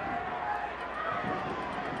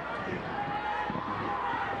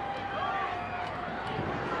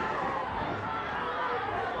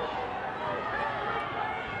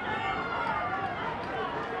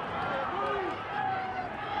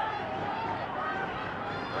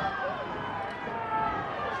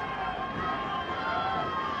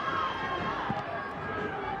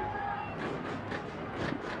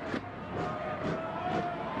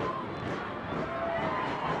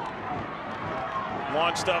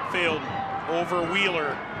 Launched upfield over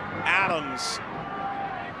Wheeler. Adams.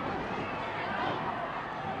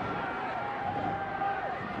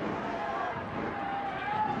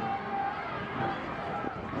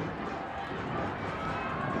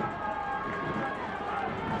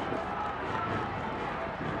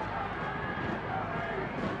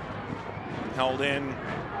 Held in.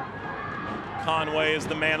 Conway is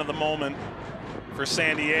the man of the moment for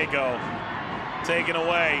San Diego. Taken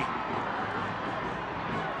away.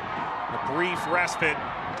 A brief respite,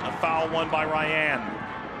 a foul won by Ryan.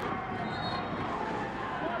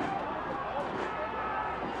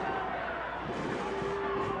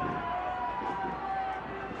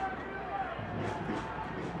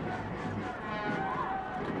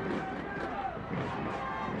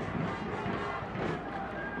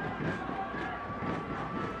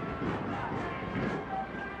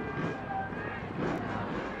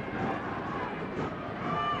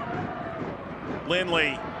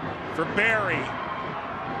 Lindley for Barry.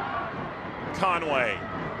 Conway.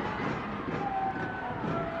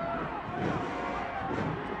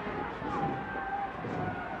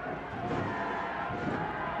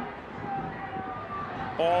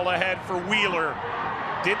 Ball ahead for Wheeler.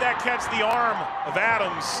 Did that catch the arm of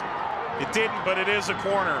Adams? It didn't, but it is a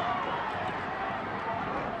corner.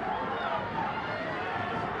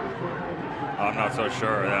 I'm not so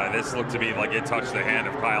sure. This looked to me like it touched the hand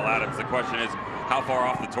of Kyle Adams. The question is, how far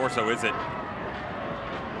off the torso is it?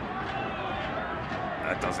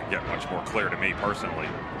 That doesn't get much more clear to me personally.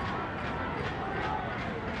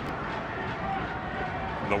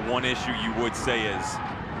 The one issue you would say is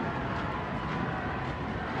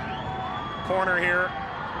corner here.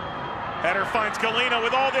 Header finds Galena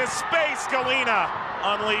with all this space. Galena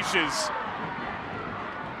unleashes.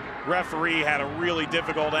 Referee had a really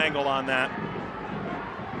difficult angle on that.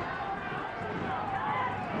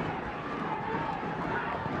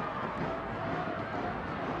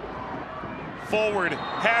 Forward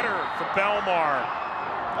header for Belmar.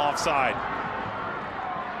 Offside.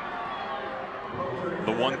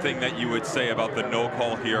 the one thing that you would say about the no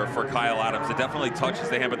call here for Kyle Adams. It definitely touches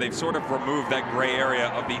the hand, but they've sort of removed that gray area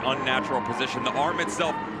of the unnatural position. The arm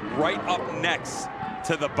itself right up next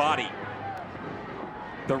to the body.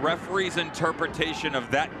 The referee's interpretation of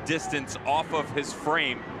that distance off of his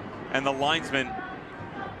frame and the linesman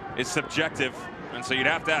is subjective, and so you'd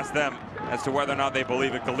have to ask them as to whether or not they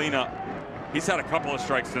believe it. Galena, he's had a couple of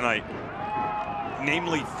strikes tonight,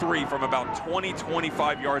 namely 3 from about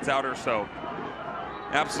 20-25 yards out or so.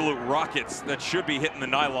 Absolute rockets that should be hitting the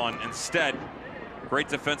nylon. Instead, great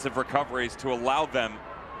defensive recoveries to allow them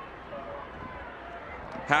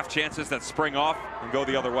half chances that spring off and go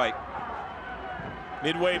the other way.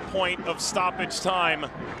 Midway point of stoppage time.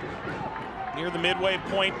 Near the midway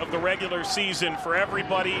point of the regular season for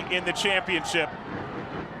everybody in the championship.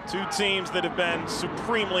 Two teams that have been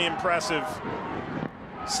supremely impressive.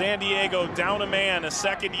 San Diego down a man, a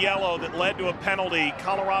second yellow that led to a penalty.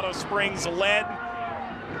 Colorado Springs led.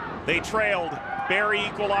 They trailed. Barry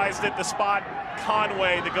equalized at the spot.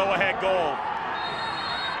 Conway, the go-ahead goal.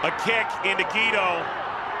 A kick into Guido.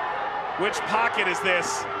 Which pocket is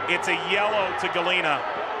this? It's a yellow to Galena.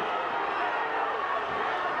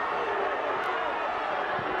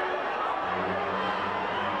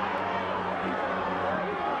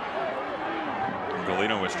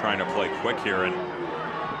 Galena was trying to play quick here, and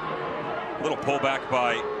a little pullback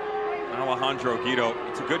by Alejandro Guido.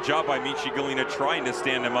 It's a good job by Michi Galena trying to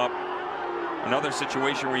stand him up. Another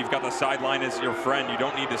situation where you've got the sideline as your friend. You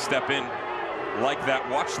don't need to step in like that.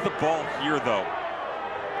 Watch the ball here, though.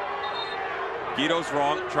 Guido's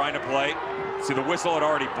wrong, trying to play. See, the whistle had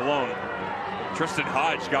already blown. Tristan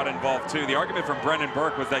Hodge got involved too. The argument from Brendan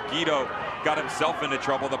Burke was that Guido got himself into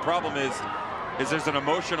trouble. The problem is there's an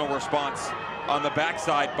emotional response on the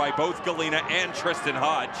backside by both Galena and Tristan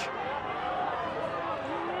Hodge.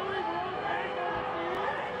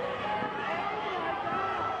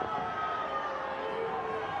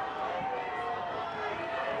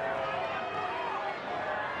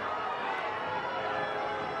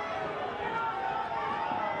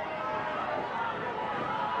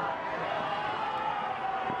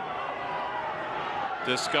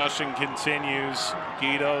 Discussion continues.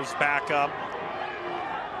 Guido's back up.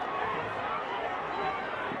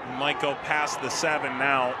 Might go past the 7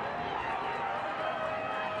 now.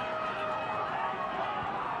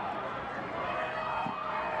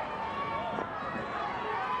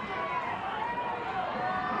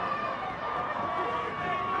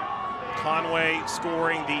 Conway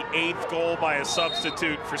scoring the 8th goal by a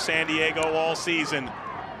substitute for San Diego all season.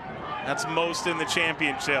 That's most in the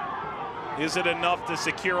championship. Is it enough to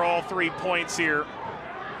secure all 3 points here?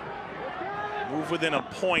 Move within a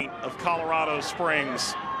point of Colorado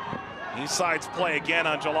Springs. These sides play again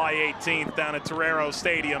on July 18th down at Torero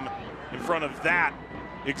Stadium in front of that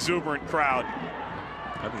exuberant crowd.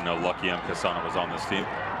 I didn't know Lucky M. Casana was on this team.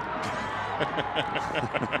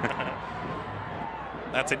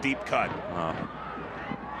 That's a deep cut.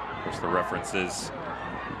 Of course, the reference is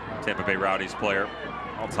Tampa Bay Rowdies player,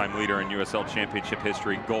 all-time leader in USL Championship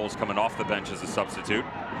history, goals coming off the bench as a substitute.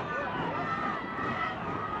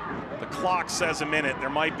 The clock says a minute. There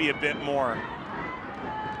might be a bit more.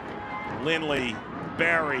 Lindley,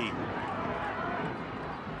 Barry.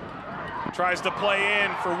 Tries to play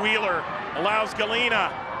in for Wheeler. Allows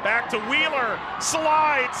Galena. Back to Wheeler.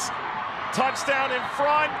 Slides. Touchdown in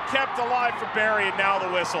front. Kept alive for Barry, and now the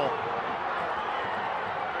whistle.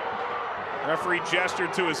 Referee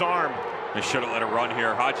gestured to his arm. They should have let it run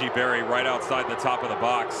here. Haji Berry right outside the top of the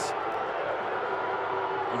box.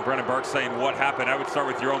 And Brennan Burke saying, what happened? I would start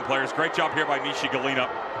with your own players. Great job here by Mishi Galena.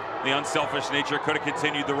 The unselfish nature could have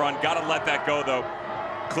continued the run. Got to let that go, though.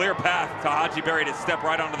 Clear path to Haji Berry to step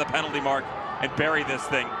right onto the penalty mark and bury this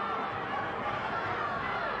thing.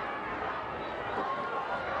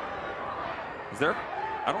 Is there?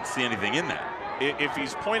 I don't see anything in that. If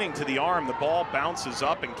he's pointing to the arm, the ball bounces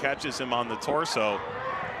up and catches him on the torso.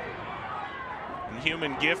 And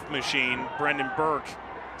human gift machine, Brendan Burke,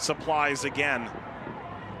 supplies again.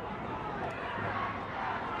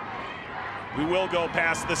 We will go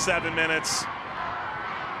past the 7 minutes.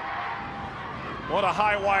 What a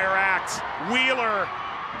high wire act. Wheeler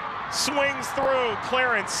swings through,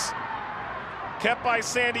 clearance. Kept by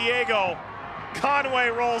San Diego. Conway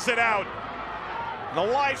rolls it out. And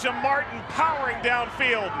Elijah Martin powering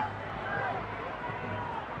downfield.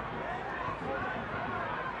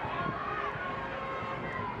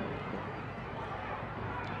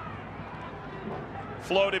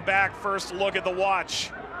 Floated back, first look at the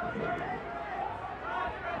watch.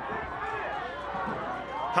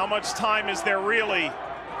 How much time is there really?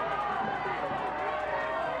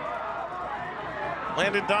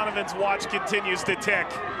 Landon Donovan's watch continues to tick.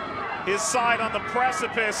 His side on the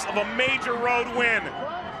precipice of a major road win.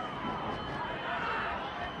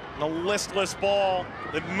 And a listless ball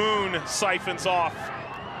that Moon siphons off.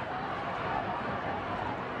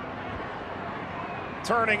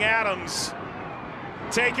 Turning Adams,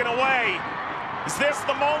 taken away. Is this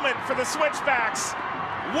the moment for the Switchbacks?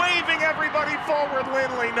 Waving everybody forward,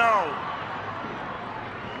 Lindley, no.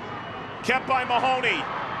 Kept by Mahoney.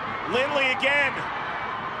 Lindley again.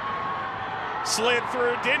 Slid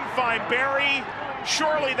through, didn't find Barry.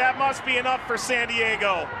 Surely that must be enough for San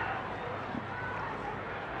Diego.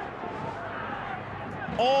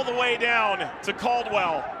 All the way down to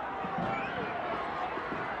Caldwell.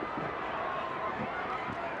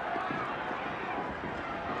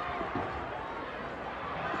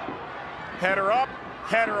 Header up,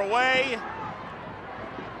 header away.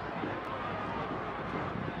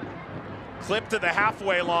 Clip to the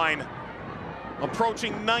halfway line.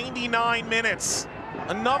 Approaching 99 minutes.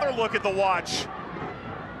 Another look at the watch.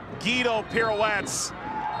 Guido pirouettes.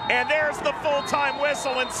 And there's the full-time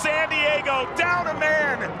whistle, and San Diego down a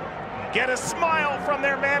man. Get a smile from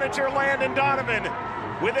their manager, Landon Donovan,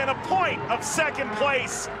 within a point of second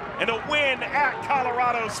place and a win at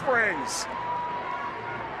Colorado Springs.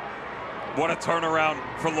 What a turnaround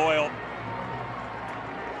for Loyal.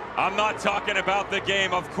 I'm not talking about the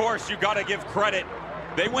game. Of course, you got to give credit.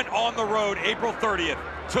 They went on the road April 30th,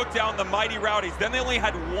 took down the mighty Rowdies. Then they only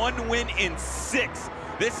had 1 win in 6.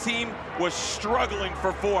 This team was struggling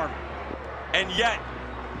for form. And yet,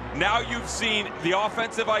 now you've seen the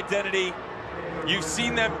offensive identity. You've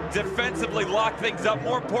seen them defensively lock things up.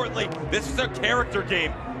 More importantly, this is a character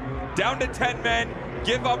game. Down to 10 men,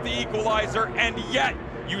 give up the equalizer, and yet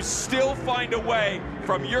you still find a way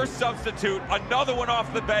from your substitute, another one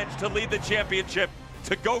off the bench to lead the championship,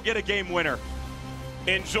 to go get a game winner.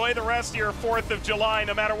 Enjoy the rest of your 4th of July,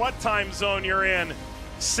 no matter what time zone you're in.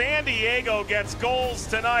 San Diego gets goals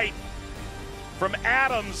tonight from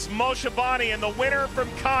Adams, Moshabani, and the winner from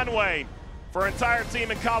Conway. For our entire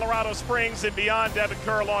team in Colorado Springs and beyond, Devin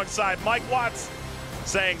Kerr alongside Mike Watts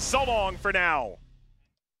saying so long for now.